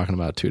think we're talking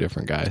about two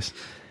different guys.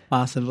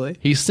 Possibly.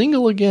 He's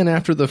single again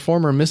after the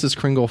former Mrs.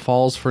 Kringle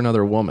falls for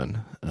another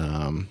woman.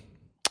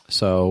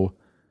 So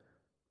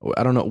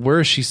I don't know,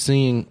 where is she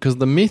seeing? Because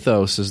the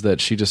mythos is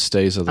that she just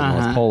stays at the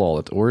North Pole all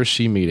the time. Where is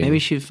she meeting? Maybe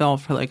she fell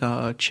for like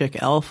a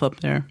chick elf up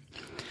there.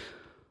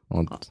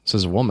 Well, it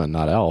says woman,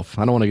 not elf.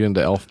 I don't want to get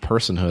into elf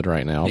personhood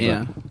right now.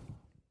 Yeah, but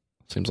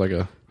seems like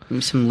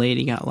maybe some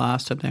lady got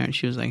lost up there, and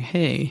she was like,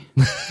 "Hey,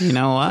 you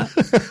know what?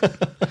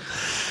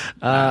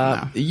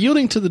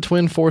 Yielding to the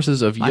twin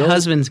forces of my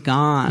husband's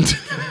gone,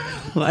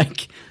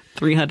 like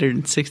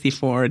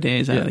 364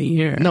 days out of the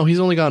year. No,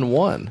 he's only gone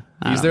one.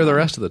 He's there the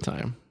rest of the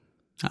time."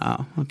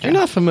 Oh, okay. You're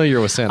not familiar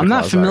with Santa Claus. I'm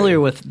not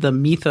familiar with the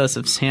mythos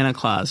of Santa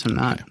Claus. I'm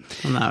not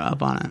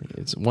up on it.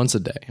 It's once a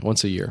day,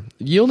 once a year.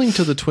 Yielding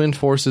to the twin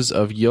forces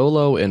of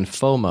YOLO and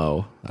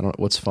FOMO.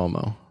 What's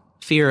FOMO?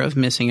 Fear of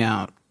missing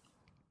out.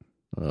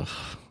 Ugh.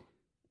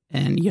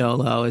 And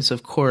YOLO is,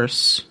 of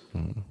course,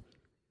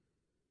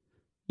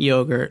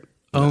 yogurt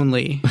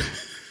only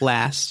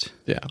last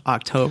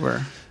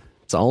October.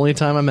 It's the only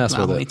time I mess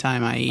with it. The only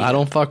time I eat. I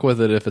don't fuck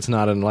with it if it's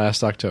not in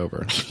last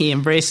October. He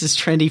embraces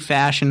trendy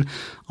fashion,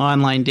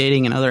 online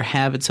dating, and other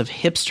habits of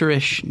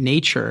hipsterish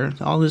nature.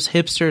 All those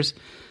hipsters,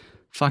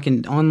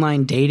 fucking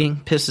online dating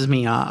pisses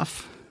me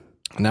off.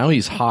 Now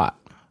he's hot.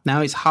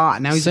 Now he's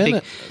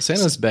big.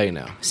 Santa's bae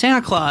now.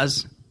 Santa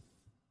Claus,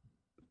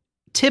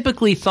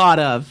 typically thought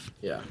of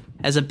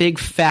as a big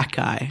fat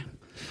guy.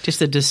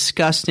 Just a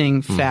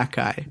disgusting fat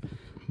guy.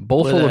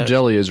 Bowl full of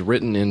jelly is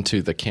written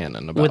into the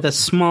canon. With a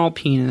small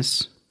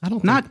penis.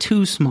 Not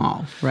too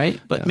small, right?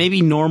 But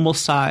maybe normal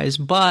size,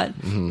 but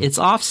it's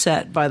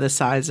offset by the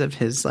size of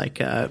his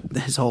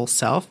his whole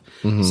self.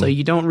 So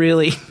you don't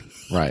really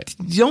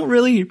you don't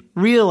really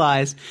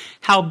realize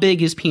how big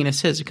his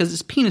penis is, because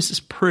his penis is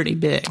pretty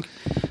big.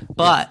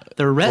 But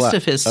the rest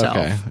of his self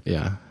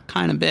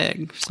kind of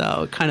big.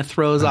 So it kind of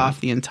throws off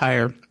the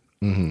entire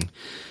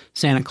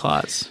Santa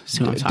Claus.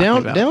 See what I'm talking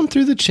about. Down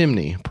through the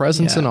chimney,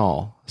 presents and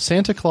all.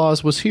 Santa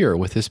Claus was here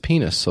with his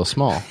penis so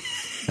small,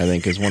 I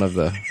think is one of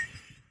the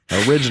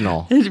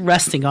original. He's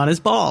resting on his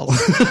balls.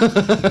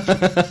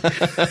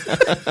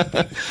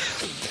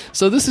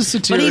 So this is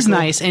satirical. But he's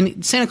nice,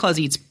 and Santa Claus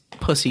eats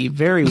pussy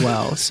very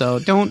well, so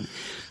don't...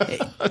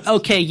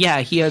 Okay,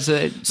 he has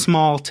a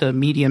small to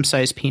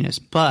medium-sized penis,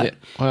 but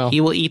he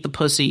will eat the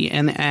pussy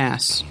and the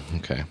ass.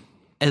 Okay.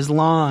 As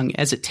long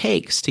as it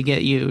takes to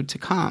get you to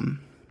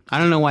come. I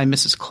don't know why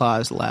Mrs.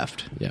 Claus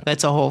left. Yeah.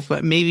 That's a whole...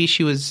 Maybe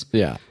she was...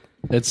 Yeah.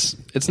 It's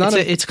not...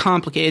 It's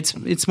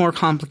complicated. It's more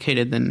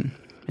complicated than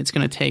it's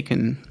going to take.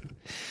 And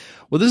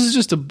well, this is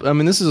just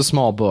this is a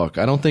small book.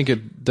 I don't think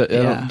it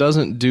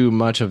doesn't do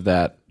much of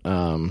that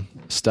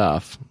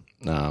stuff.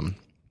 It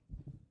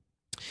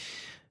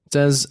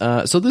says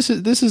so. This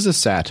is a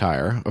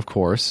satire, of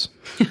course.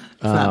 It's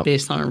not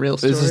based on a real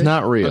story. This is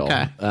not real.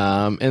 Okay.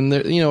 And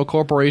a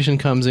corporation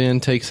comes in,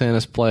 takes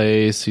Santa's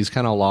place. He's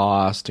kind of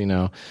lost.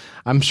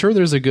 I'm sure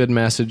there's a good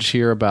message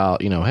here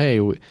about hey,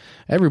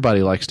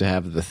 everybody likes to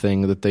have the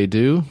thing that they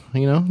do.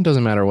 It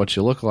doesn't matter what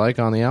you look like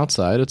on the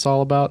outside. It's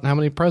all about how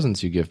many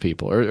presents you give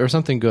people, or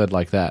something good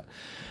like that.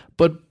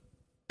 But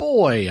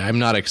boy, I'm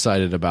not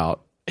excited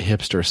about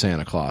hipster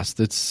Santa Claus.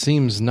 That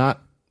seems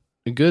not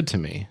good to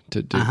me.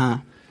 To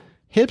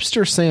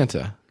hipster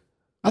Santa.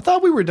 I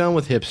thought we were done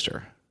with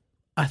hipster.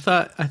 I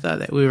thought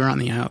that we were on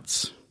the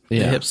outs.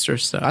 The hipster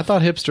stuff. I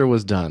thought hipster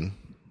was done.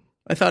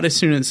 I thought as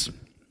soon as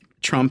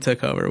Trump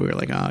took over, we were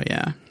like, oh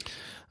yeah.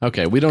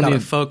 Okay, we don't need to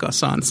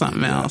focus on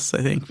something else,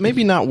 I think.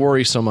 Maybe not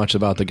worry so much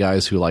about the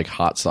guys who like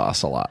hot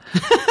sauce a lot.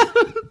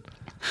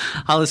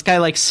 This guy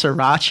likes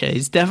sriracha.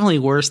 He's definitely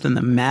worse than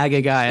the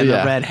MAGA guy in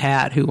the red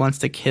hat who wants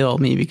to kill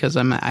me because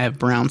I have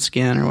brown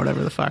skin or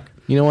whatever the fuck.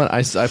 You know what?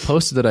 I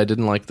posted that I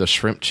didn't like the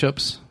shrimp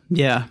chips.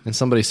 Yeah. And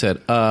somebody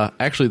said,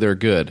 actually they're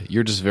good.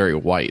 You're just very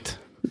white.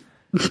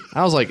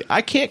 I was like,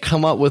 I can't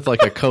come up with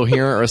like a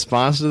coherent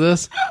response to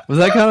this. Was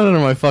that kind of under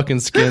my fucking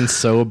skin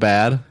so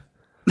bad?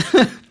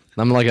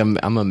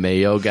 I'm a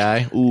mayo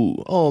guy.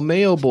 Ooh, oh,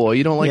 mayo boy.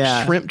 You don't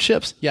like shrimp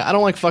chips? Yeah, I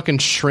don't like fucking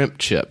shrimp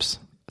chips.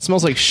 It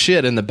smells like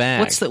shit in the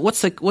bag. What's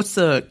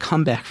the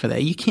comeback for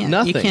that? You can't.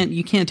 Nothing.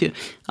 You can't do.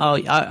 Oh,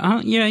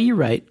 yeah, you're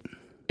right.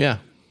 Yeah,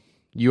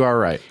 you are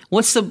right.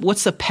 What's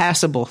the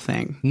passable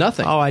thing?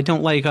 Nothing. Oh, I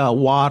don't like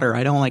water.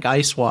 I don't like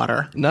ice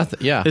water. Nothing.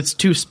 Yeah, it's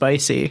too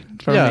spicy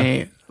for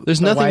me. There's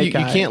nothing you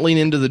can't lean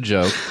into the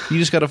joke. You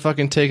just got to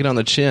fucking take it on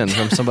the chin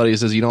from somebody who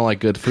says you don't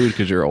like good food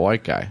because you're a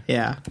white guy.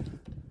 Yeah.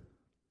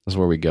 This is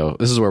where we go.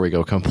 This is where we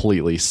go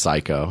completely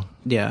psycho.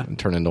 Yeah. And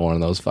turn into one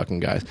of those fucking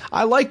guys.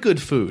 I like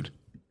good food.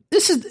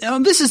 This is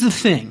the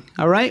thing,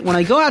 all right? When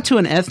I go out to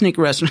an ethnic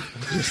restaurant,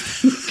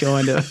 go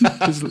into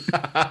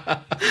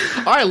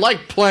I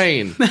like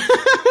plain.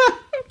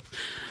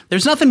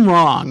 There's nothing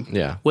wrong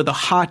with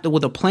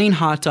a plain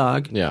hot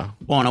dog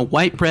on a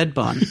white bread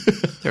bun.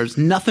 There's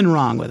nothing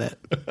wrong with it.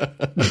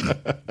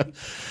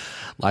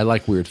 I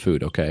like weird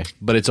food, okay?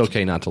 But it's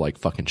okay not to like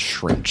fucking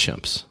shrimp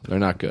chimps. They're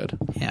not good.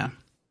 Yeah.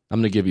 I'm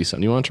going to give you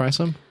some. You want to try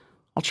some?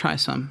 I'll try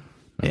some.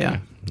 Okay. Yeah.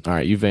 All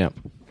right, you vamp.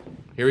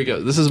 Here we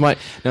go. This is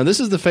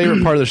the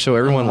favorite part of the show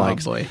everyone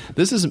likes. Boy.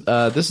 This is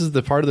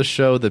the part of the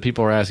show that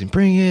people are asking,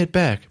 bring it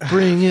back,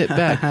 bring it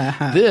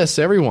back. This,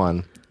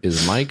 everyone,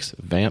 is Mike's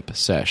Vamp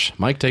Sesh.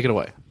 Mike, take it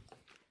away.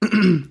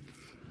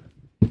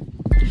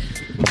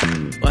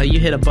 Well, you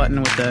hit a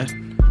button with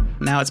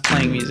now it's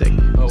playing music.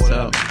 Oh,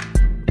 so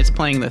it's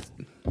playing there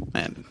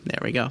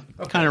we go.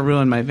 Okay. Kind of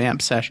ruined my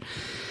Vamp Sesh.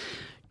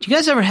 Do you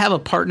guys ever have a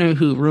partner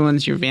who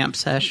ruins your Vamp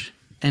Sesh?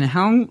 And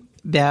how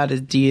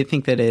bad do you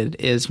think that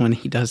it is when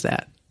he does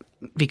that?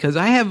 Because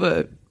I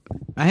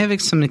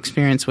have some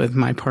experience with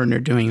my partner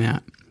doing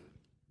that.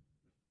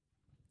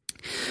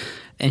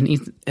 And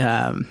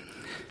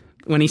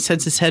when he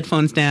sets his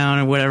headphones down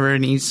or whatever,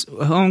 and he's,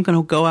 I'm going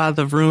to go out of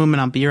the room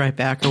and I'll be right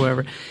back or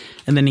whatever.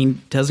 And then he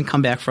doesn't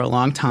come back for a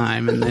long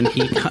time, and then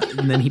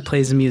he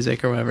plays the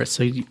music or whatever.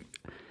 So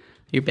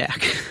you're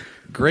back.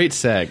 Great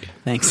seg.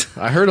 Thanks.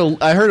 I heard a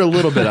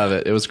little bit of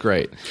it. It was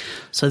great.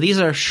 So these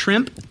are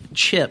shrimp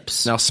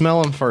chips. Now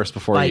smell them first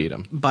before you eat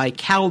them. By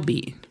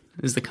Calbee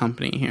is the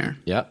company here.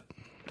 Yep.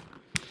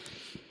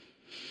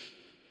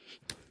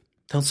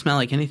 Don't smell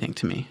like anything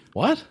to me.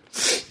 What?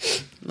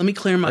 Let me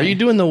clear my... Are you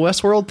doing the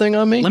Westworld thing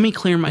on me? Let me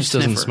clear my sniffer.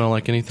 This doesn't smell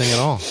like anything at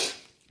all.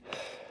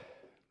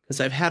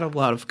 Because I've had a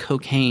lot of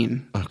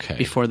cocaine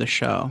before the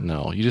show.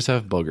 No, you just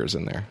have boogers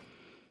in there.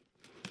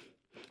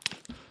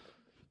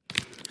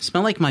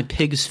 Smell like my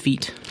pig's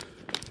feet.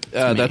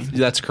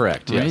 That's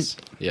correct. Right? Yes.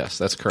 Yes,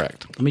 that's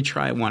correct. Let me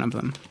try one of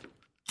them.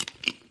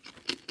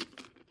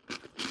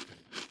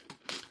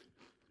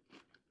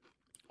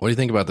 What do you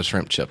think about the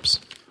shrimp chips?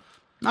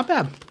 Not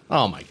bad.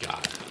 Oh my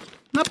god.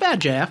 Not bad,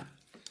 JF.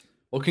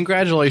 Well,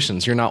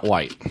 congratulations. You're not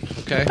white.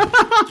 Okay?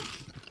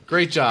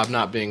 Great job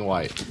not being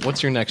white.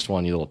 What's your next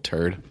one, you little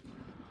turd?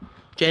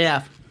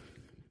 JF.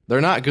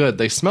 They're not good.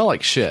 They smell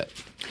like shit.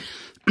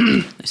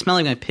 They smell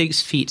like my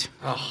pig's feet,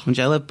 which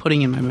I love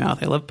putting in my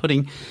mouth. I love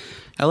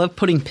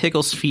putting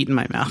Pickle's feet in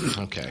my mouth.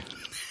 Okay.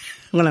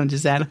 When I'm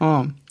just at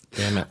home.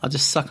 Damn it. I'll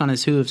just suck on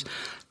his hooves.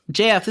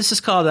 JF, this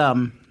is called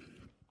a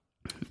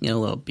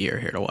little beer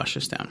here to wash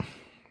this down.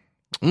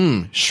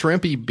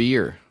 Shrimpy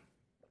beer.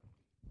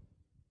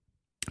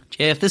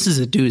 JF, this is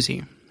a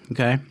doozy.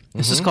 Okay?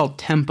 This is called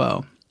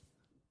Tempo.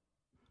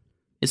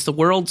 It's the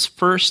world's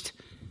first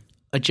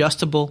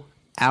adjustable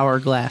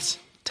hourglass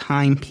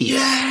timepiece.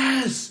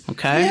 Yes!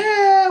 Okay?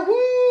 Yeah!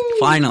 Woo!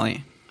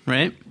 Finally,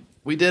 right?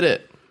 We did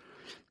it.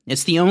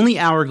 It's the only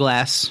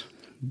hourglass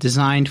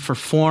designed for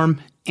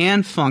form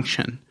and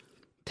function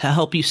to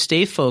help you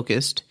stay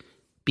focused,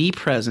 be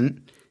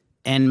present,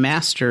 and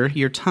master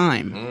your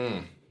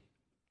time.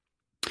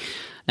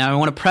 Now, I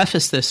want to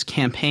preface this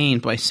campaign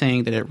by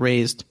saying that it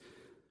raised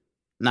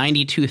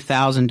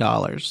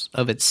 $92,000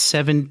 of its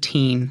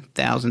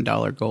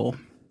 $17,000 goal.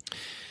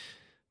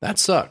 That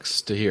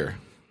sucks to hear.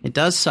 It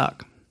does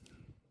suck.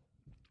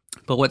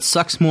 But what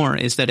sucks more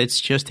is that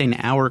it's just an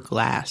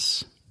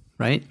hourglass,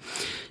 right?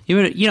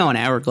 An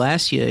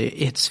hourglass,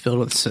 it's filled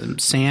with some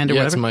sand or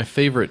whatever. It's my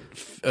favorite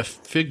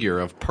figure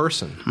of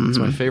person. It's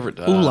my favorite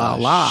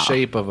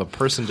shape of a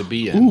person to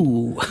be in.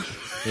 Ooh.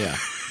 Yeah.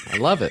 I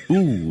love it.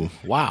 Ooh.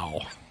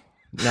 Wow.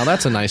 Now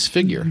that's a nice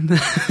figure. You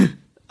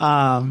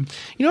know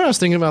what I was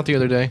thinking about the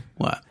other day?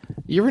 What?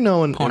 You ever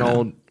know an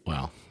old...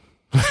 Well...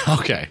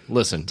 Okay,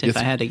 listen. If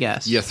I had to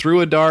guess. You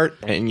threw a dart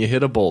and you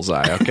hit a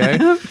bullseye, okay?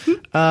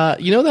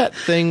 You know that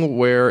thing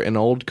where in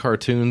old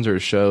cartoons or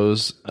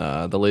shows,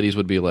 the ladies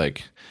would be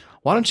like,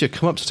 why don't you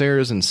come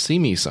upstairs and see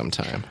me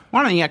sometime?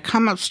 Why don't you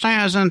come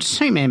upstairs and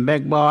see me,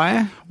 big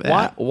boy?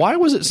 Why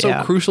was it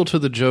so crucial to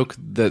the joke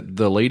that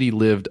the lady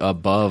lived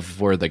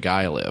above where the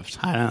guy lived?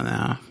 I don't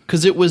know.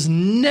 Because it was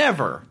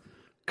never...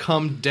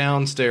 come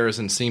downstairs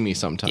and see me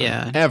sometime.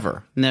 Yeah.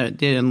 Ever. No, they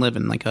didn't live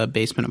in like a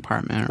basement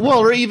apartment.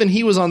 Or even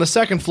he was on the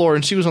second floor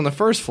and she was on the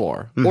first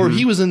floor. Mm-hmm. Or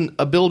he was in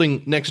a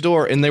building next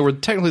door and they were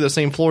technically the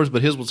same floors,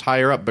 but his was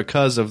higher up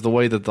because of the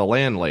way that the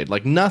land laid.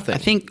 Like nothing.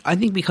 I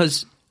think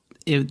because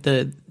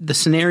the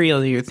scenario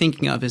that you're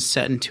thinking of is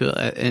set into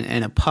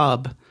in a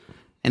pub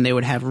and they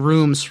would have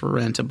rooms for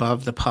rent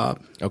above the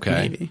pub. Okay.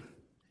 Maybe.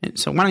 And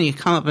so why don't you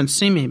come up and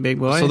see me, big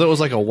boy? So that was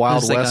like a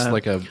Wild It was West, It was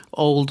like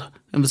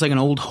an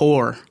old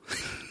whore.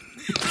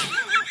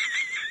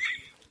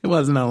 It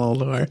wasn't an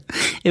old whore.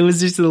 It was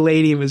just the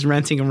lady who was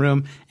renting a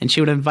room, and she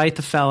would invite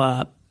the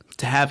fella up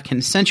to have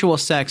consensual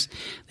sex.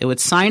 They would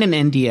sign an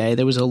NDA.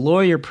 There was a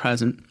lawyer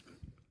present.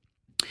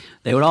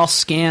 They would all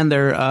scan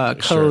their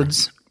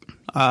codes,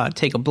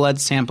 take a blood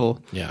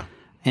sample. Yeah.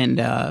 And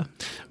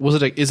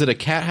is it a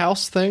cat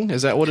house thing?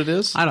 Is that what it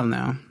is? I don't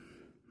know.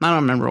 I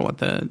don't remember what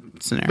the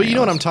scenario But you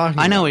know what was. I'm talking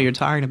I know about. what you're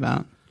talking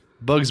about.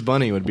 Bugs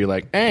Bunny would be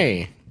like,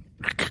 "Hey,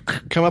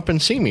 come up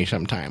and see me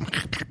sometime,"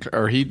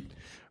 or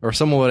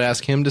someone would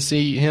ask him to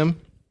see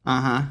him.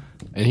 Uh-huh.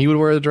 And he would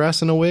wear a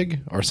dress and a wig,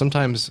 or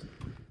sometimes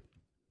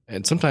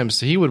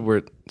he would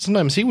wear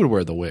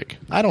the wig.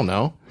 I don't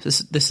know.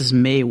 This is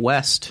Mae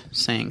West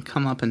saying,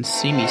 "Come up and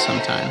see me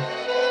sometime."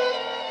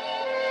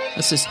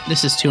 This is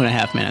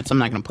 2.5 minutes. I'm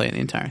not going to play the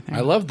entire thing.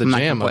 I love the I'm not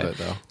jam gonna of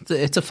play it, though.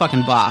 It's a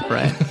fucking bop,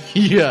 right?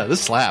 Yeah, this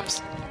slaps.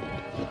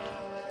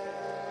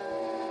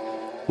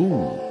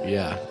 Ooh,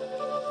 yeah.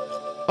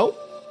 Oh,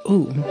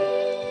 Ooh.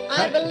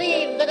 I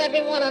believe that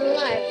everyone in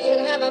life should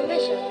have a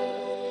mission.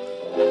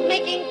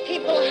 Making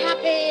people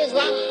happy is the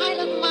height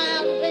of my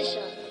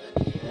ambition.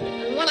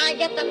 And when I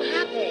get them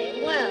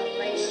happy, well,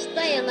 they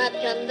stay in that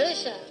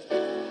condition.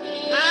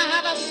 I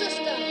have a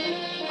system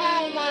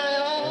all my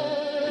own.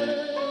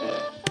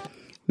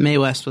 Mae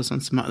West was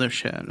on some other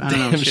shit. I don't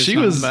know. damn, If she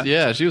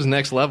was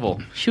next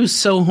level. She was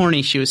so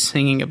horny. She was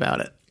singing about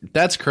it.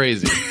 That's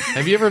crazy.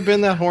 Have you ever been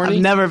that horny?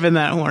 I've never been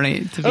that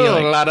horny to be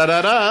la da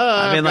da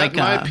da. I mean, I've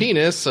got like, my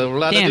penis. So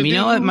la damn, you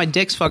know what? My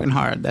dick's fucking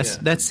hard.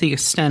 That's the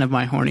extent of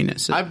my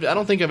horniness. I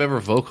don't think I've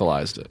ever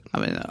vocalized it. I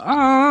mean,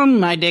 oh,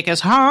 my dick is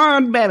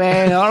hard,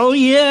 baby. Oh,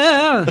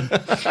 yeah.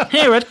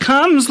 Here it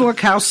comes. Look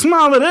how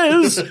small it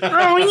is.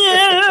 Oh,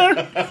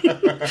 yeah.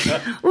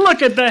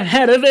 Look at the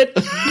head of it.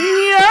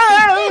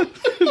 Yeah.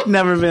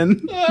 Never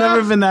been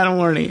that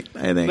horny,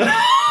 I think.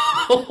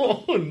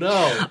 Oh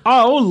no!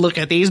 Oh, look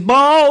at these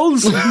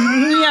balls.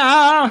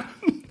 Yeah.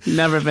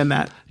 Never been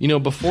that. You know,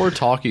 before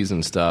talkies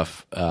and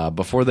stuff,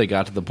 before they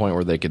got to the point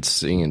where they could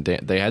sing and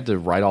dance, they had to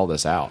write all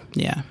this out.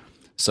 Yeah.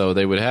 So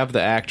they would have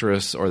the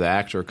actress or the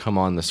actor come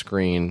on the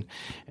screen,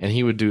 and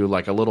he would do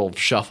like a little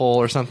shuffle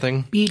or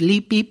something. Beep,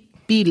 leep,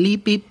 beep, beep,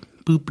 leep, beep,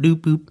 boop, doop,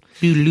 boop,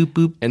 doop, loop,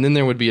 boop. And then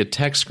there would be a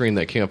text screen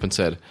that came up and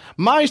said,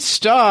 "My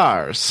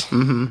stars,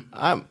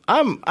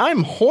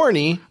 I'm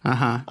horny.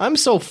 I'm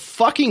so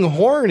fucking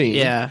horny.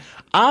 Yeah.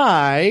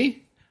 I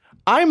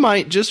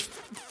might just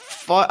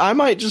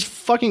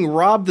fucking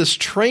rob this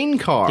train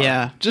car.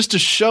 Yeah. Just to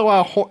show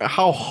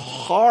how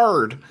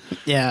hard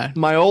Yeah.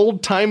 my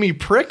old timey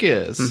prick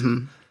is.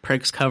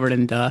 Pricks covered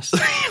in dust.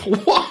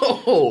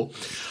 Whoa."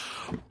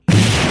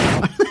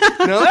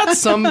 Now that's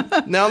some dick.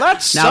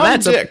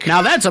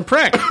 Now that's a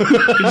prick.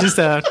 Just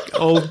a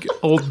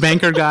old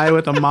banker guy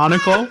with a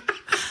monocle.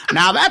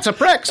 Now that's a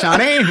prick,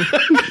 Sonny.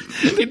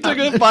 He took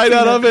a bite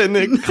out of it and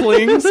it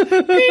clings.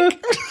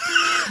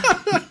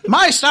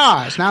 My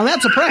stars. Now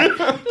that's a prick.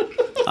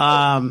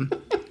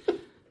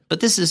 But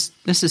this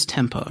is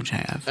tempo,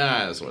 JF.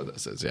 That's what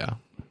this is, yeah.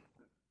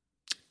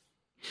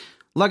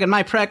 Look at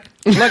my prick.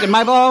 Look at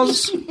my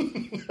balls.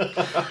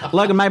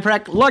 Look at my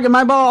prick. Look at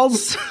my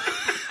balls.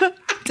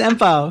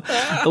 Tempo.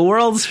 The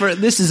world's for.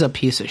 This is a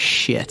piece of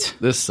shit.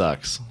 This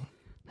sucks.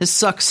 This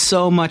sucks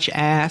so much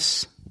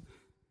ass.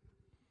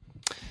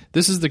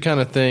 This is the kind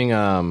of thing.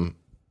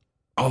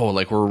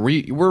 Like we're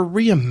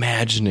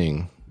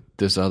reimagining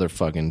this other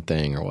fucking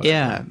thing or whatever.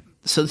 Yeah.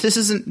 So this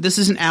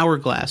isn't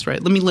hourglass,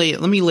 right? Let me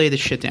lay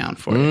this shit down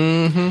for you.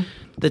 Mm-hmm.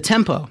 The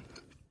tempo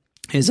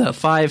is a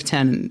 5,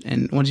 10,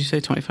 and what did you say?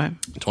 25.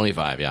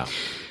 25, yeah.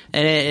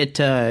 And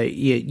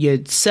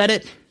you set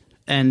it,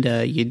 and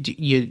you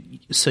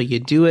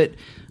do it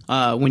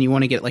when you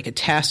want to get like a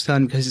task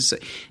done, because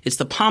it's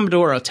the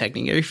Pomodoro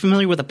technique. Are you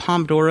familiar with the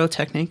Pomodoro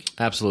technique?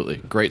 Absolutely,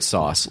 great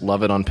sauce.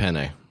 Love it on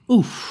penne.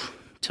 Oof,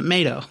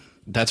 tomato.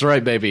 That's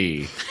right,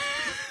 baby.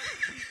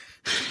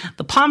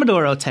 The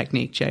Pomodoro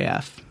technique,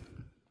 JF.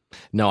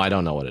 No, I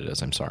don't know what it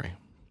is. I'm sorry.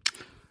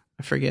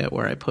 I forget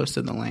where I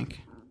posted the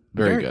link.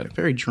 Very good.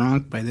 Very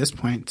drunk by this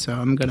point, so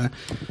I'm gonna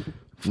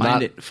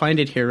find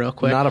it here real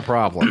quick. Not a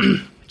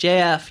problem.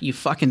 JF, you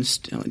fucking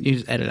you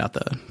just edit out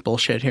the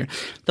bullshit here.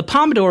 The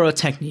Pomodoro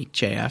technique,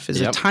 JF,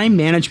 is a time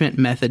management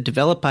method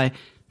developed by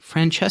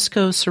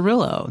Francesco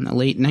Cirillo in the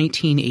late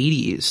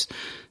 1980s.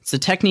 It's a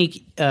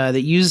technique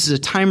that uses a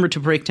timer to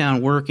break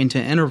down work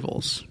into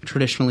intervals,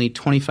 traditionally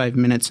 25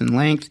 minutes in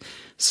length,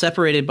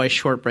 separated by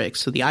short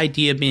breaks. So the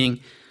idea being,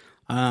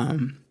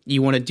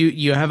 you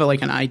have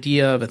an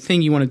idea of a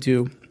thing you want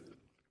to do,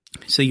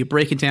 so you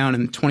break it down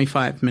in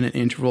 25-minute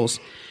intervals,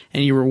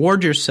 and you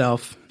reward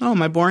yourself. Oh,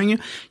 am I boring you?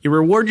 You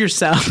reward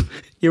yourself.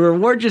 You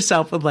reward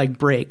yourself with like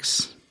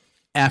breaks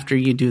after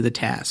you do the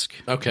task.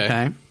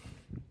 Okay.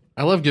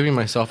 I love giving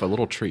myself a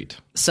little treat.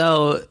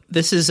 So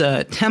this is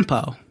a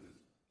tempo.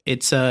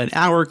 It's an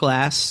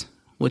hourglass,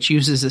 which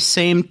uses the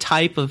same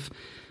type of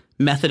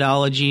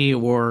methodology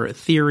or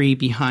theory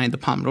behind the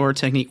Pomodoro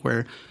technique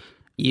where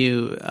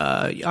you,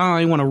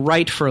 I want to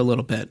write for a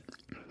little bit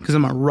because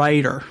I'm a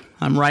writer.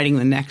 I'm writing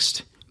the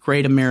next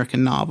great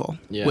American novel,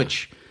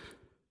 which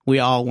we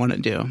all want to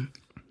do.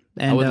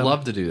 And, I would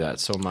love to do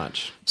that so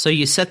much. So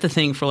you set the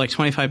thing for like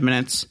 25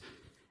 minutes,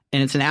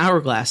 and it's an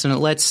hourglass, and it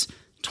lets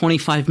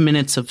 25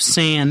 minutes of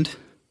sand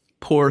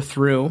pour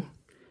through,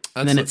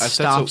 and then it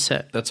stops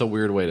it. That's a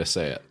weird way to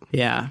say it.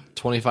 Yeah.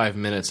 25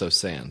 minutes of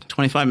sand.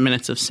 25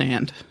 minutes of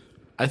sand.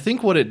 I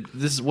think what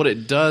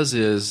it does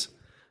is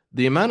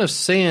the amount of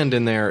sand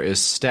in there is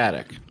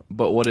static.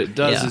 But what it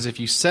does is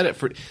if you set it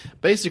for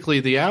basically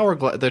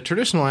the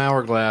traditional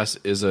hourglass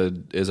is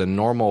a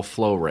normal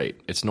flow rate.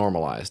 It's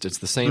normalized. It's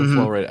the same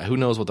flow rate. Who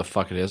knows what the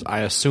fuck it is? I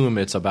assume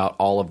it's about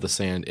all of the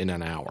sand in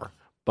an hour.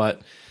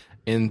 But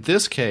in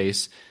this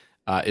case,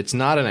 it's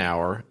not an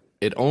hour.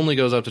 It only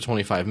goes up to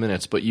 25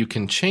 minutes, but you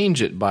can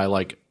change it by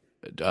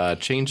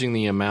changing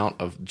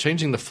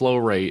the flow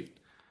rate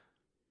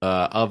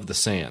of the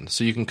sand.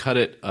 So you can cut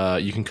it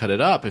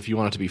up if you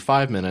want it to be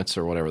 5 minutes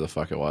or whatever the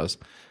fuck it was.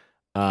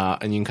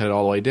 And you can cut it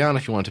all the way down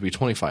if you want it to be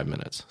 25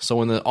 minutes. So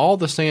when all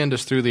the sand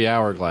is through the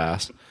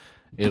hourglass,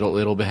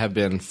 it'll have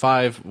been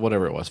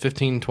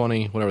 15,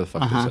 20, whatever the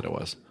fuck they said it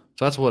was.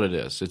 So that's what it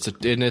is.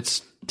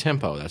 It's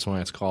tempo. That's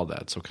why it's called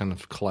that. So kind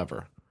of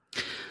clever.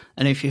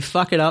 And if you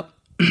fuck it up,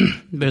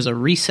 there's a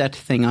reset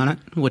thing on it,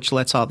 which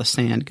lets all the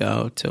sand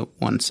go to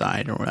one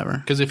side or whatever.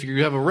 Because if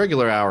you have a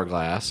regular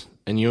hourglass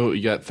and you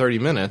got 30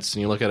 minutes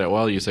and you look at it,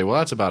 you say, well,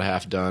 that's about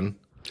half done.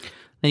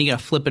 Then you got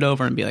to flip it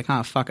over and be like,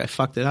 oh, fuck, I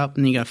fucked it up.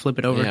 And then you got to flip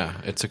it over. Yeah,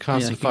 it's a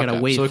constant fuck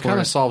up. So it kind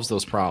of solves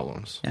those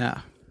problems.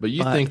 Yeah. But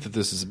you think that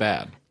this is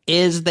bad.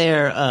 Is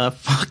there a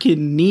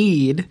fucking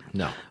need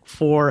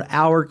for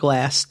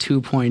Hourglass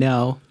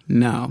 2.0?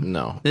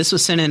 No. This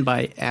was sent in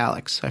by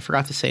Alex. I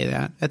forgot to say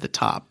that at the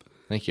top.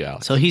 Thank you,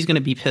 Alex. So he's going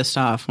to be pissed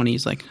off when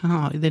he's like,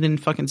 oh, they didn't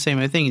fucking say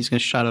my thing. He's going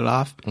to shut it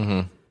off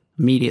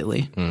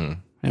immediately.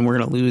 Mm-hmm. And we're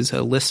going to lose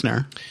a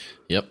listener.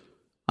 Yep.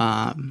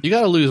 You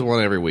got to lose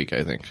one every week,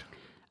 I think.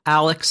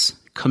 Alex,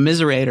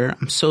 commiserator,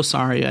 I'm so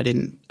sorry I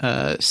didn't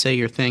say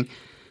your thing,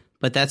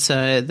 but that's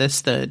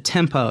the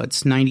tempo.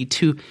 It's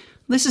 92.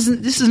 This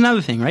is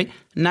another thing, right?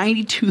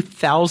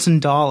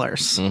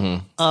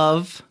 $92,000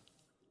 of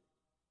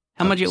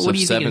how much? What do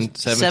you think?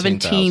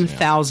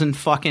 $17,000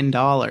 fucking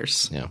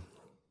dollars. Yeah,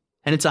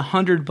 and it's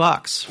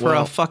 $100 for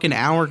a fucking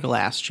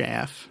hourglass,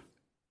 JF.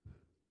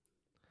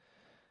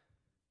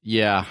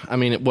 Yeah, I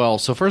mean,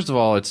 so first of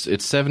all, it's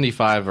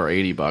 $75 or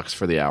 $80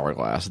 for the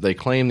hourglass. They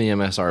claim the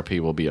MSRP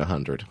will be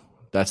 $100.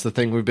 That's the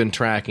thing we've been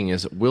tracking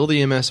is, will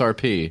the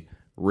MSRP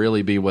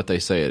really be what they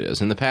say it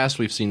is? In the past,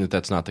 we've seen that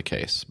that's not the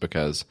case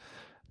because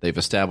they've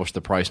established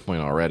the price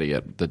point already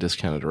at the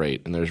discounted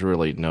rate, and there's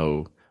really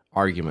no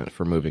argument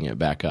for moving it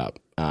back up.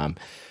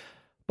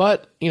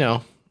 But,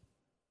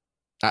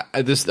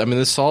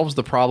 this solves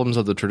the problems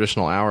of the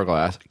traditional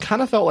hourglass.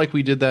 Kind of felt like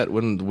we did that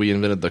when we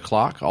invented the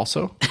clock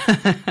also.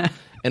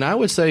 And I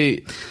would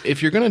say,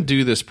 if you're going to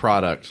do this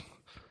product,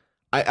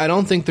 I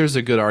don't think there's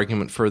a good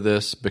argument for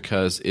this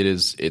because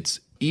it's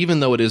even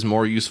though it is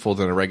more useful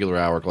than a regular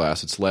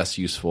hourglass, it's less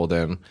useful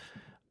than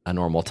a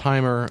normal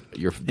timer,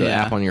 the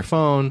app on your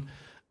phone,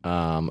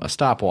 a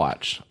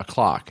stopwatch, a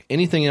clock,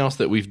 anything else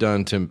that we've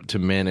done to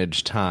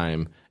manage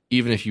time.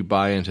 Even if you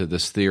buy into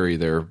this theory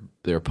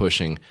they're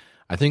pushing,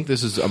 I think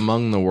this is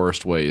among the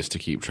worst ways to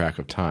keep track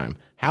of time.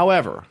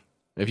 However,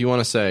 if you want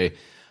to say,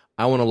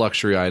 I want a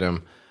luxury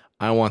item,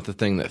 I want the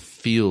thing that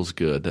feels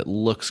good, that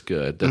looks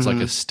good, that's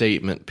like a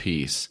statement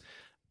piece.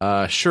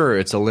 Sure,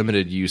 it's a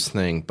limited use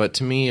thing, but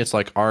to me, it's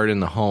like art in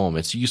the home.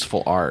 It's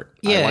useful art.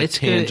 Yeah, I like it's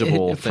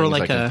tangible good things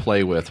like I can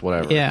play with,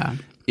 whatever. Yeah.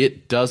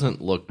 It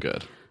doesn't look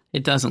good.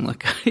 It doesn't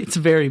look good. It's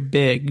very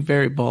big,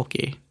 very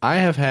bulky. I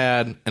have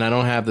had, and I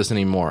don't have this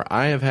anymore,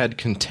 I have had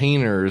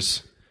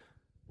containers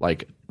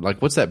like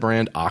what's that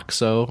brand?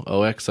 OXO?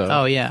 OXO?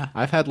 Oh, yeah.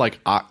 I've had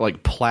like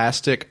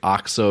plastic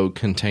OXO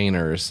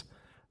containers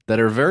that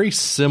are very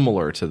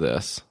similar to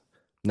this.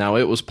 Now,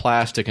 it was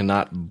plastic and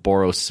not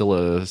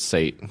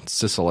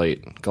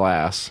borosilicate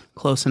glass.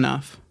 Close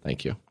enough.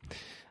 Thank you.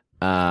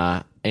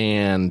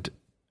 And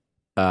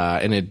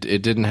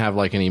it didn't have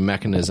like any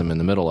mechanism in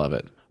the middle of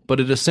it. But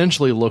it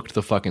essentially looked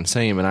the fucking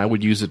same, and I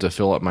would use it to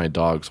fill up my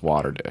dog's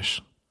water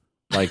dish.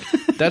 Like,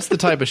 that's the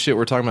type of shit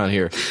we're talking about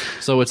here.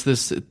 So it's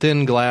this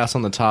thin glass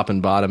on the top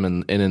and bottom,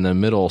 and in the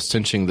middle,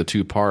 cinching the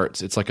two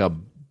parts. It's like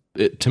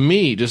to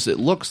me, it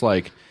looks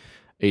like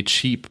a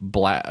cheap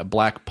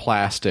black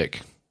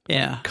plastic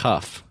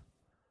cuff.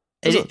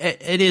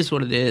 It is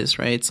what it is,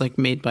 right? It's like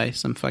made by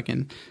some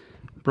fucking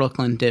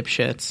Brooklyn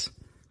dipshits.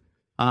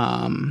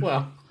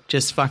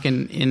 Just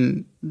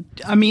fucking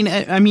I mean,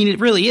 it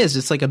really is.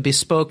 It's like a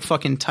bespoke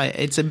fucking type.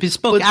 It's a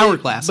bespoke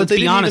hourglass. But they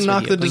didn't even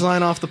knock the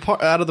design off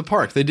out of the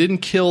park. They didn't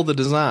kill the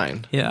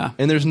design. Yeah.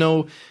 And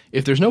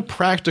if there's no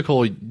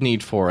practical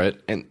need for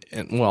it, and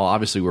well,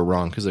 obviously we're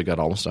wrong because it got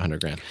almost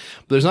 $100,000. But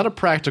there's not a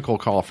practical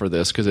call for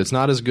this because it's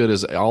not as good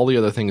as all the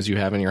other things you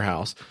have in your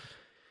house,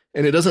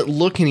 and it doesn't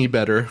look any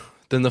better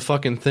than the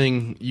fucking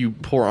thing you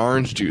pour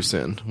orange juice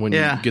in when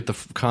you get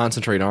the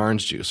concentrate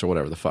orange juice or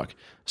whatever the fuck.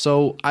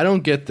 So I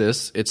don't get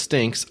this. It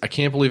stinks. I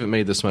can't believe it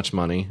made this much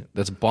money.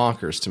 That's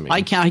bonkers to me.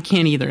 I can't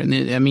either. And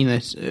I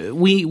mean,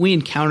 we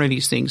encounter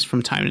these things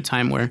from time to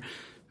time where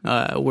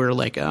we're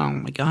like, oh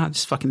my god,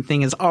 this fucking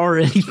thing is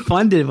already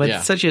funded. But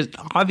it's such an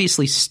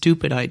obviously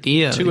stupid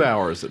idea. 2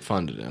 hours it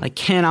funded in. I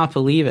cannot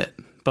believe it,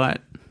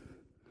 but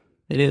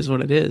it is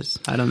what it is.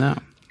 I don't know.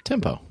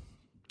 Tempo.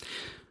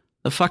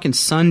 The fucking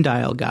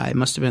sundial guy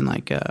must have been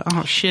like,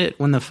 oh shit,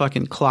 when the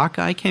fucking clock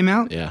guy came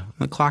out. Yeah.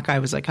 The clock guy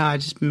was like, I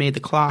just made the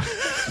clock.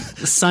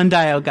 The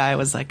sundial guy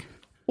was like,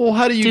 well,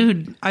 how do you...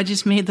 Dude, I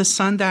just made the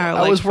sundial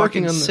I was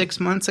working on 6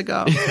 months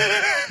ago.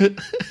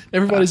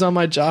 Everybody's on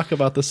my jock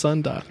about the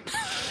sundial.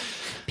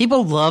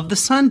 People love the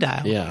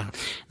sundial. Yeah. And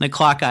the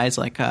clock guy's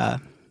like,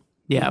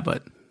 yeah,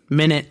 but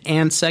minute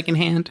and second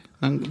hand.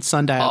 And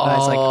sundial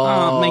guy's like,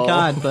 oh my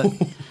god, but...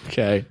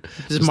 Okay.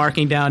 Just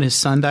marking down his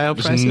sundial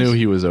prices. Just knew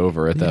he was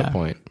over at that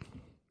point.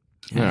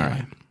 Yeah. All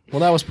right. Well,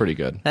 that was pretty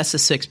good. That's the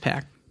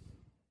 6-pack.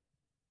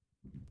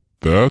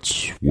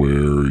 That's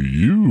where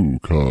you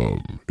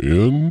come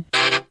in.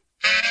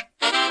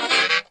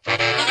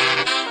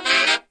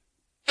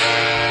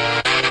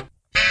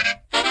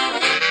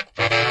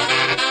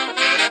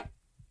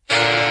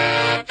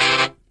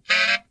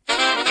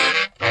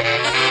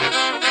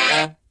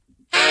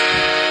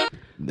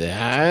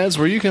 That's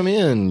where you come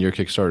in. Your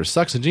Kickstarter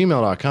sucks at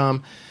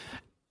gmail.com.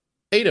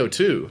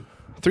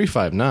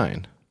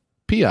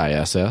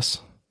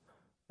 802-359-PISS.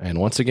 And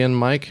once again,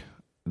 Mike,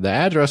 the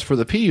address for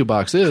the PU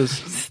box is...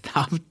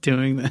 Stop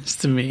doing this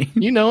to me.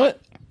 You know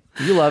it.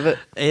 You love it.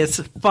 It's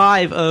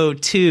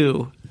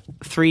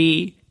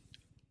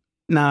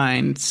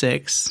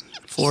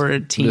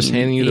 502-396-1481. Just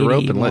handing you the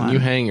rope and letting you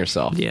hang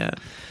yourself. Yeah.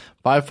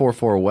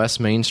 544 West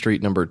Main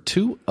Street, number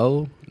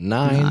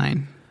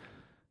 209.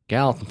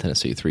 Gallatin,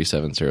 Tennessee,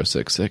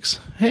 37066.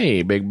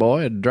 Hey, big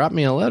boy, drop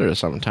me a letter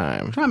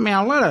sometime. Drop me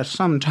a letter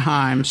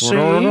sometime, see?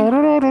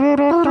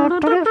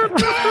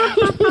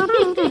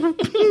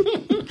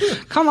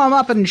 Come on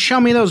up and show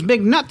me those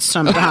big nuts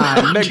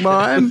sometime, big boy.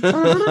 I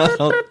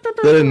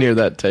didn't hear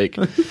that take.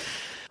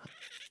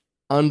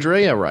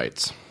 Andrea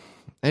writes,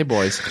 hey,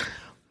 boys.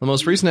 The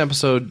most recent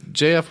episode,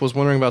 JF was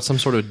wondering about some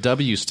sort of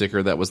W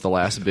sticker that was the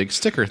last big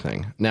sticker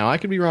thing. Now, I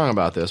could be wrong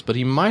about this, but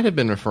he might have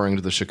been referring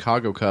to the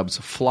Chicago Cubs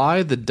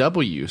Fly the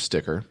W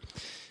sticker.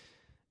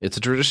 It's a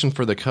tradition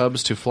for the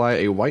Cubs to fly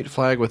a white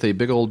flag with a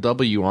big old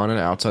W on it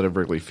outside of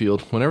Wrigley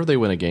Field whenever they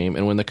win a game,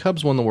 and when the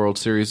Cubs won the World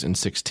Series in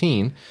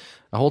 2016,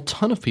 a whole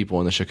ton of people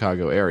in the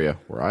Chicago area,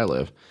 where I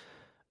live,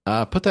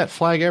 put that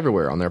flag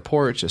everywhere, on their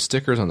porch, as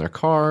stickers on their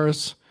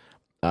cars.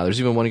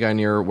 There's even one guy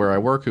near where I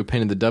work who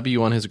painted the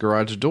W on his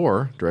garage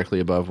door, directly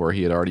above where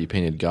he had already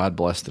painted God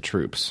Bless the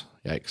Troops.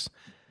 Yikes.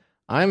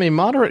 I am a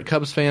moderate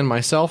Cubs fan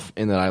myself,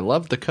 in that I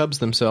love the Cubs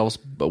themselves,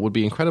 but would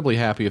be incredibly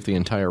happy if the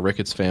entire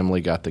Ricketts family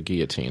got the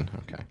guillotine.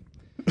 Okay.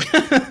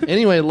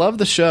 Anyway, love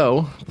the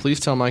show. Please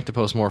tell Mike to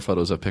post more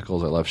photos of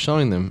pickles. I love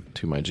showing them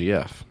to my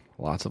GF.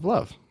 Lots of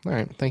love. All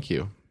right, thank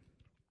you,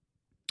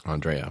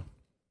 Andrea.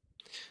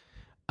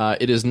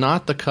 It is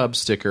not the Cubs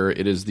sticker.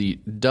 It is the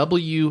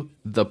W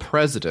the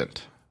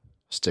President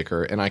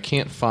sticker, and I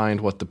can't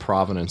find what the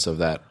provenance of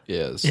that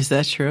is. Is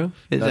that true?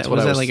 Was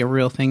that like a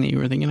real thing that you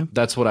were thinking of?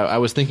 That's what I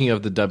was thinking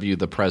of, the W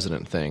the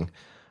President thing.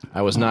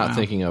 I was not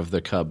thinking of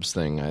the Cubs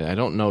thing. I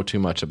don't know too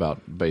much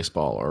about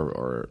baseball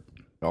or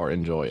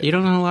enjoy it. You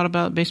don't know a lot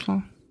about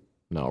baseball?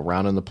 No,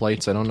 rounding the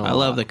plates, I don't know. I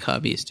love the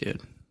Cubbies,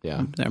 dude.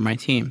 Yeah. They're my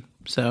team.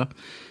 So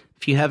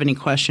if you have any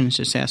questions,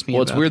 just ask me.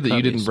 Well, it's weird that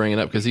you didn't bring it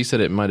up, because he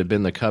said it might have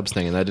been the Cubs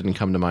thing, and that didn't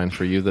come to mind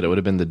for you, that it would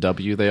have been the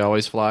W they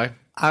always fly.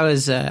 I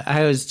was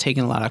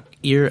taking a lot of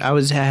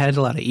I had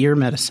a lot of ear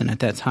medicine at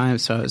that time,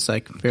 so I was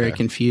like very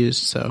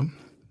confused. So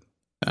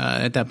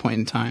at that point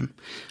in time,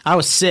 I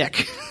was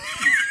sick.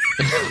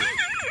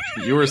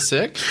 You were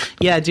sick?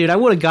 Yeah, dude, I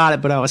would have got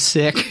it, but I was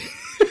sick.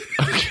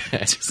 Okay.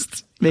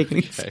 Just making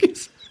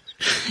excuses.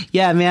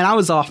 Yeah, man, I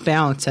was off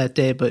balance that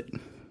day, but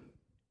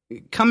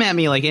come at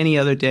me like any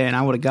other day, and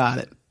I would have got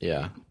it.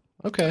 Yeah.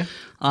 Okay.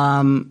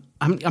 I'm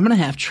gonna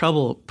have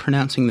trouble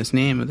pronouncing this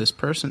name of this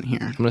person here.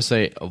 I'm gonna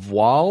say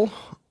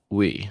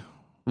Voilwi.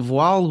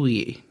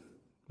 Voilwi,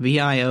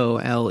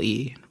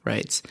 Viole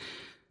writes,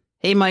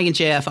 "Hey, Mike and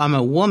JF, I'm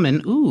a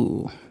woman.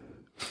 Ooh,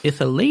 it's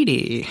a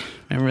lady.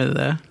 Remember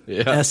the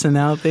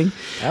SNL thing?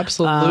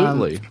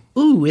 Absolutely.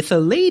 Ooh, it's a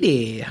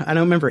lady. I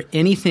don't remember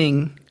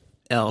anything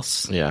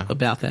else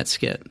about that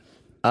skit.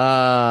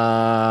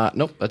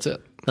 Nope, that's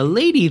it. The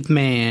Ladies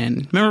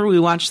Man. Remember we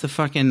watched the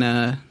fucking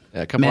Mad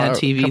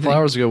TV A couple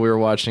hours ago we were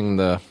watching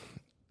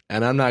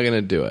and I'm not going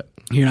to do it.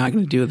 You're not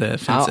going to do the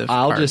offensive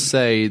I'll just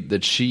say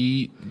that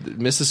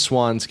Mrs.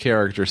 Swan's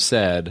character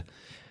said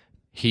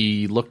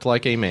he looked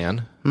like a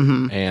man,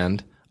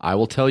 and I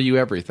will tell you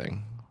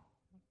everything.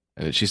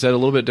 And she said it a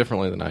little bit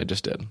differently than I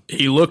just did.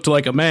 He looked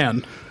like a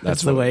man.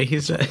 That's the way he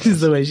said.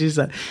 That's the way she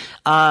said.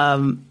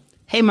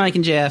 Hey, Mike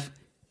and Jeff.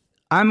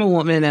 I'm a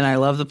woman and I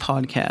love the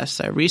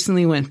podcast. I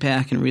recently went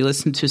back and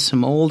re-listened to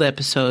some old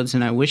episodes,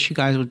 and I wish you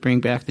guys would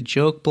bring back the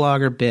joke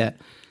blogger bit.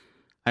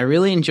 I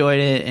really enjoyed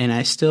it, and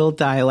I still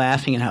die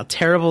laughing at how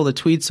terrible the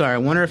tweets are. I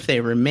wonder if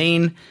they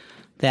remain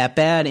that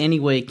bad.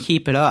 Anyway,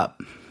 keep it up.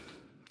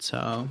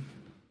 So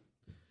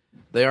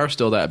They are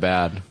still that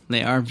bad.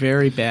 they are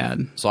very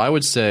bad. So I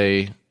would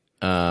say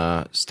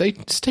stay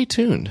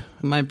tuned.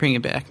 I might bring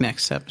it back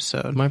next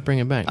episode. Might bring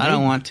it back. I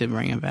don't want to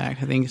bring it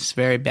back. I think it's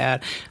very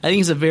bad. I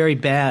think it's a very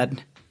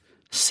bad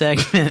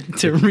segment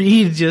to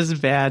read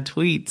just bad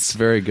tweets. It's a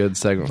very good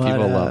segment. But,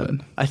 People love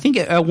it. I think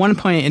at one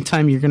point in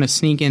time, you're going to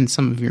sneak in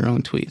some of your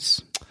own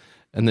tweets.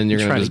 And then you're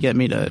going try to to get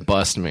me to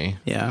bust me.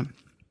 Yeah.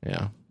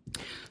 Yeah.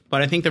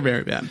 But I think they're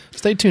very bad.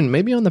 Stay tuned.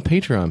 Maybe on the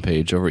Patreon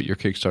page over at Your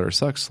Kickstarter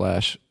Sucks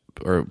 /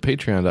 or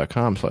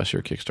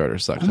patreon.com/Your Kickstarter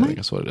Sucks. I think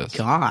that's what it is.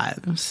 God,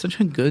 that was such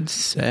a good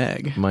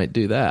seg. Might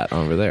do that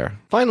over there.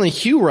 Finally,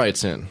 Hugh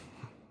writes in.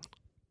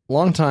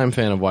 Longtime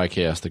fan of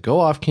YKS, the Go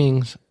Off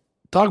Kings,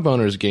 Dog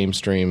Boners game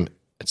stream,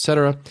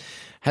 etc.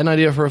 Had an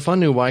idea for a fun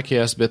new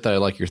YKS bit that I'd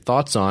like your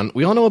thoughts on.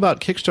 We all know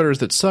about Kickstarters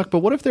that suck, but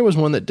what if there was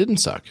one that didn't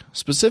suck?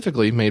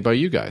 Specifically made by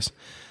you guys.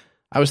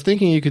 I was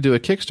thinking you could do a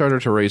Kickstarter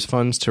to raise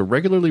funds to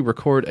regularly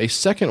record a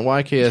second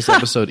YKS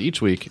episode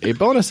each week, a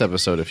bonus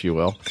episode, if you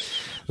will.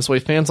 This way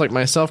fans like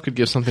myself could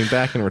give something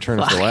back in return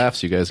for the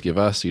laughs you guys give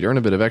us. You'd earn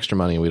a bit of extra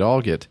money, and we'd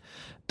all get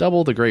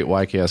double the great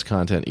YKS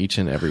content each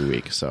and every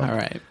week. So, all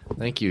right.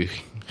 Thank you,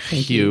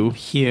 Hugh.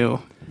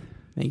 Hugh.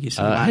 Thank you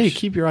so much. Hey,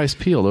 keep your eyes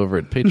peeled over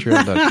at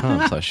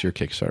patreon.com/Your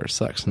Kickstarter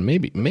Sucks. And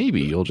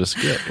maybe you'll just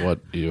get what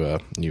you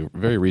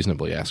very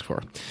reasonably ask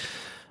for.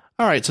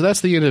 All right, so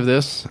that's the end of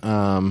this.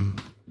 Another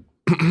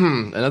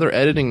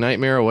editing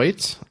nightmare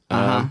awaits.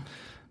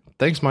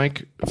 Thanks,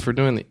 Mike, for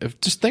doing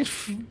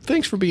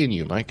thanks for being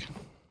you, Mike.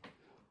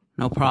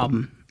 No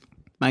problem.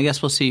 I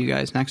guess we'll see you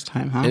guys next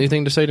time, huh?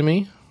 Anything to say to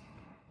me?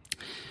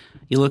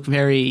 You look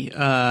very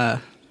wet.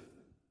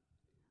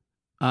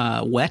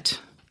 I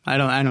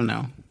don't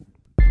know.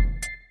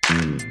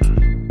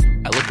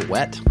 I look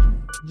wet.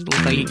 You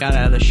look like you got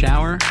out of the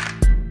shower.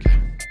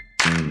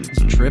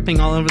 It's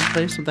dripping all over the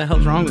place. What the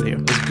hell's wrong with you?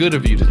 It's good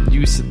of you to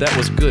you said that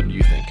was good,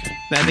 you think.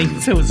 I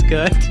think it was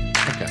good.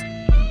 Okay.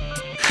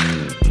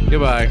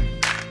 Goodbye.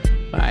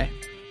 Bye.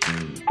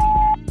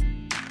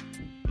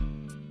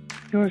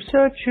 You're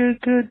such a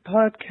good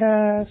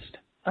podcast.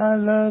 I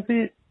love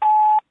it.